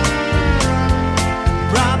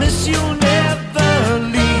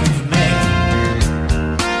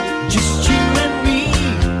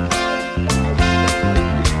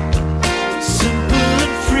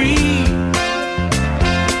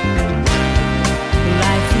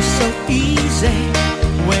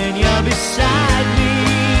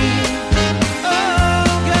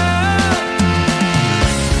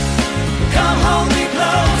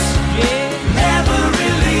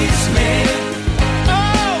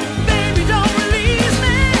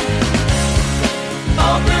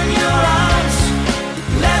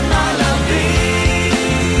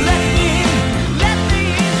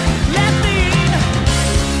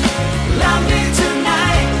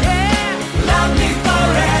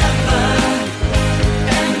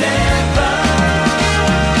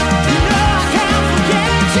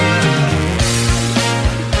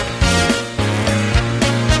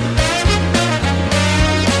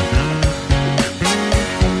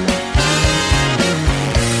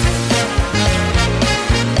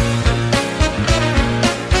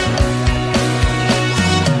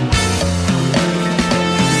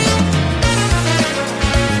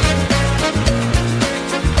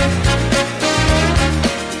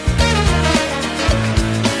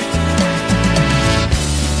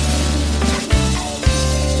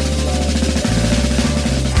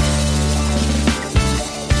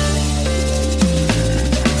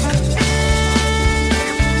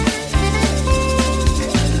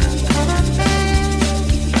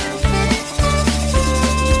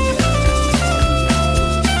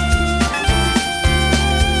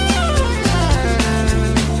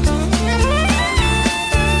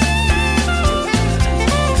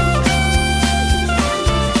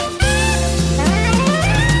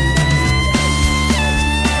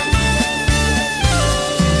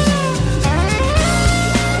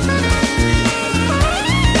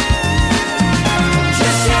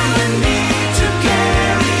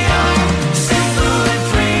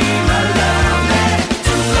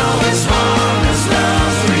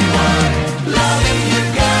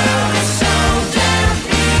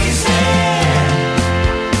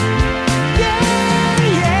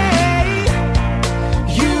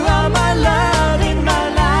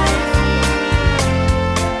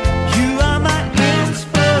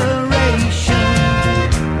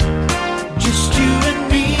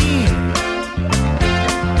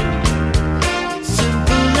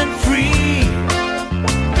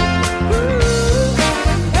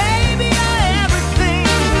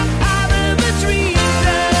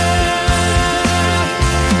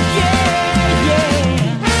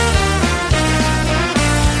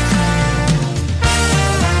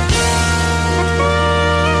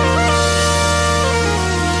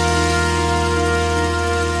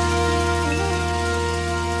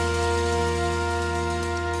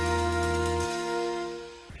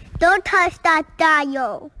Don't touch that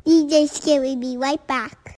dial. DJ Skip will be right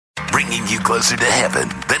back. Bringing you closer to heaven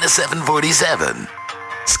than a 747.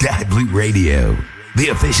 Sky Blue Radio, the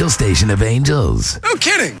official station of Angels. No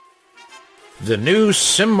kidding. The new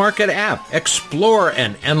SimMarket app. Explore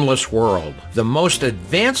an endless world. The most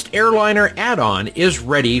advanced airliner add-on is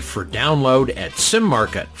ready for download at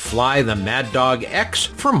SimMarket. Fly the Mad Dog X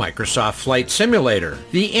for Microsoft Flight Simulator.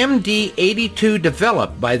 The MD-82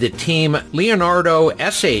 developed by the team Leonardo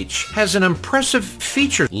SH has an impressive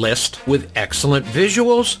feature list with excellent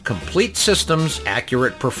visuals, complete systems,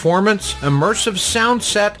 accurate performance, immersive sound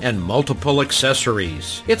set, and multiple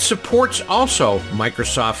accessories. It supports also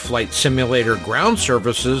Microsoft Flight Simulator ground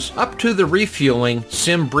services up to the refueling,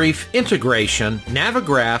 SimBrief integration,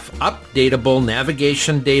 Navigraph, updatable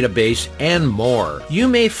navigation database, and more. You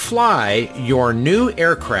may fly your new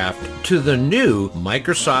aircraft to the new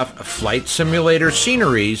Microsoft Flight Simulator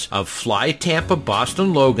sceneries of Fly Tampa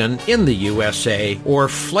Boston Logan in the USA or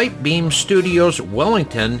Flightbeam Studios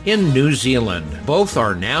Wellington in New Zealand. Both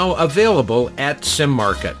are now available at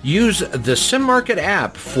SimMarket. Use the SimMarket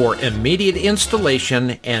app for immediate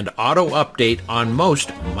installation and auto update on most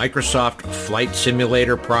Microsoft Flight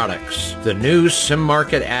Simulator products. The new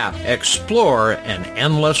SimMarket app. Explore an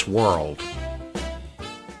endless world.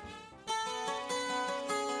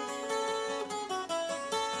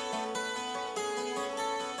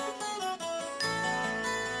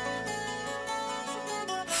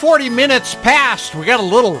 "40 minutes past. We got a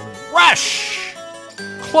little rush.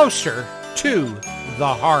 Closer to the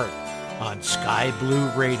heart on Sky Blue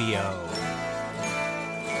Radio.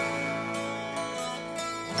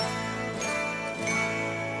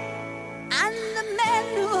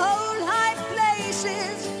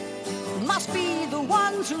 Must be the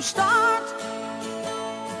ones who start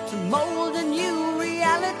to mold a new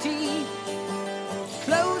reality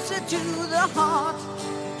closer to the heart,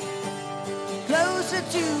 closer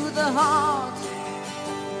to the heart.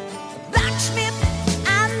 The blacksmith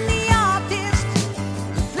and the artist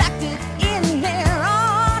reflected in their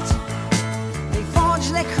art. They forge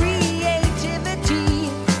their creativity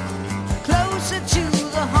closer to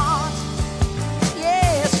the heart.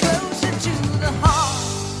 Yes, closer to the heart.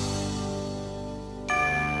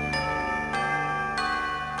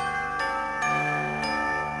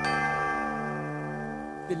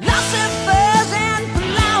 Philosophers and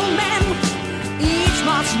plowmen each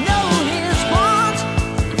must know his part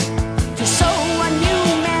to sow a new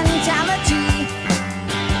mentality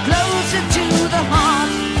closer to the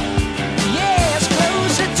heart. Yes,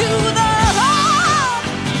 closer to the heart.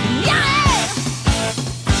 Yeah.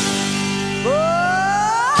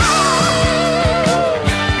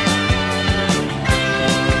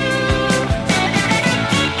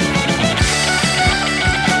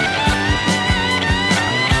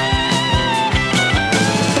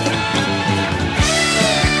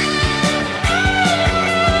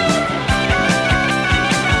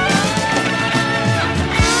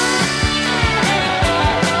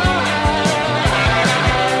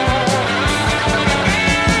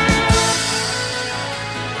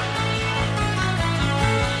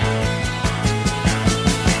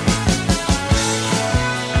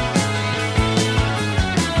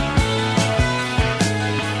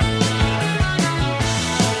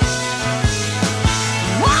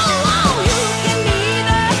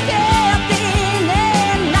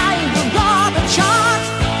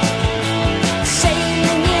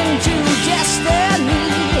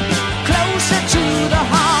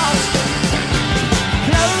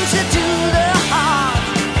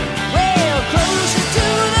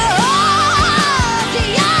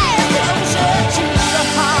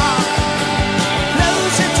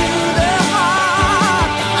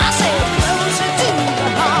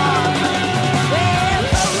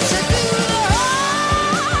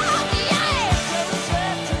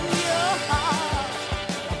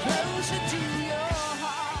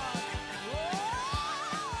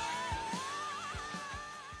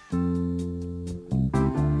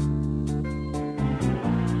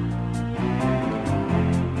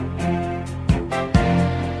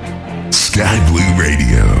 Sky Blue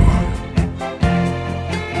Radio.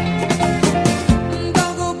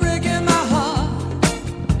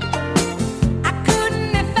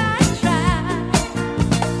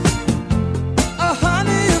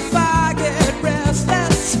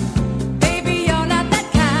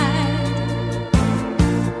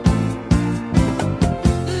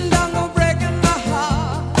 Don't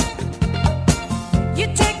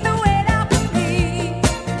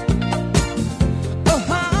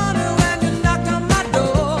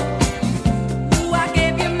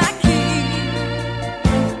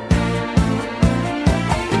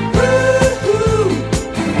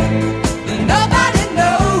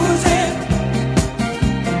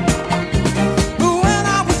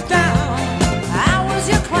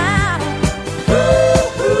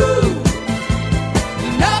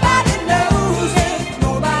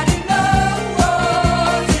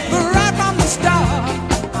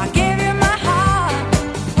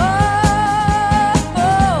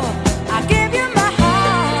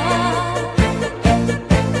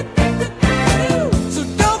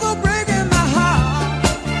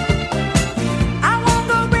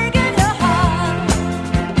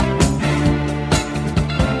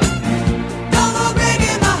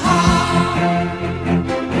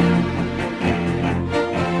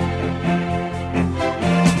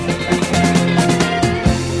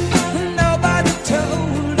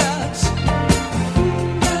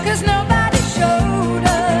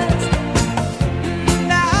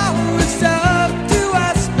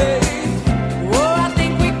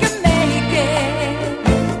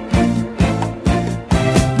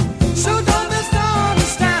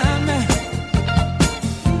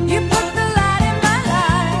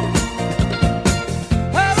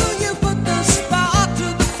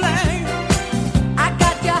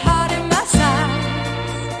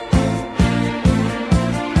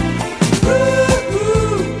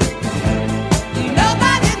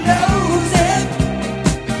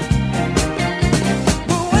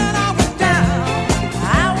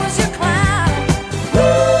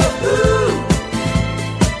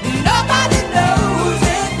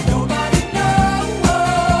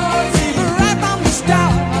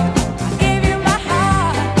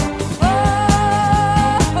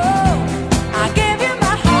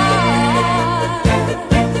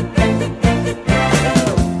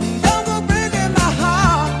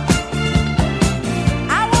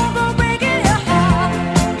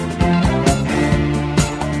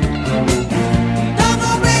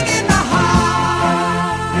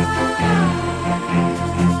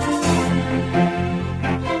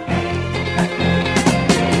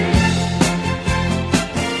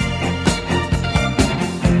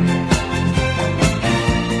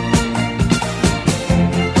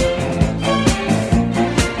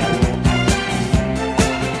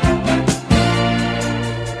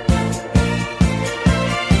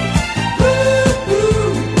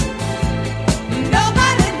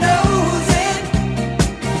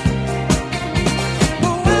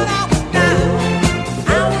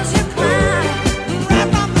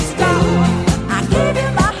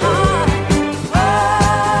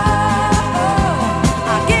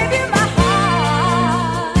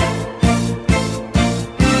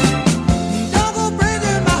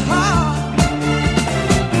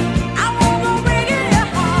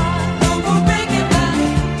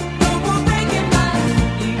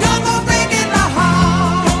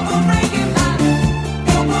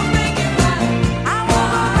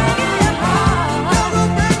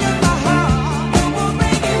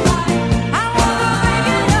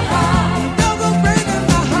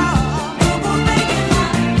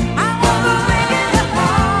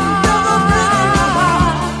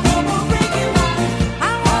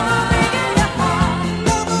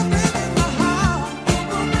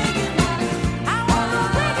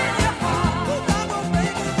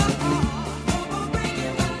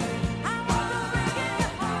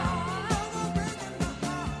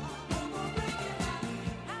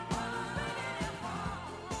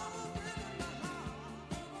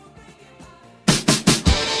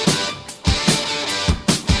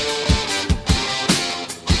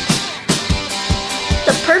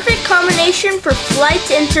station for flight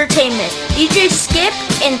entertainment. DJ Skip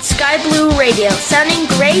and Sky Blue Radio, sounding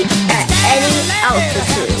great at any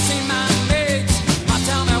altitude.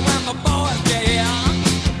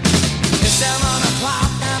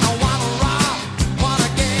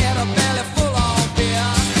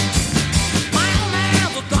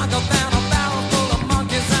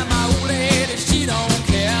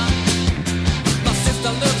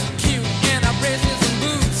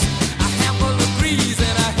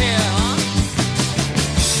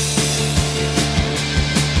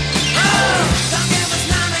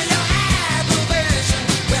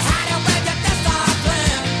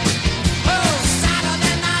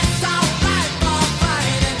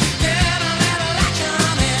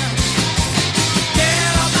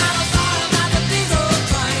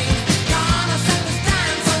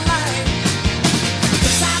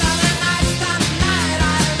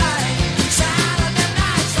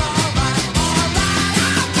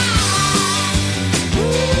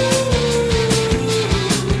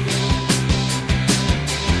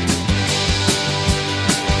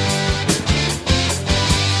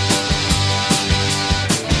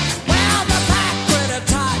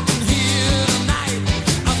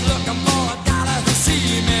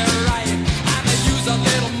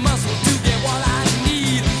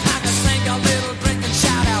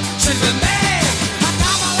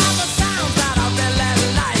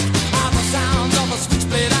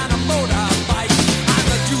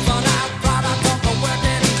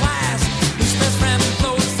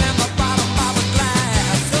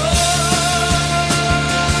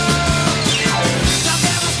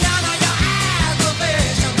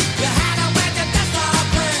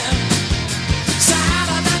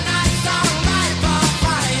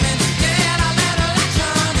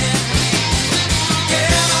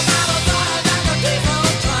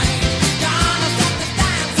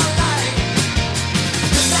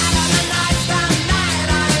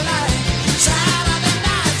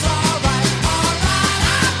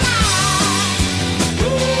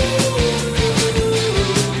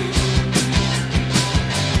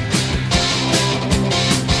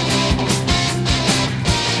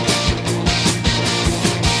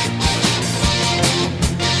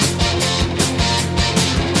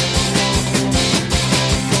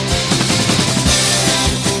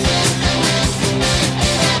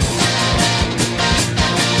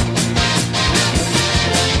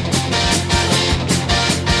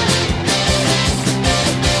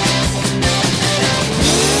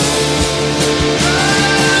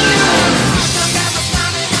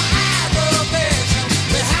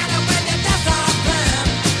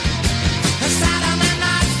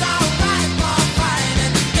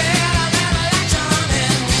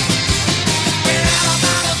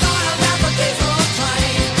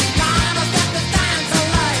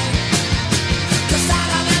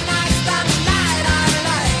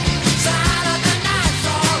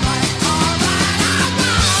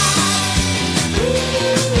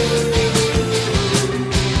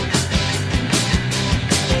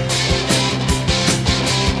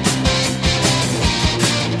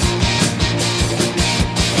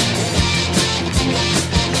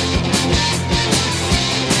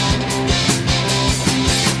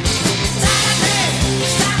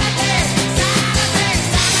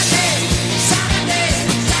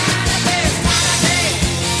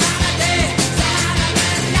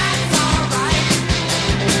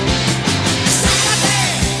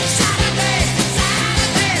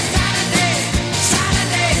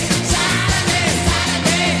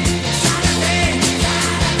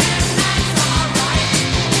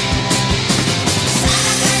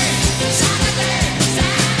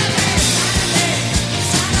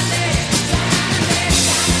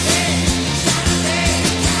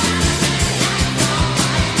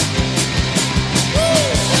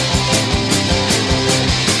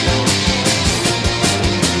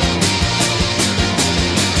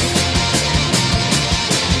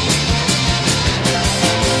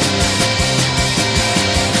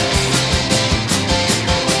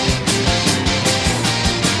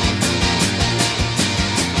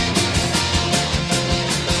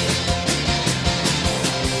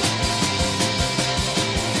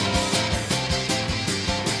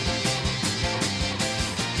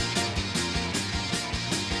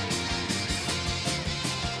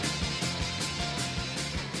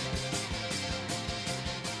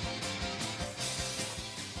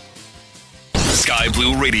 Sky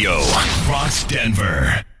Blue Radio, Ross,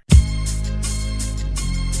 Denver.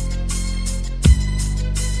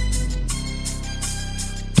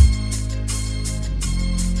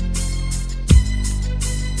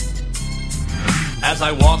 As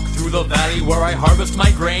I walk through the valley where I harvest my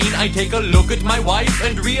grain, I take a look at my wife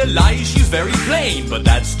and realize she's very plain. But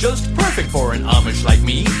that's just perfect for an Amish like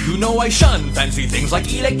me. You know I shun fancy things like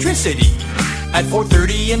electricity. At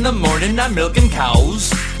 4:30 in the morning I'm milking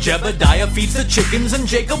cows. Jebediah feeds the chickens and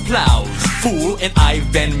Jacob plows. Fool, and I've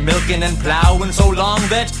been milking and plowing so long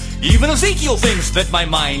that even Ezekiel thinks that my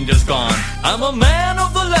mind is gone. I'm a man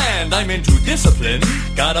of the land, I'm into discipline.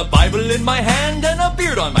 Got a Bible in my hand and a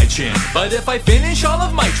beard on my chin. But if I finish all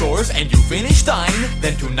of my chores and you finish thine,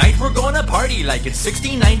 then tonight we're gonna party like it's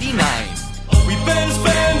 1699. We've been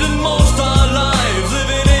spending most our lives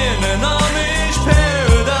living in an Amish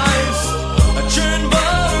paradise. I churn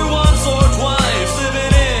butter once or twice,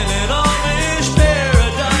 living in an Amish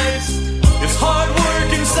paradise. It's hard work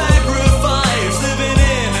and sacrifice, living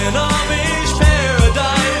in an Amish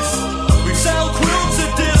paradise. We sell quilts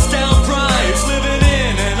at discount price, living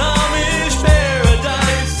in an Amish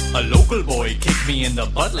paradise. A local boy kicked me in the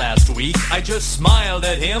butt last week. I just smiled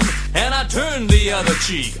at him and I turned the other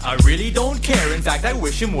cheek. I really don't care, in fact I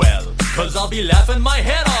wish him well, 'cause I'll be laughing my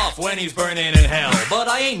head off when he's burning in hell. But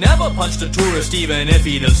I ain't never punched a tourist even if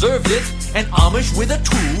he deserved it. An Amish with a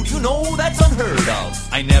tool, you know that's unheard of.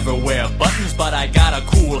 I never wear buttons but I got a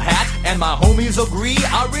cool hat, and my homies agree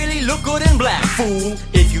I really look good in black. Fool,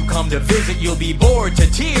 if you come to visit you'll be bored to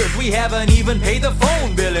tears. We haven't even paid the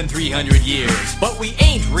phone bill in 300 years. But we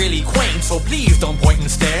ain't really quaint, so please don't point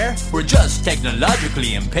and stare. We're just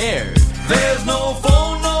technologically impaired. There's no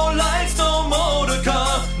phone, no lights, no motor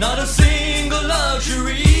car, not a single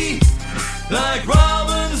luxury. Like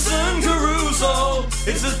Robinson Crusoe,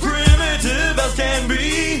 it's as primitive as can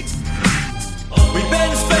be. We've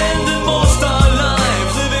been spending most our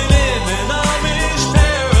lives living in an Amish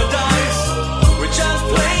paradise. We're just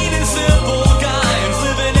plain and simple guys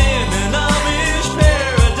living in an Amish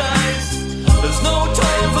paradise. There's no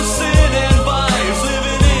time for sin and vice,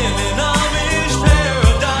 living in an Amish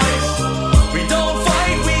paradise. We don't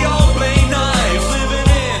fight, we all play nice, living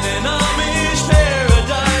in an Amish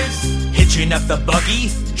paradise. Hitching up the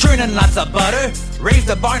buggy, churning lots of butter. Raise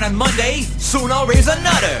the barn on Monday, soon I'll raise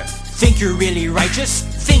another. Think you're really righteous?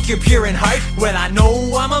 Think you're pure in heart? Well, I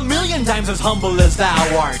know I'm a million times as humble as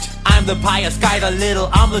thou art. I'm the pious guy the little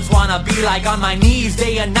omelets wanna be like, on my knees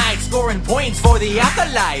day and night, scoring points for the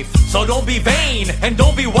afterlife. So don't be vain and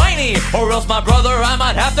don't be whiny, or else, my brother, I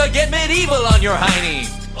might have to get medieval on your hiney.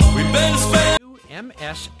 We've been spent.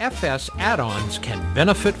 MSFS add-ons can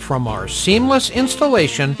benefit from our seamless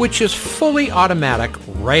installation, which is fully automatic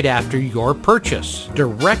right after your purchase.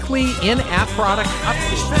 Directly in-app product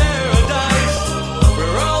update.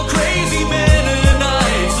 We're all crazy men and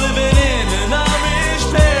knives living in an Amish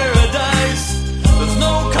paradise. There's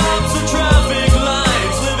no cops or traffic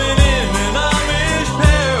lights living in an Amish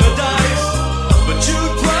paradise. But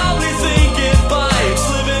you'd probably think it bites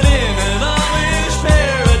living in an Amish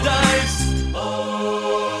paradise.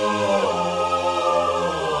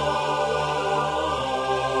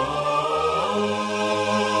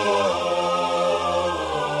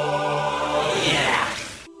 Yeah.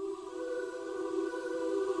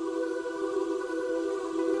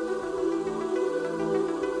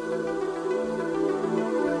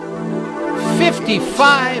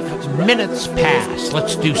 55 minutes past.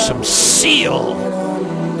 Let's do some Seal.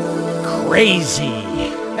 Crazy.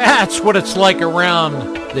 That's what it's like around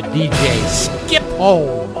the DJ Skip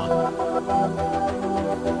home.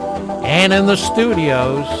 And in the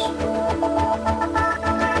studios.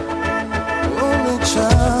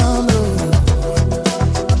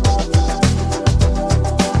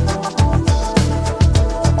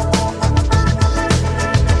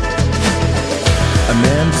 A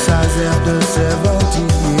man decides after 70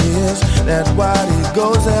 years that what he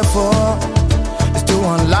goes there for is to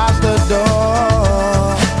unlock the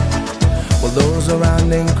door. Well, those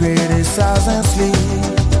around him criticize and sleep.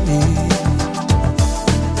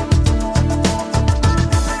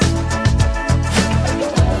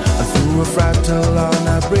 Through a fractal on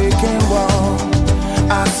a breaking wall,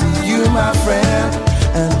 I see you, my friend,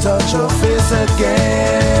 and touch your face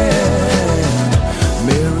again.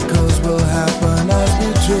 Miracles will happen as we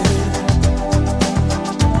dream.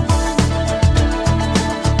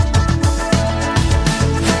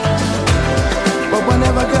 But we're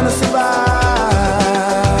never gonna survive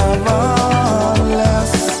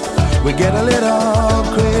unless we get a little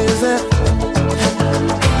crazy.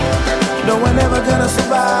 No, we're never gonna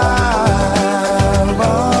survive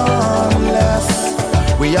unless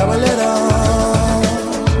we are a little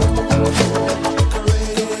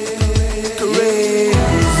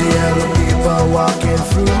walking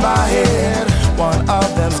through my head. One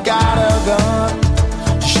of them's got a gun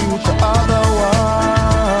to shoot the other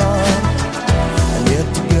one. And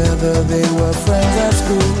remember they were friends at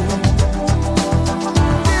school.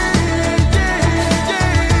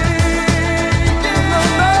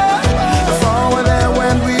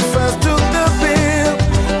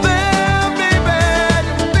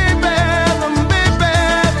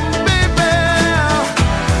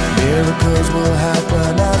 Will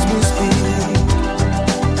happen as we speak.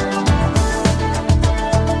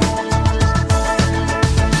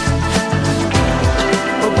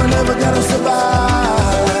 But we're never gonna survive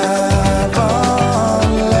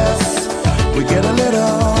unless we get a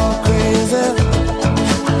little crazy.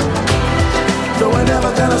 No, we're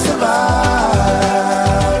never gonna survive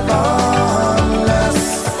unless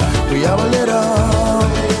we are a little.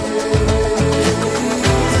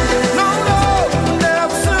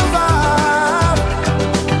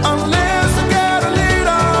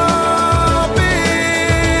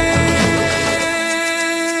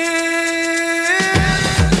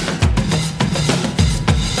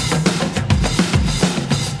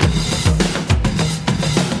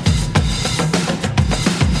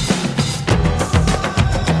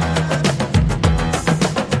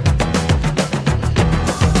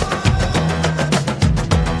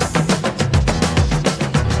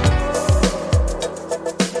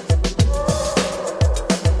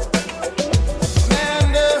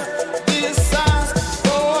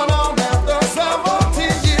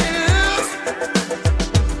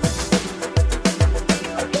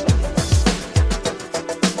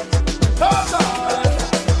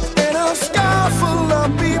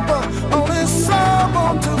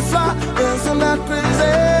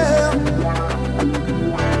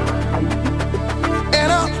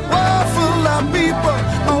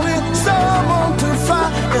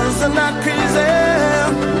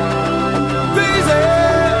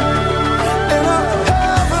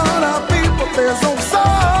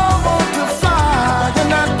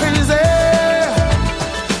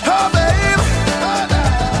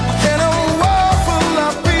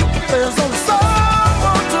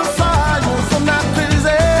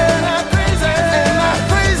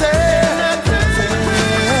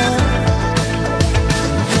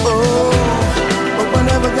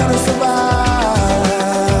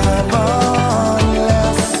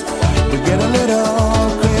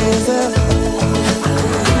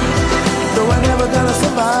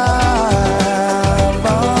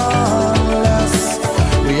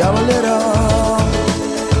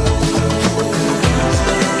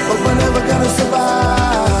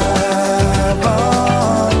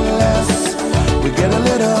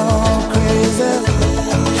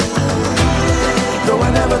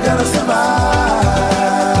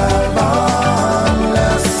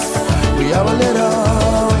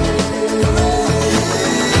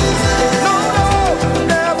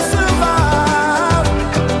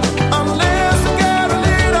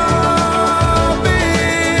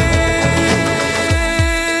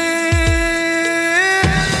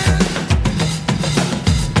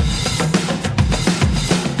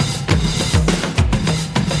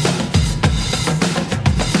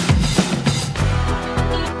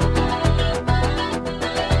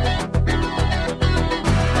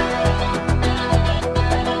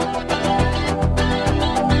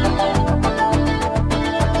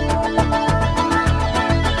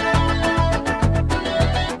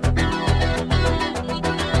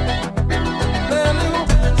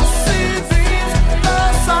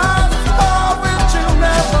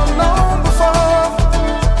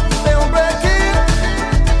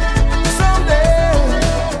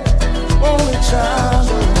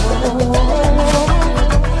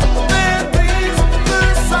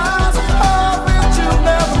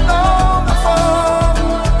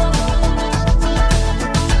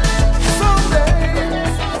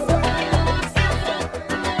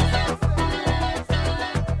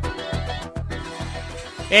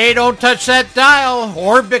 Hey, don't touch that dial.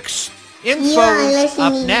 Orbix info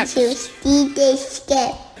up next. You are listening to DJ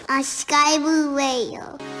Skip on Sky Blue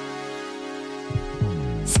Radio.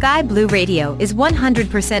 Sky Blue Radio is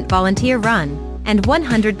 100% volunteer run and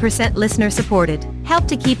 100% listener supported. Help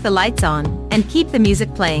to keep the lights on and keep the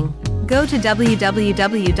music playing. Go to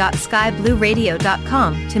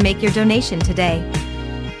www.skyblueradio.com to make your donation today.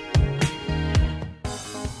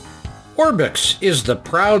 Orbix is the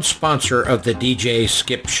proud sponsor of the DJ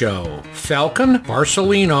Skip Show. Falcon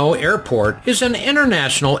Barcelona Airport is an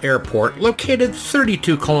international airport located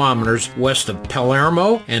 32 kilometers west of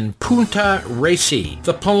Palermo and Punta Resi.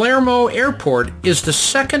 The Palermo Airport is the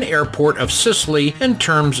second airport of Sicily in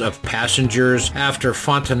terms of passengers after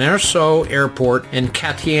Fontenerso Airport and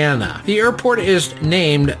Catania. The airport is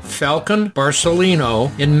named Falcon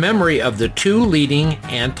Barcelona in memory of the two leading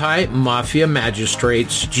anti-mafia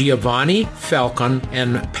magistrates, Giovanni Giovanni Falcone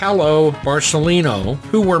and Paolo Borsellino,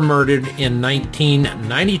 who were murdered in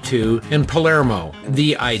 1992 in Palermo.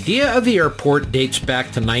 The idea of the airport dates back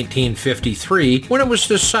to 1953, when it was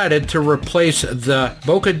decided to replace the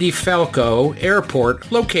Bocca di Falco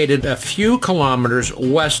airport, located a few kilometers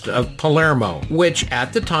west of Palermo, which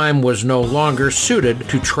at the time was no longer suited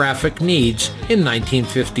to traffic needs. In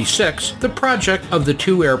 1956, the project of the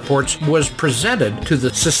two airports was presented to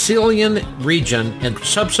the Sicilian region and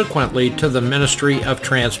subsequently to the Ministry of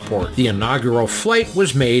Transport. The inaugural flight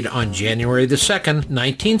was made on January 2,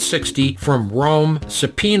 1960 from Rome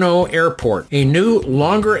Cepino Airport. A new,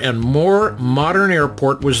 longer and more modern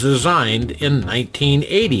airport was designed in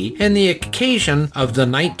 1980 and the occasion of the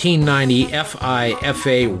 1990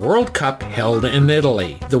 FIFA World Cup held in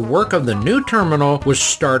Italy. The work of the new terminal was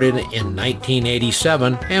started in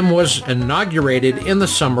 1987 and was inaugurated in the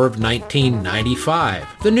summer of 1995.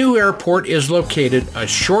 The new airport is located a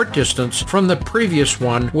short distance from the previous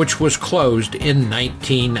one, which was closed in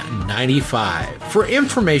 1995. For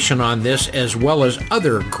information on this as well as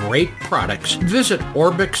other great products, visit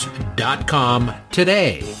Orbix.com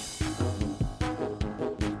today.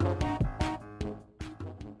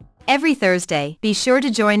 Every Thursday, be sure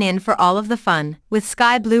to join in for all of the fun with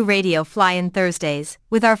Sky Blue Radio Fly-In Thursdays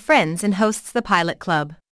with our friends and hosts the Pilot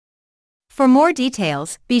Club. For more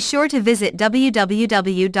details, be sure to visit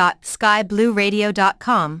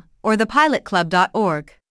www.skyblueradio.com or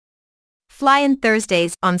thepilotclub.org. Fly-In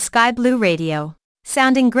Thursdays on Sky Blue Radio.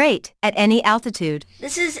 Sounding great at any altitude.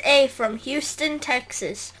 This is A from Houston,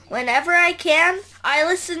 Texas. Whenever I can, I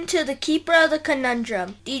listen to the Keeper of the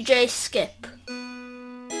Conundrum, DJ Skip.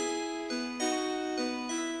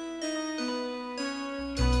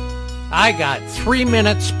 I got 3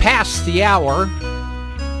 minutes past the hour.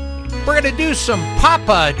 We're going to do some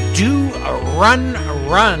Papa Do Run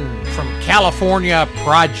Run from California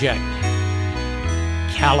Project.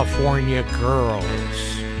 California Girls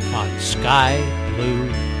on Sky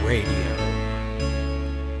Blue Radio.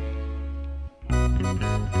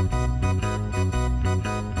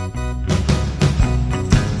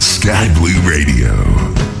 Sky Blue Radio.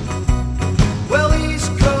 Well,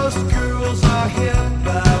 East Coast girls are hip.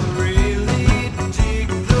 I really dig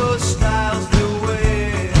those styles they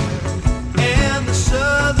wear. And the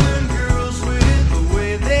Southern girls with the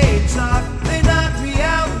way they talk, they knock me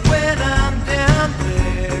out when I'm down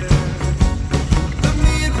there. The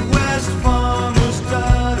Midwest farmers'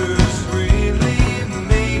 daughters really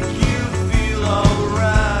make you feel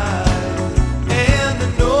alright. And the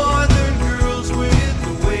Northern girls with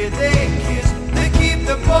the way they kiss, they keep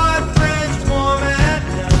their boyfriends warm at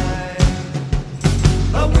night.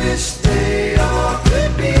 I wish they all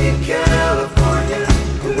could be California.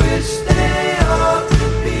 I wish they all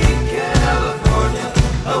could be California.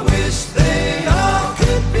 I wish they all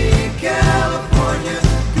could be California.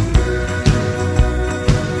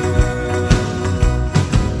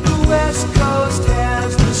 The West Coast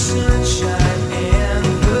has the sunshine and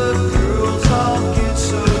the girls all get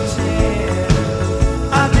so tan.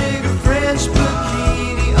 I dig a French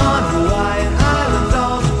bikini on Hawaiian Island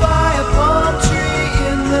dolls by a palm tree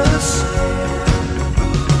in the sand.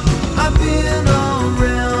 I've been all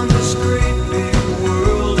around this great big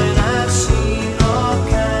world and I've seen all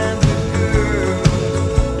kinds of girls.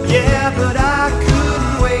 Yeah, but I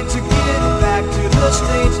couldn't wait to get back to the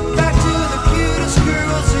States, back to the cutest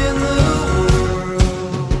girls in the world.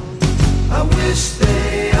 I wish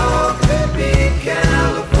they all could be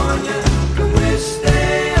California. I wish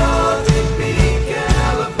they all could be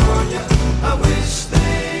California. I wish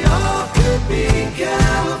they all could be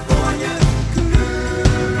California.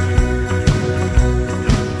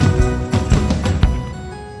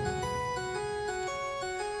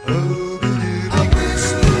 I wish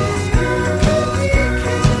those girls,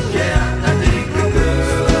 yeah, I think the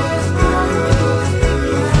girls,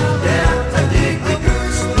 yeah.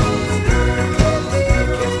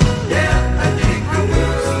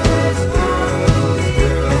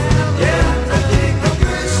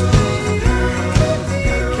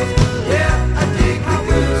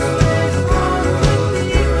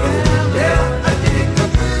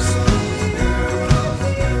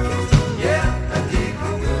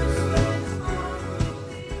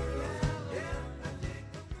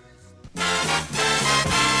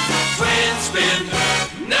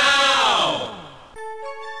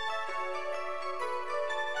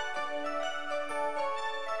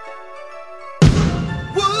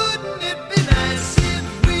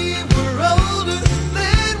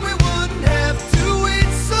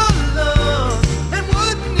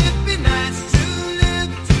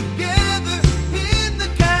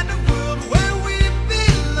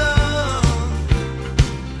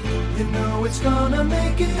 You know it's gonna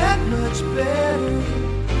make it that much better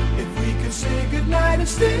if we could say goodnight and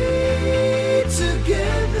stay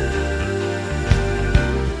together.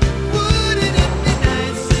 Wouldn't it be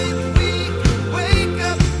nice if we could wake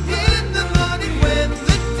up in the morning when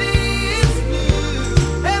the day is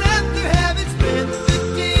new, and after having spent the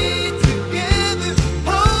day together,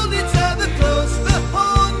 hold each other close the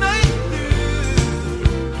whole night through.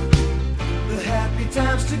 The happy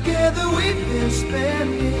times together we've been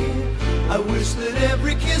spending, I wish that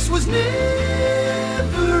every kiss was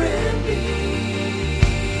never ending.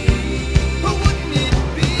 But wouldn't it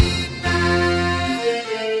be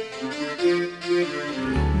nice?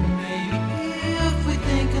 Maybe if we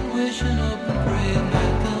think and wish and hope and pray it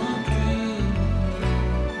might come true.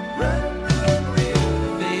 Run, run, real.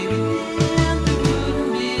 Baby, then there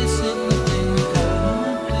wouldn't be a single thing we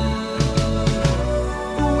couldn't do.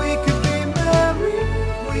 We could be married,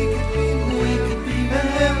 we could be married, and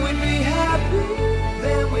then we'd be happy,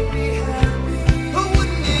 then we'd be happy. But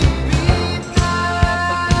wouldn't it be nice?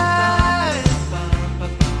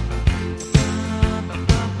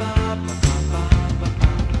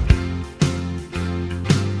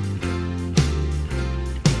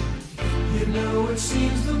 You know, it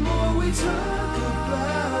seems the more we talk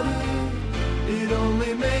about it, it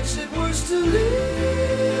only makes it worse to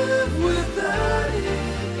live without it.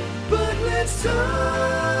 But let's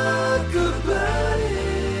talk about it.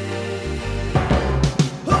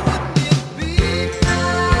 Oh, wouldn't it be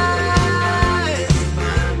nice?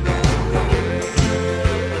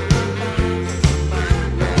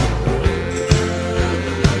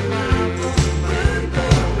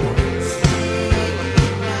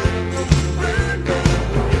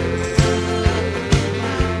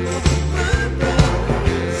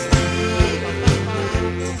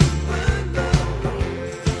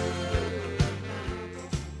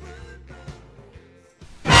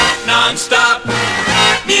 Non-stop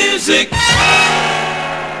music.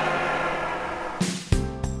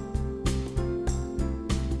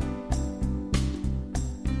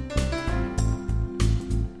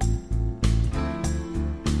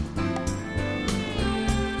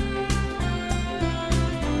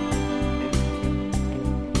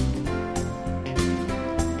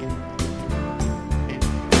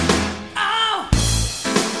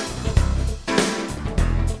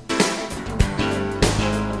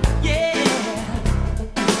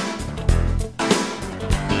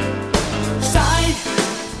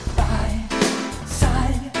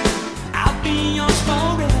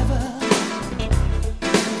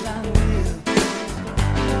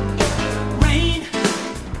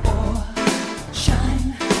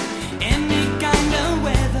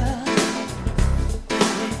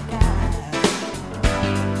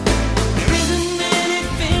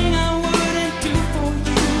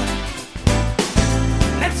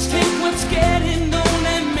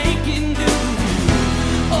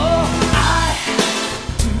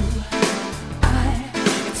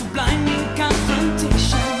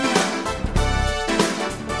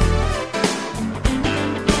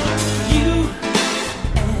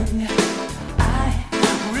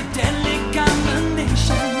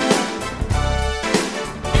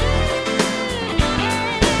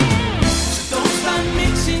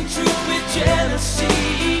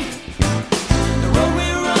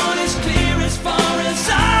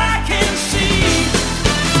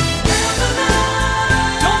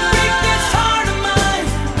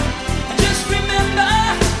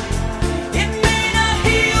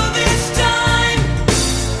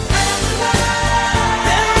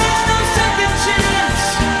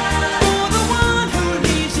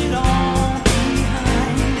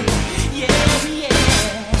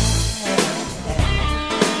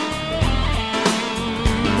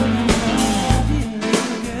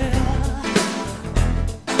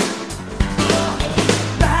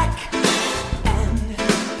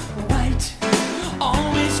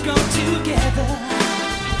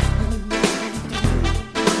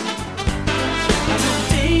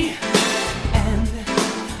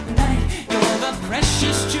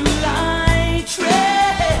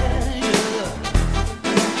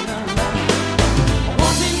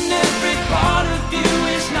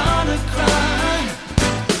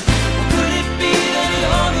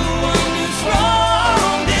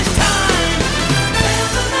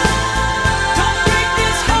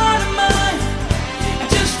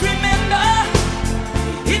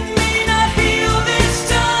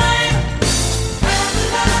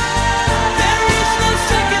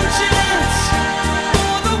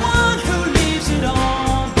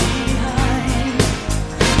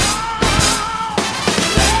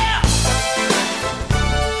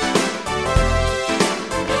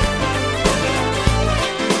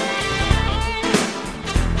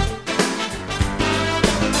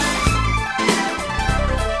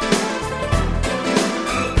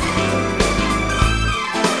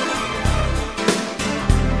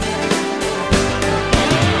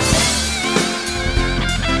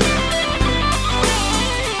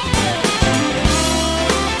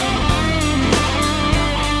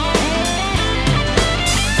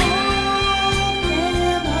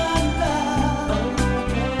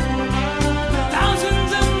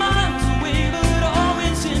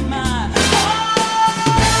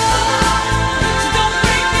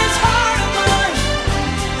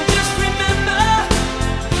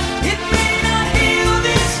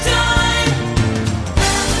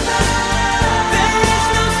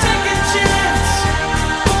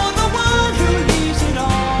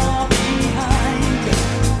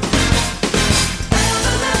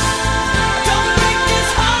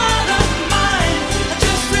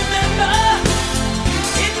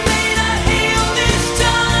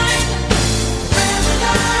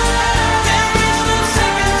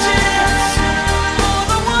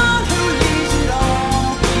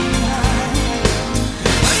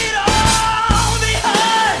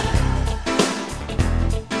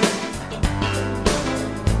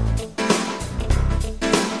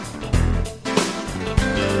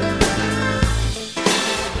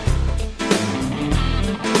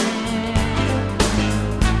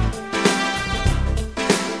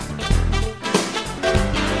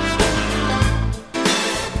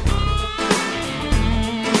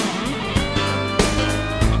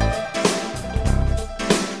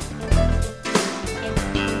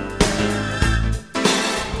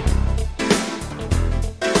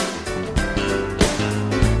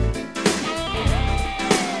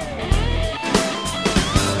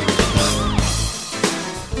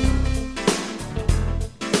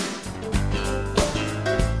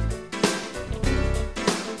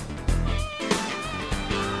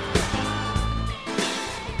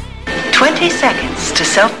 20 seconds to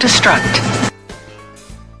self-destruct.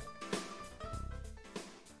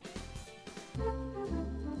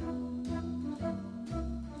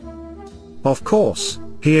 Of course,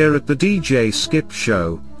 here at the DJ Skip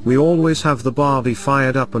Show, we always have the Barbie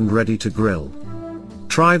fired up and ready to grill.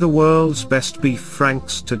 Try the world's best beef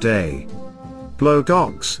franks today. Blow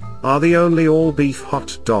Dogs are the only all-beef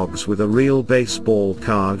hot dogs with a real baseball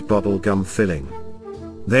card bubblegum filling.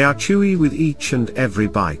 They are chewy with each and every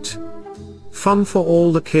bite. Fun for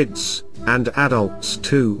all the kids, and adults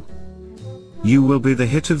too. You will be the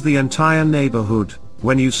hit of the entire neighborhood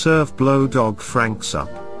when you serve Blow Dog Franks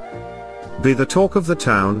up. Be the talk of the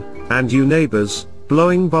town, and you neighbors,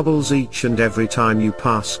 blowing bubbles each and every time you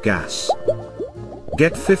pass gas.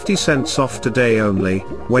 Get 50 cents off today only,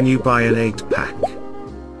 when you buy an 8-pack.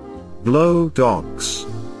 Blow Dogs.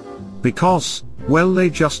 Because, well, they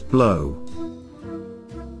just blow.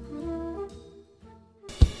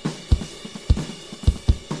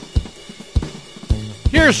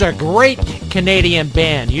 Here's a great Canadian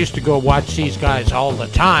band. Used to go watch these guys all the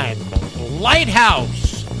time.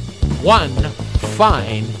 Lighthouse. One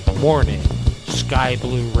fine morning. Sky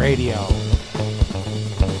Blue Radio.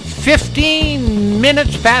 15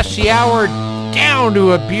 minutes past the hour, down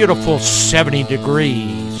to a beautiful 70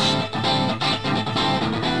 degrees.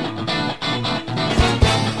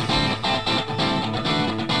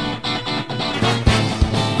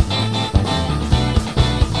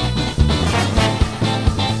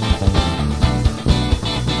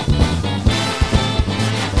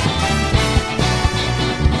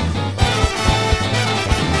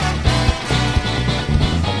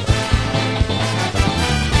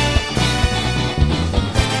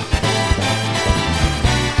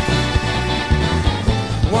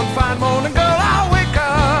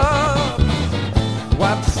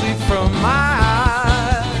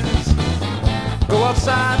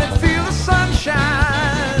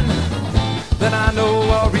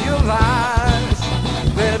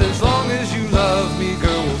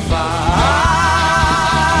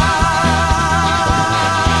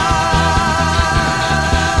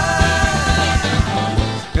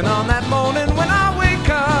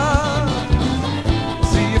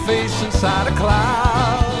 Fly.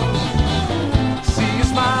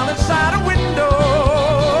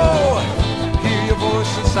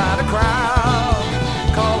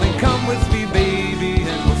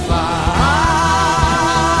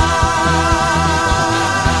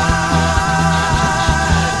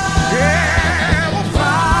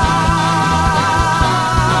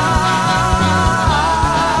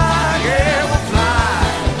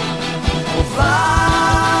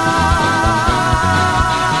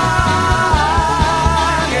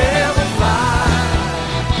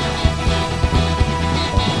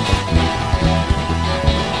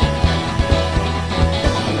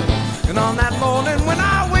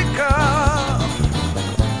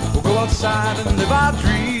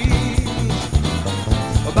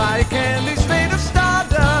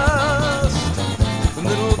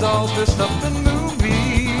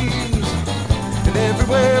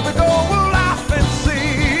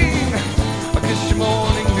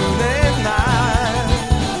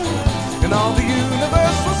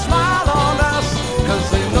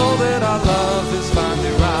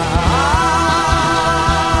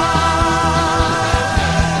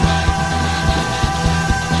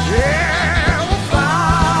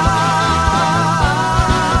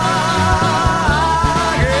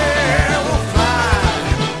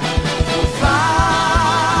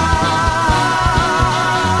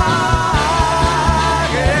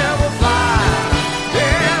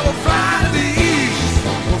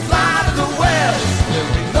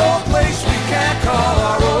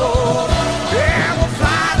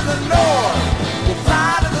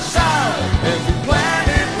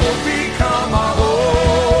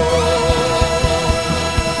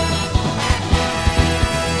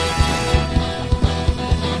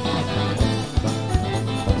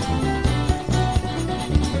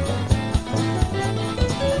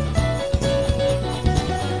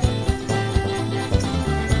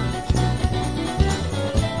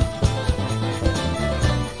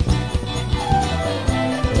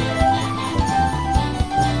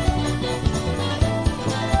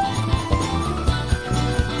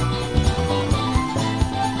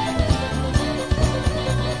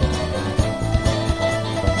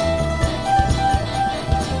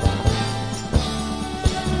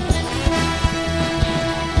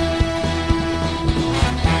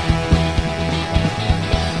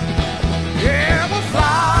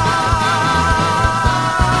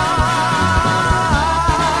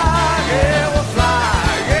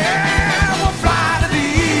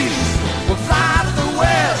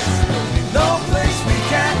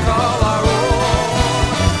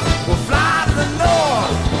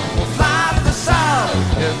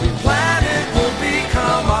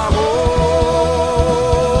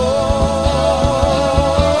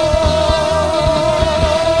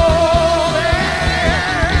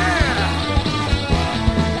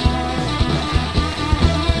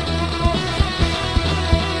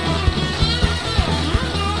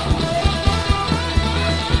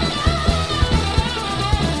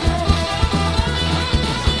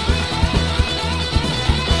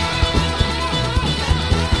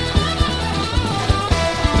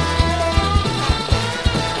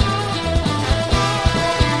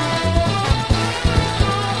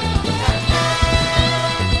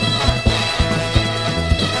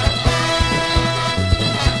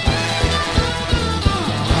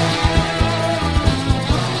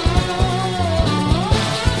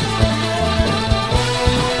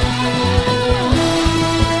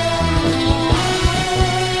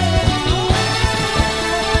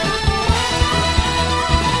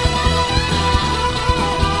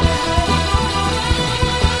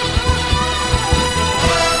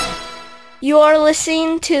 You are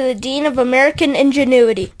listening to the Dean of American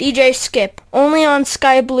Ingenuity, DJ Skip, only on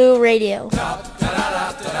Sky Blue Radio.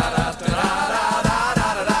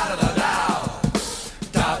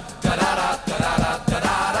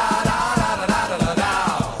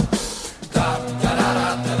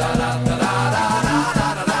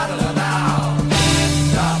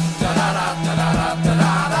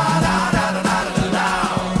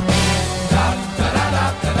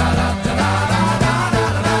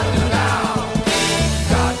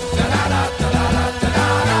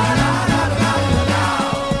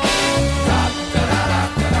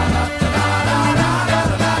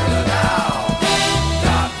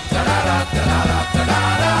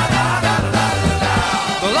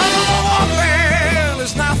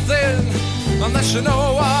 Unless you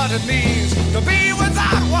know what it means to be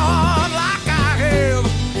without one like I have,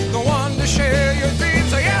 the one to share your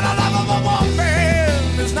dreams. Yeah, the love of a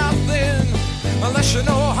woman is nothing unless you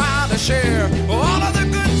know how to share all of the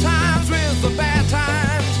good times with the bad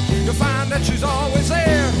times. You'll find that she's always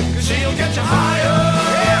there, 'cause she'll get you higher,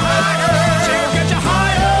 yeah, higher. She'll get you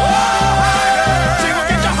higher, higher. She will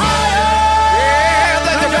get you higher, yeah,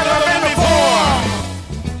 than you've ever been before.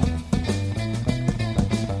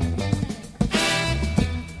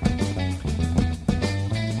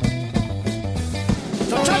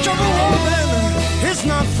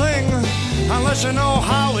 Nothing unless you know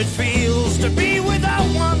how it feels to be without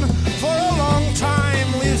one for a long time.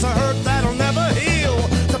 Leaves a hurt that'll never heal.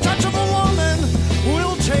 The touch of a woman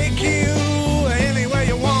will take you anywhere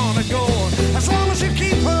you want to go, as long as you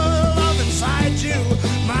keep her love inside you.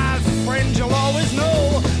 My friend, you'll always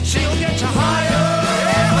know she'll get you higher,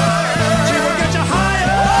 yeah, she will get you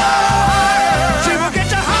higher, she will get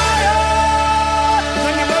you higher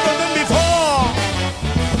than you've ever been before.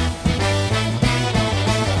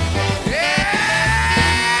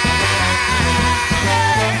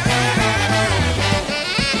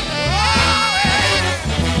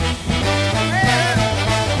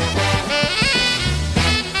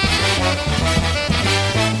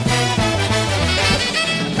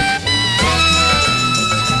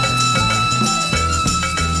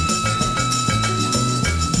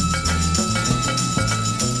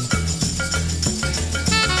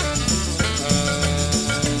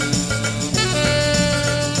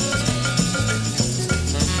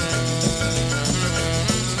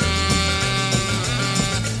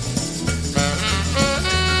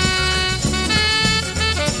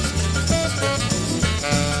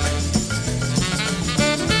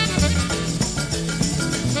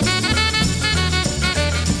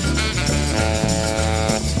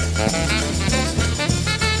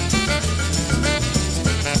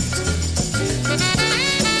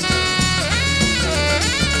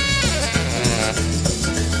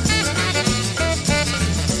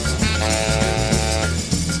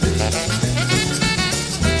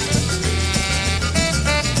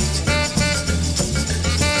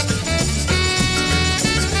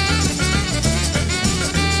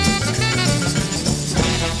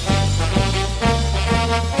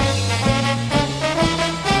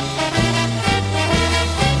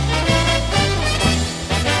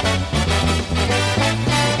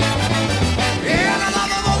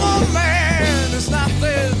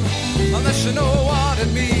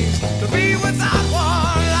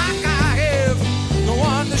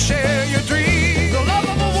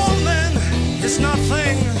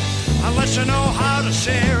 Unless you know how to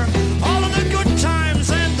share all of the good times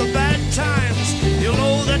and the bad times, you'll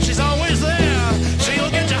know that she's always there. She'll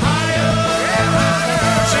get you higher,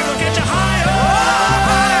 she will get you higher,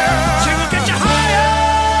 she will get you higher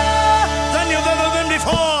than you've ever been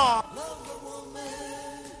before. Love of a woman,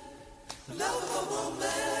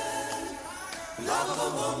 love of a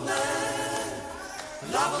woman,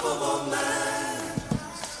 love of a woman,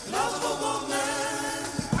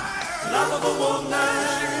 love of a woman,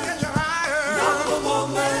 love of a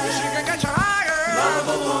woman. She can get you higher. Love of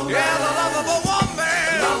a woman. Yeah, the love of a woman.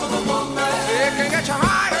 Love of a woman. It can get you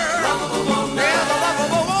higher. Love of a woman. Yeah, the love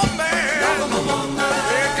of a woman. Love of a woman.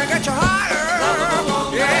 It can get you higher. Love of a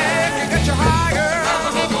woman. Yeah, it can get you higher. Love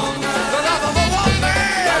of a woman. The love of a woman.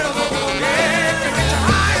 Love of a woman. Yeah, it can get you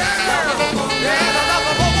higher. Love of a woman. Yeah, the love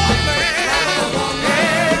of a woman. Love of a woman.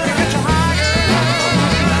 Yeah, it can get you higher. Love of a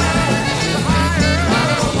woman. Higher.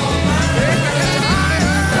 Love of a woman. It can get you higher.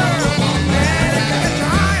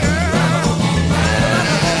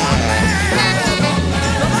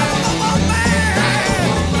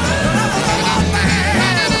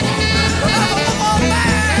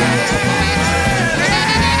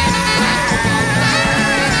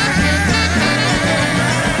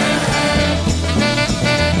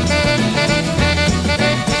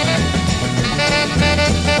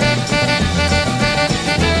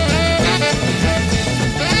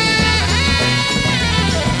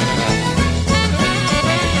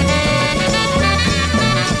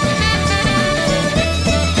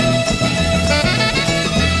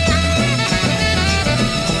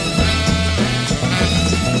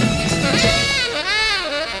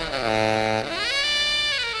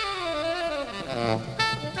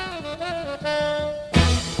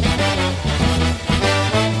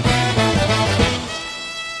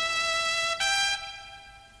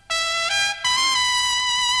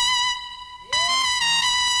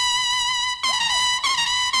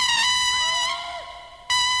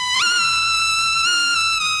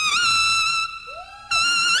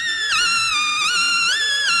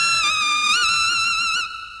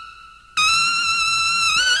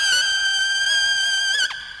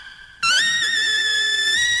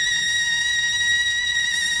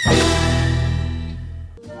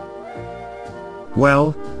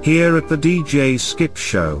 Well, here at the DJ Skip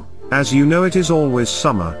Show, as you know, it is always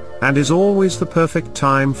summer, and is always the perfect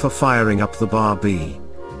time for firing up the barbie.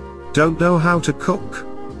 Don't know how to cook?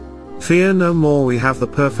 Fear no more, we have the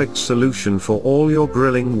perfect solution for all your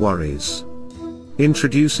grilling worries.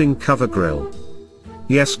 Introducing Cover Grill.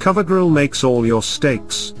 Yes, Cover Grill makes all your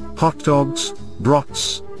steaks, hot dogs,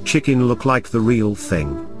 brats, chicken look like the real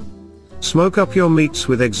thing. Smoke up your meats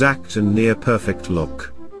with exact and near perfect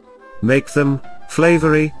look. Make them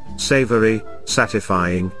flavory, savory,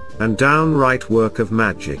 satisfying, and downright work of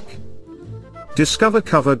magic. Discover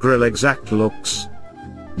Cover Grill exact looks.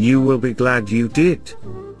 You will be glad you did.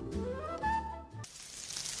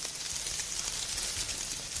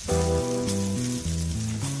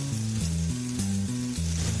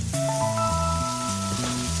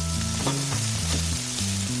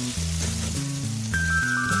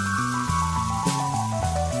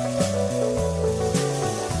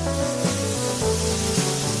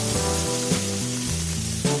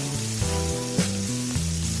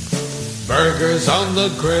 Burgers on the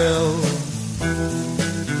grill.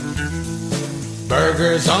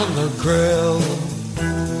 Burgers on the grill.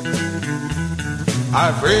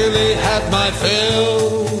 I've really had my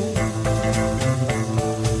fill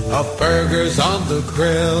of burgers on the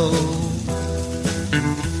grill.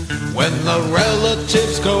 When the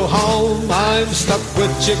relatives go home, I'm stuck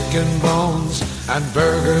with chicken bones and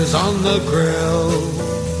burgers on the grill.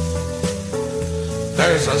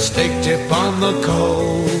 There's a steak tip on the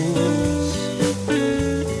coals.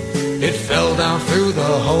 It fell down through the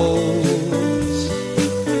holes,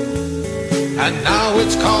 and now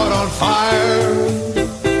it's caught on fire.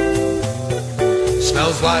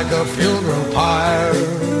 Smells like a funeral pyre.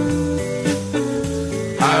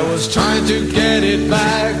 I was trying to get it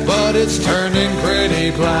back, but it's turning pretty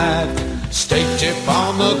black. Steak tip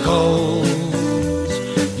on the coals.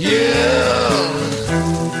 Yeah.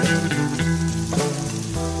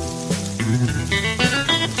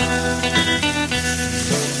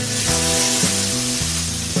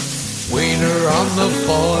 Wiener on the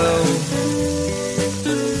foil.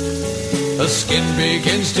 The skin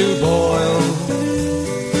begins to boil.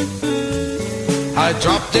 I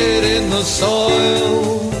dropped it in the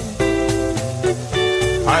soil.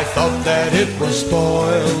 I thought that it was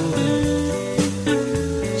spoiled.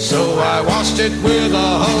 So I washed it with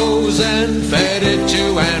a hose and fed it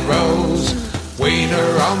to Aunt Rose.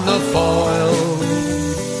 Wiener on the foil.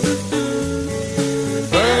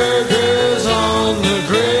 Burgers on the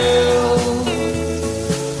grill.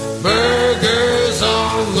 Burgers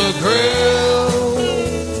on the grill.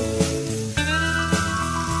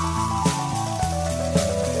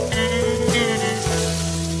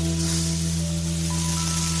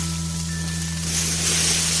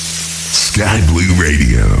 Sky Blue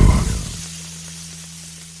Radio.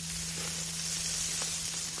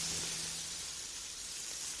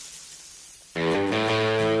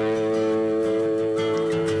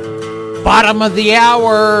 Bottom of the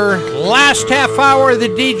hour, last half hour of the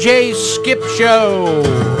DJ Skip Show.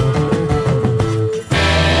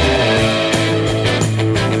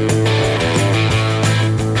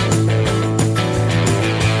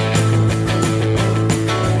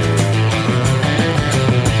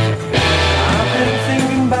 I've been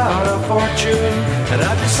thinking about our fortune, and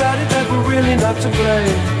I've decided that we're really not to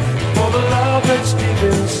blame. For the love that's deep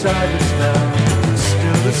inside us now is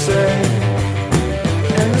still the same.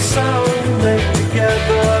 And the sound we make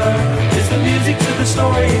together is the music to the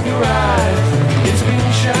story in your eyes. It's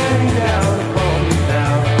been shining down upon me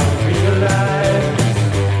now, I realize.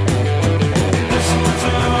 Listen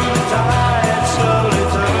to the tide slowly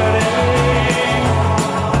turning.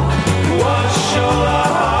 Wash your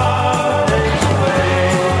heartaches away.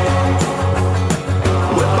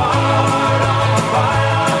 We're part of the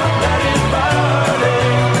fire that is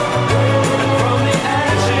burning, and from the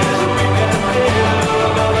ashes we can build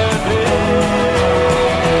another day.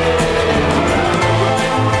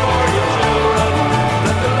 For your children,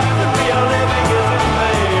 that the life that we are living isn't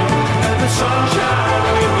vain, and the sunshine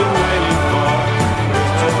we've been waiting for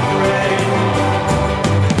is to rain.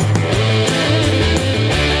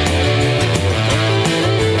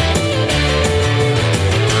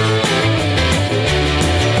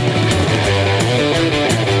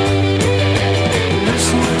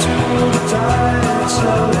 Listen to the tide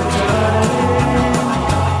slowly turning.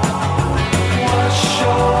 Wash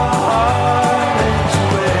your heartaches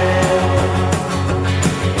away.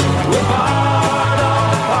 We're part of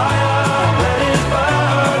the fire that is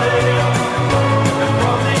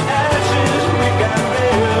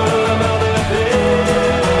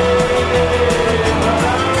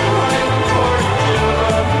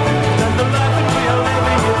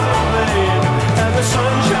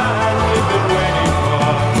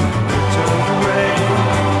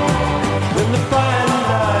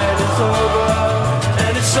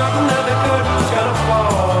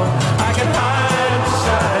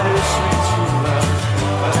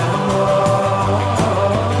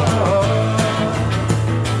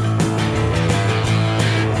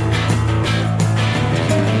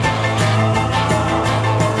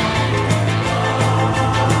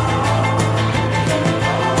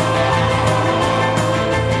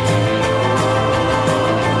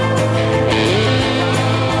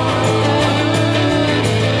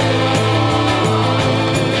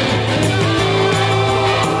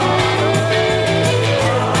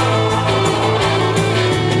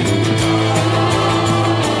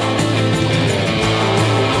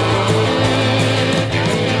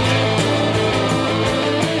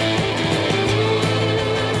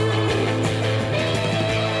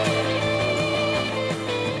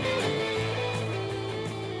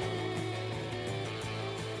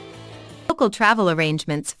Local travel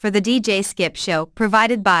arrangements for the DJ Skip Show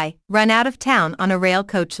provided by Run Out of Town on a Rail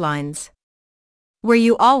Coach Lines. Were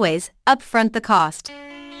you always upfront the cost?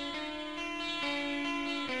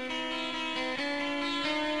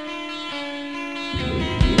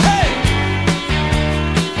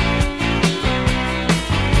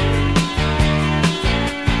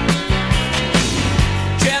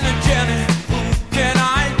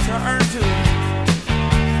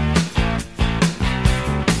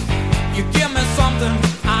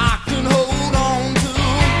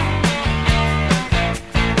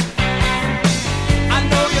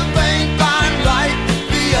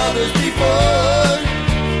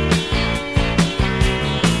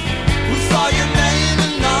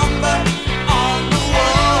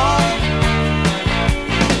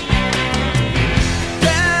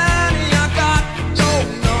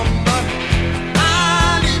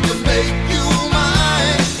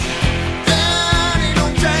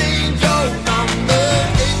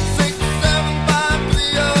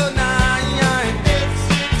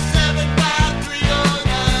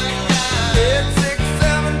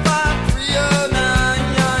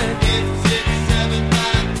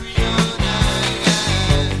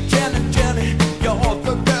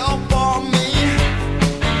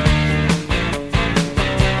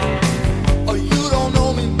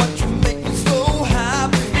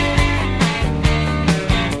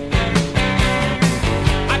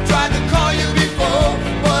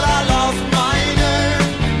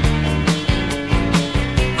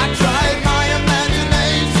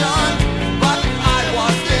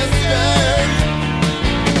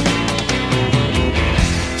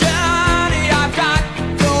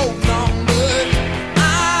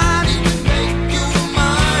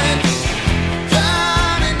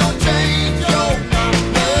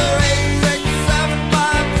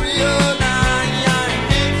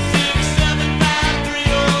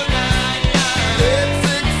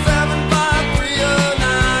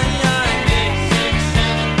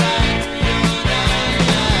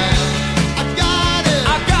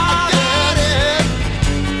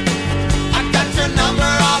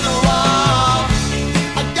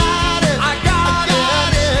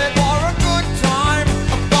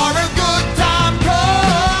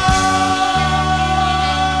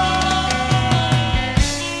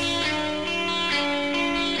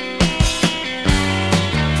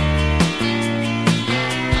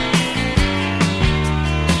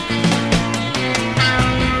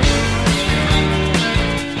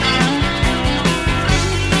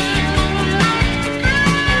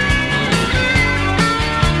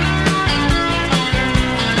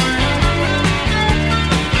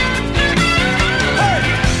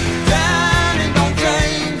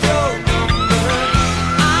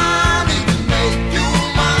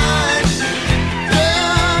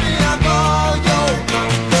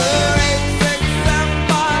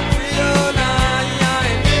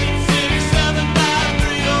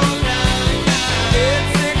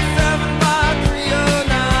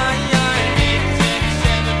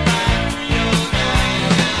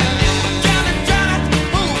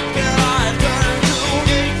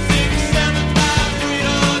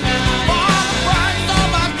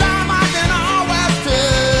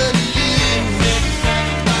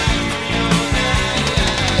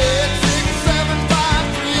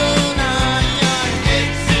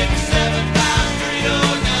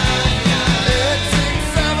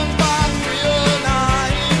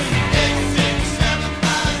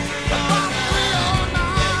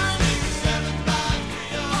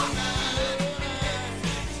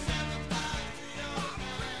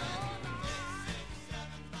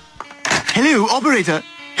 Hello, operator.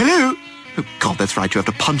 Hello. Oh, God, that's right. You have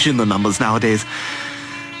to punch in the numbers nowadays.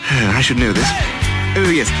 I should know this. Oh,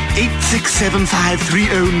 yes.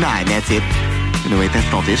 8675309. That's it. No, wait, that's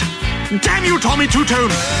not it. Damn you, Tommy Two-Tone.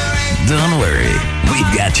 Don't worry.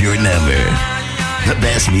 We've got your number. The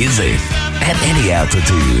best music at any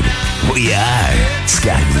altitude. We are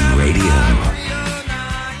Sky Blue Radio.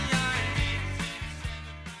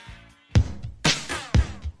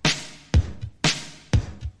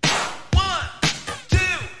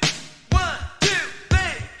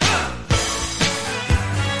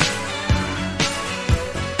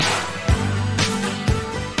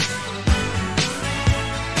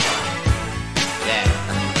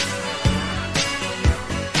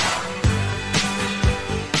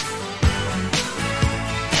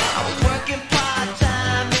 Working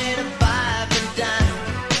part-time in a bar.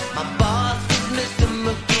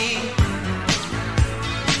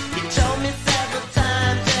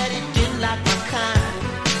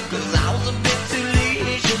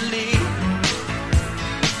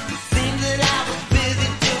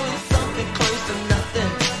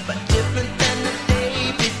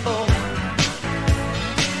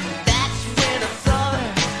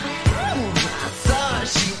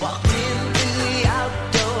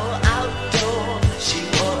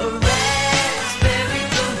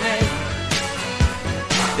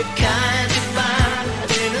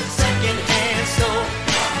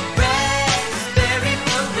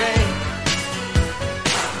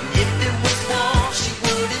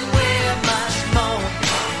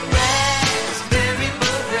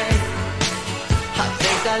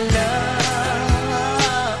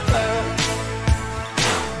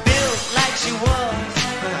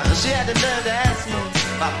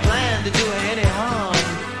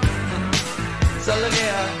 look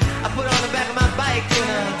here. I put on the back of my bike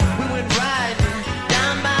and we went riding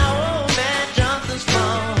down by old man Johnson's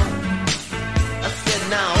farm. I said,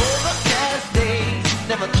 now overcast days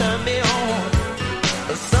never turn me on.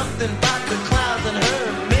 There's something about the clouds and her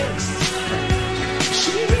mix.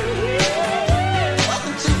 She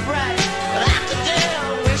wasn't too bright, but I could tell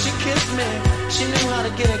when she kissed me, she knew how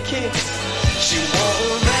to get a kick. She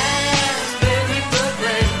wore a raspberry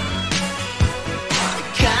beret, the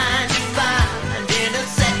kind you find in a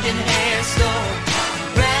second-hand store.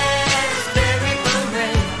 Raspberry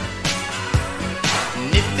beret, and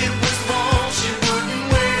if it was warm, she wouldn't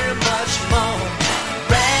wear much more.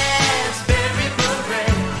 Raspberry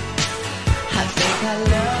beret, I think I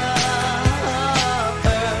love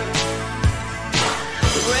her.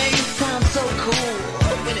 The rain sounds so cool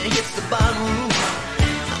when it hits the bottom roof.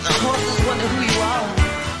 The horses wonder who you are.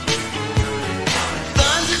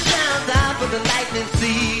 Thunder sounds out for the lightning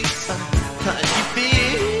seeds. You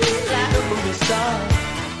feel like a movie star.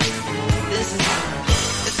 This is,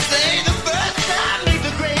 they say the first time make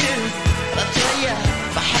the greatest. But I tell ya,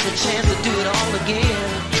 if I had the chance to do it all again,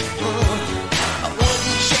 I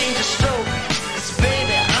wouldn't change a stroke. 'Cause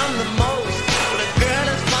baby, I'm the most. But a girl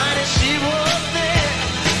as fine as she was then.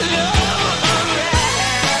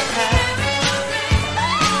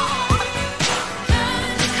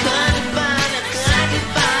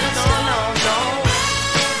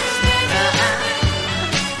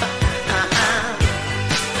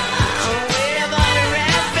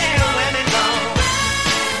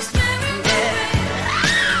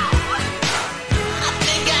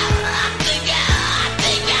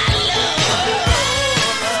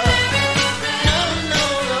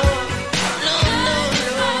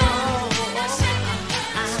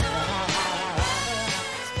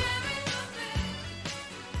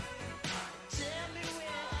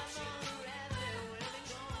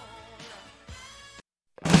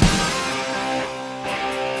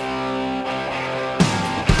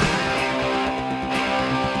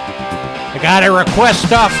 Got a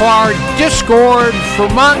request off our Discord for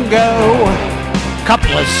Mongo.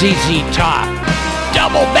 Couple of ZZ Top.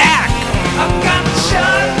 Double back. I've got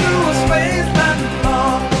shot through a space not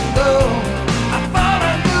long ago. I thought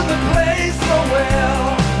I knew the place so well.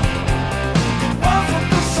 It wasn't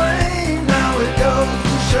the same, now it goes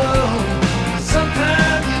to show.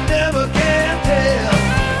 Sometimes you never can tell.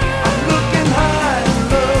 I'm looking high and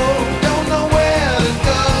low, don't know where to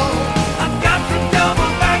go. I've got to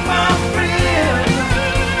double back, my friend.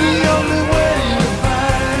 The only way to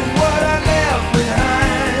find what I left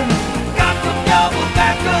behind. Got to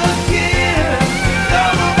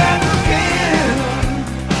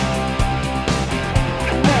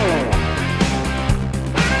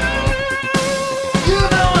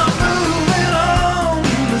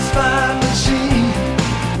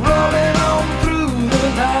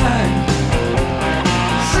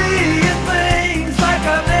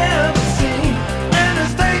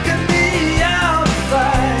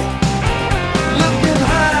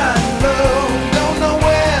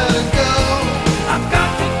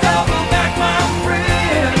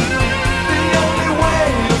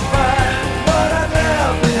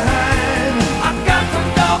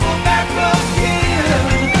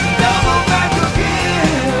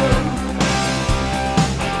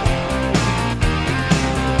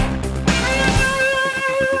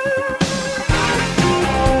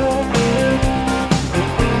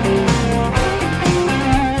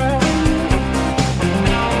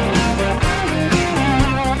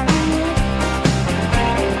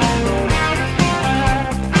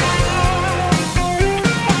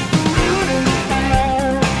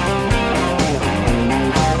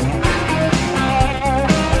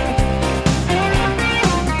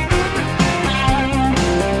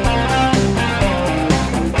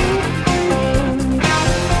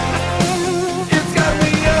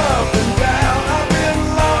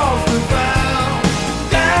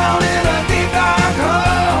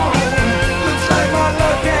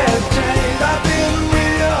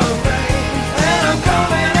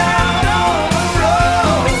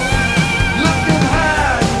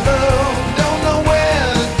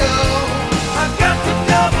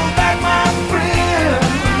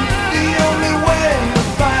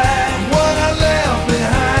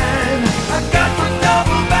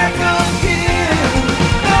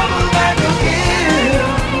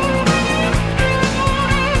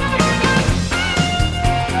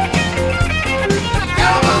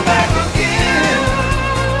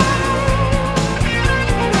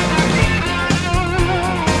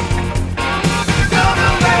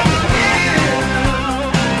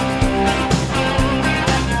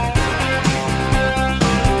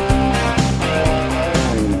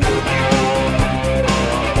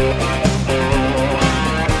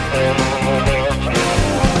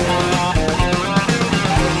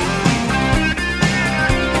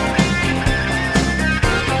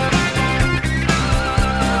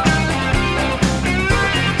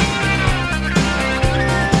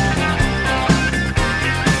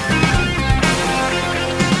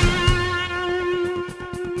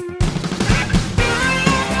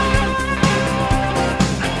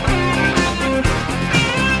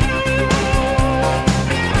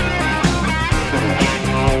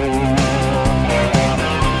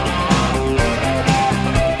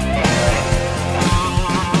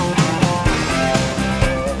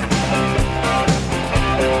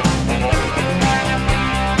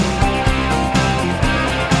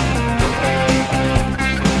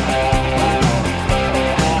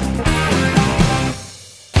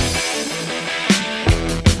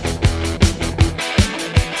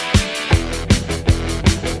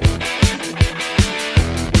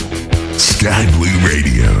Sky Blue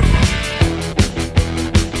Radio.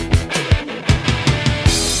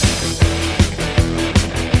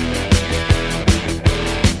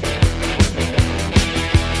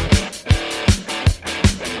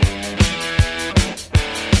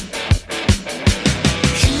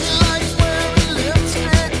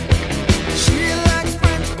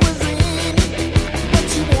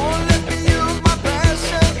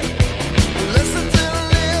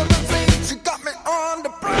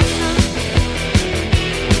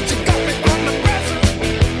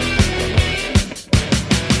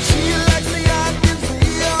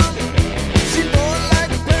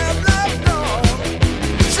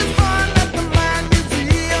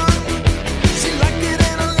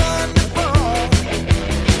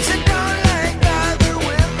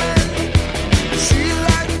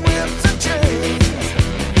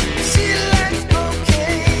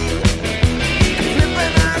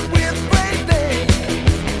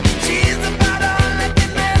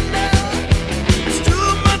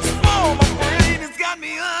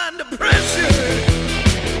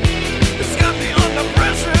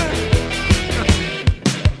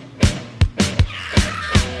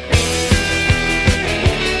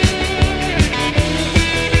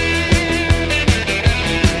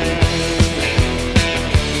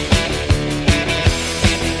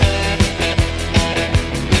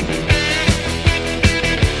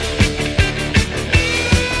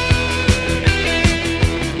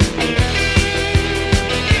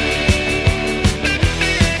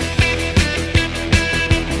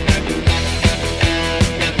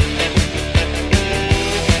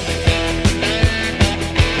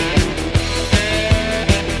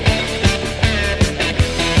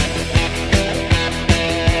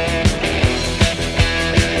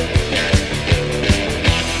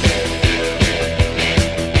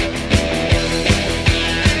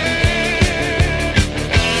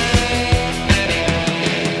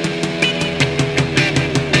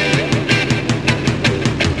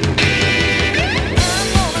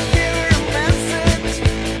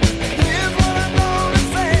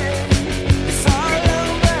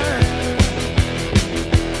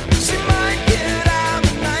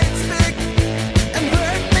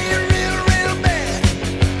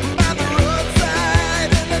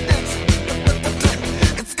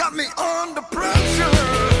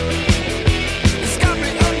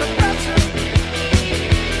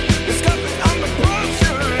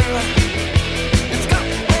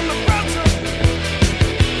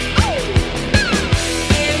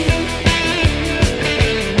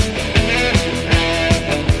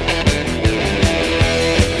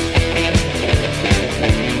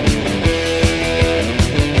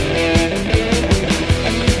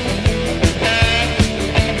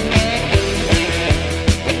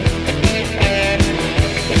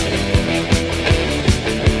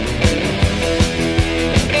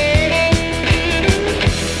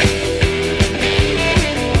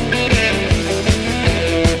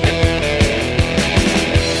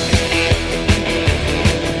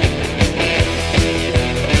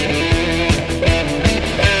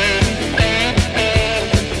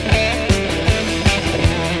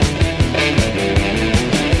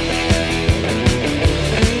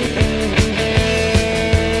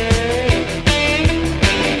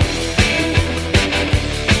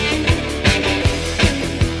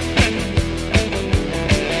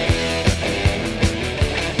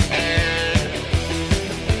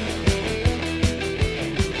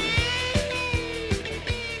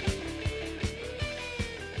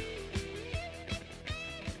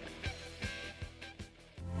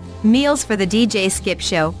 Meals for the DJ Skip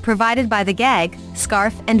Show provided by the Gag,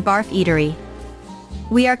 Scarf and Barf Eatery.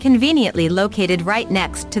 We are conveniently located right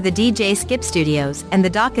next to the DJ Skip Studios and the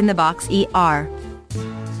Doc in the Box ER.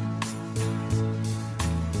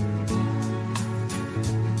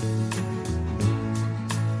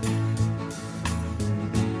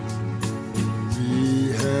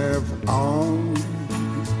 We have all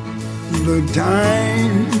the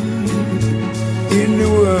time in the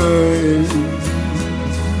world.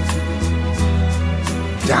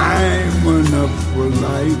 Time enough for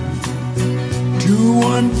life to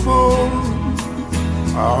unfold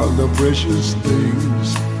all the precious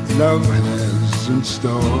things love has in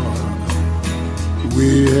store.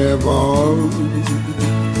 We have all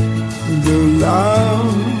the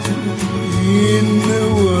love in the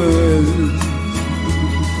world.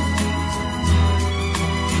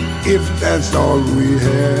 If that's all we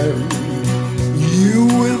have, you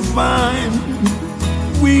will find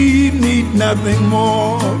we need nothing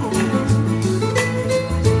more.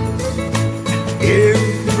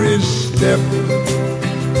 Every step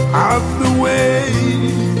of the way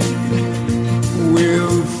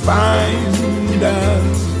we'll find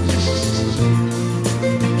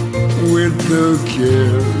with the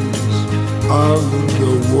cares of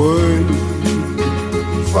the world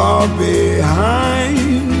far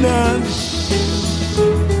behind us.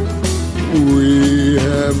 We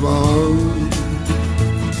have all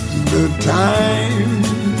the time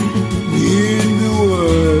in the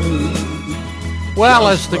world. Well,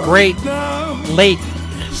 as the great late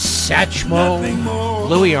Satchmo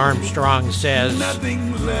Louis Armstrong says,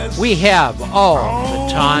 we have all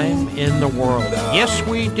the time in the world. Yes,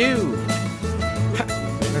 we do.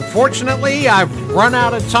 Unfortunately, I've run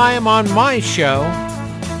out of time on my show.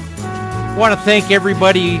 I want to thank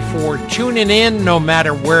everybody for tuning in no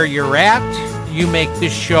matter where you're at. You make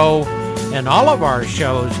this show and all of our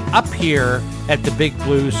shows up here at the Big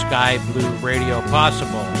Blue Sky Blue Radio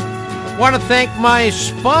possible. I want to thank my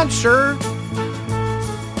sponsor,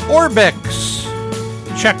 Orbix.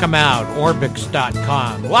 Check them out,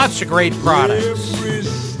 Orbix.com. Lots of great products.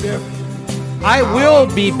 I will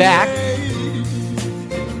be back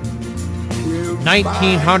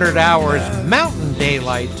 1900 hours Mountain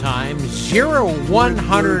Daylight Time,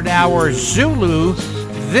 0100 hours Zulu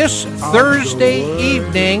this Thursday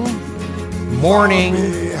evening, morning,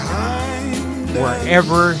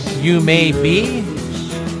 wherever you may be.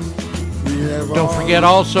 Don't forget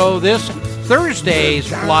also this Thursday's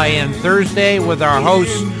Fly-In Thursday with our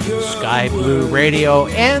host, Sky Blue Radio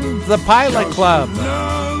and the Pilot Club.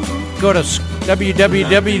 Go to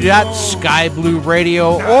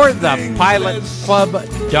www.skyblueradio or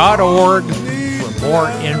thepilotclub.org for more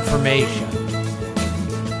information.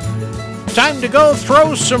 Time to go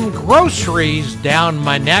throw some groceries down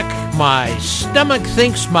my neck. My stomach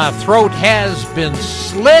thinks my throat has been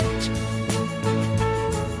slit.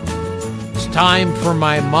 It's time for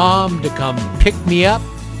my mom to come pick me up,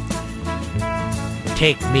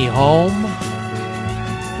 take me home.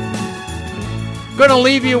 Gonna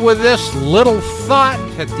leave you with this little thought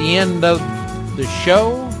at the end of the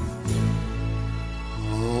show.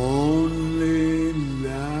 Only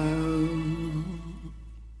now.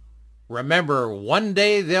 Remember, one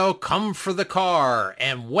day they'll come for the car,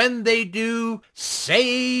 and when they do,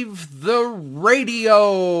 save the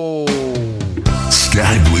radio.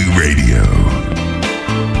 Sky Blue Radio.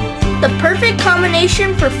 The perfect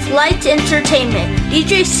combination for flight entertainment.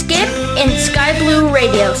 DJ Skip and Sky Blue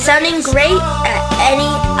Radio, sounding great at any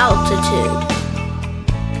altitude.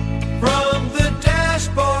 From the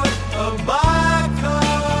dashboard of my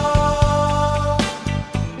car,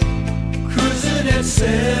 cruising at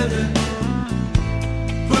 7,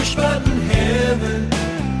 push button heaven,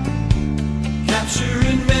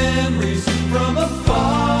 capturing memories from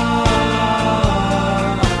afar.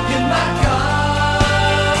 In my car,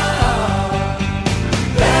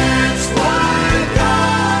 that's why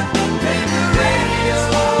God made the radio.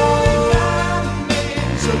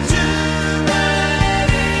 So tune right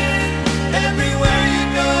in everywhere you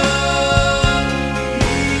go.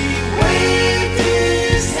 He waved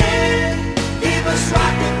his hand, gave us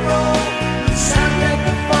rock and roll, sound like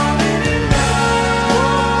we're falling in love.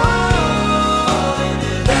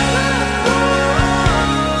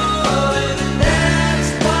 That's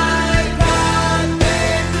why God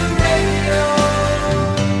made the radio.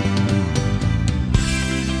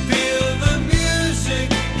 Feel the music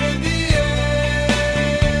in the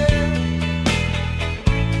air.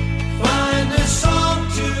 Find a song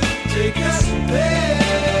to take us there.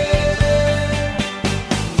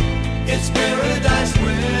 It's paradise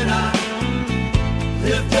when I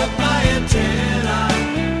lift up my antenna,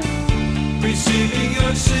 receiving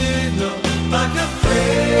your signal like a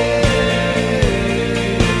prayer.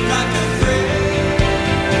 Like a prayer.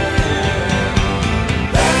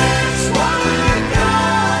 That's why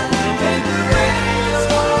God made the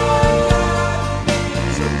radio.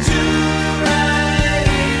 So tune right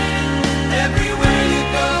in everywhere you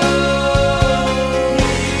go.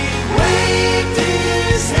 He waved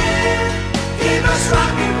his hand, gave us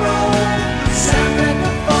rock and roll, sound like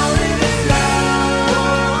we're falling in love.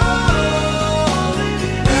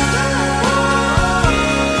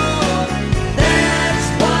 That's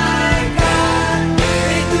why God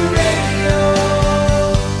made the radio.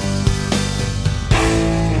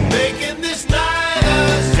 Making this night a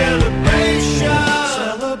celebration.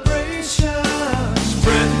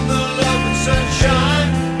 Spreading the love and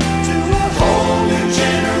sunshine to a whole new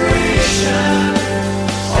generation.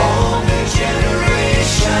 Whole new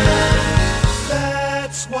generation.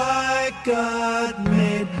 That's why God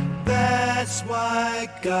made. That's why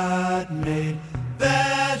God made.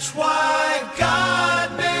 That's why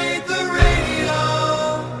God made the radio.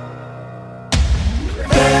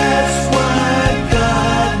 That's why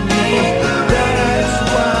God made the radio. That's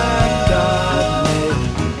why God made.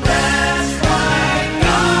 That's why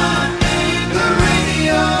God made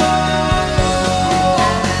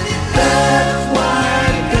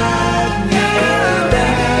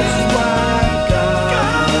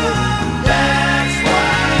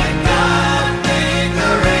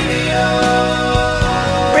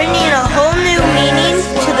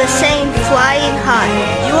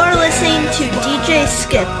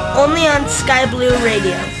only on Sky Blue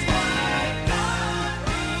Radio.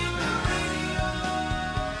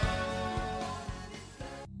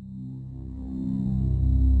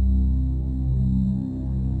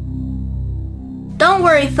 Don't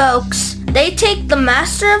worry, folks. They take the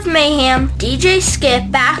Master of Mayhem, DJ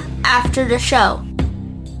Skip, back after the show.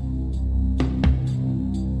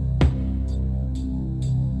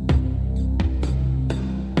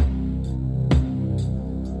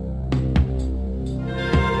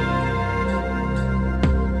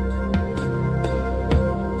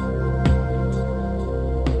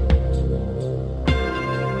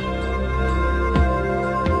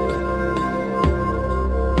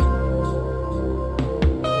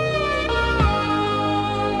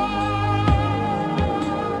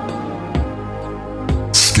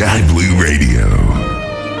 Sky Blue Radio.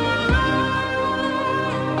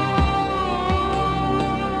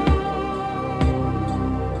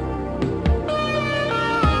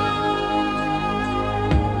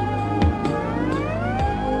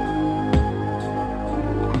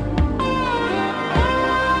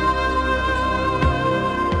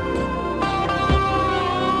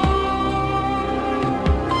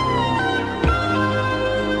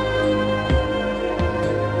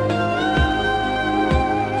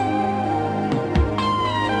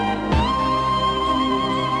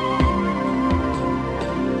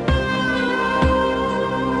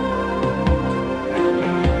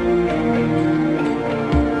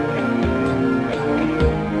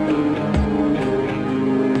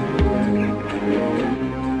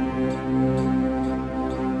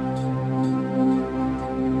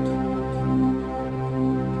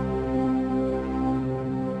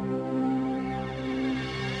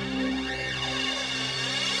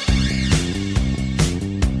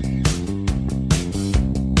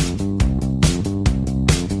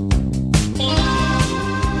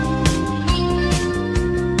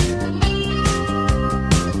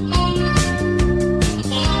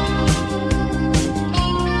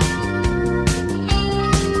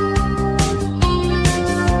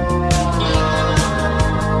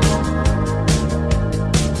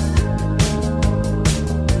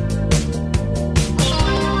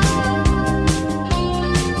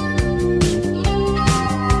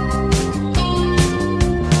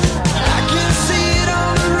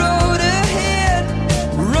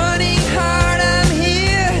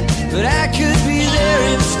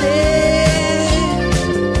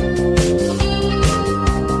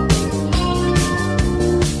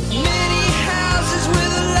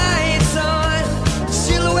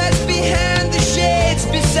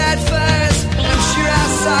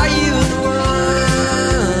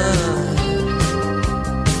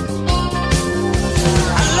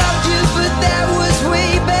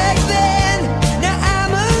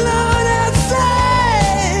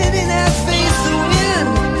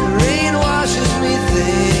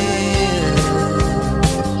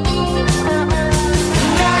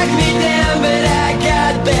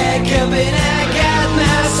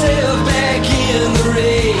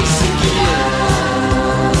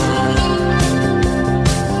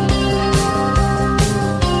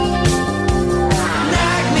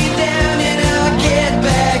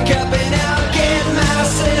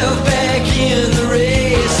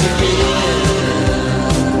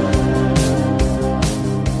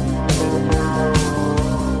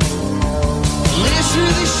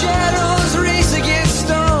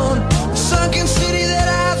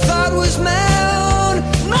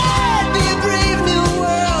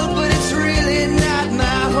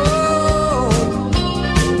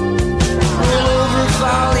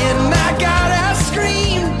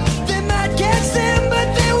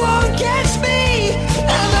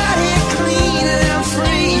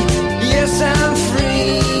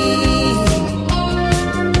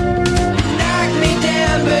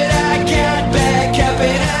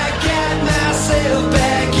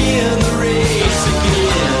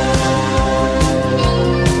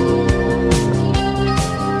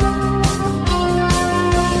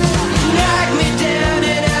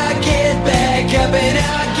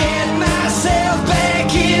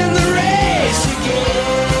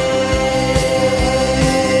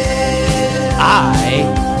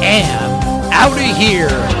 Out of here.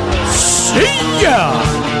 See ya!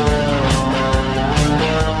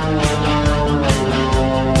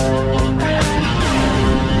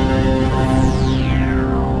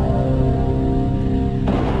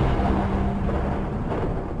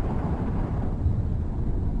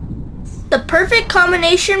 The perfect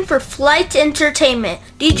combination for flight entertainment.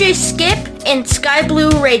 DJ Skip and Sky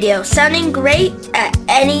Blue Radio, sounding great at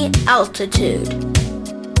any altitude.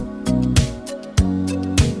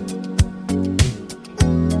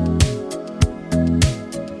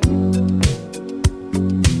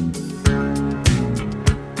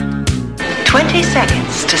 20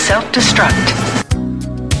 seconds to self-destruct.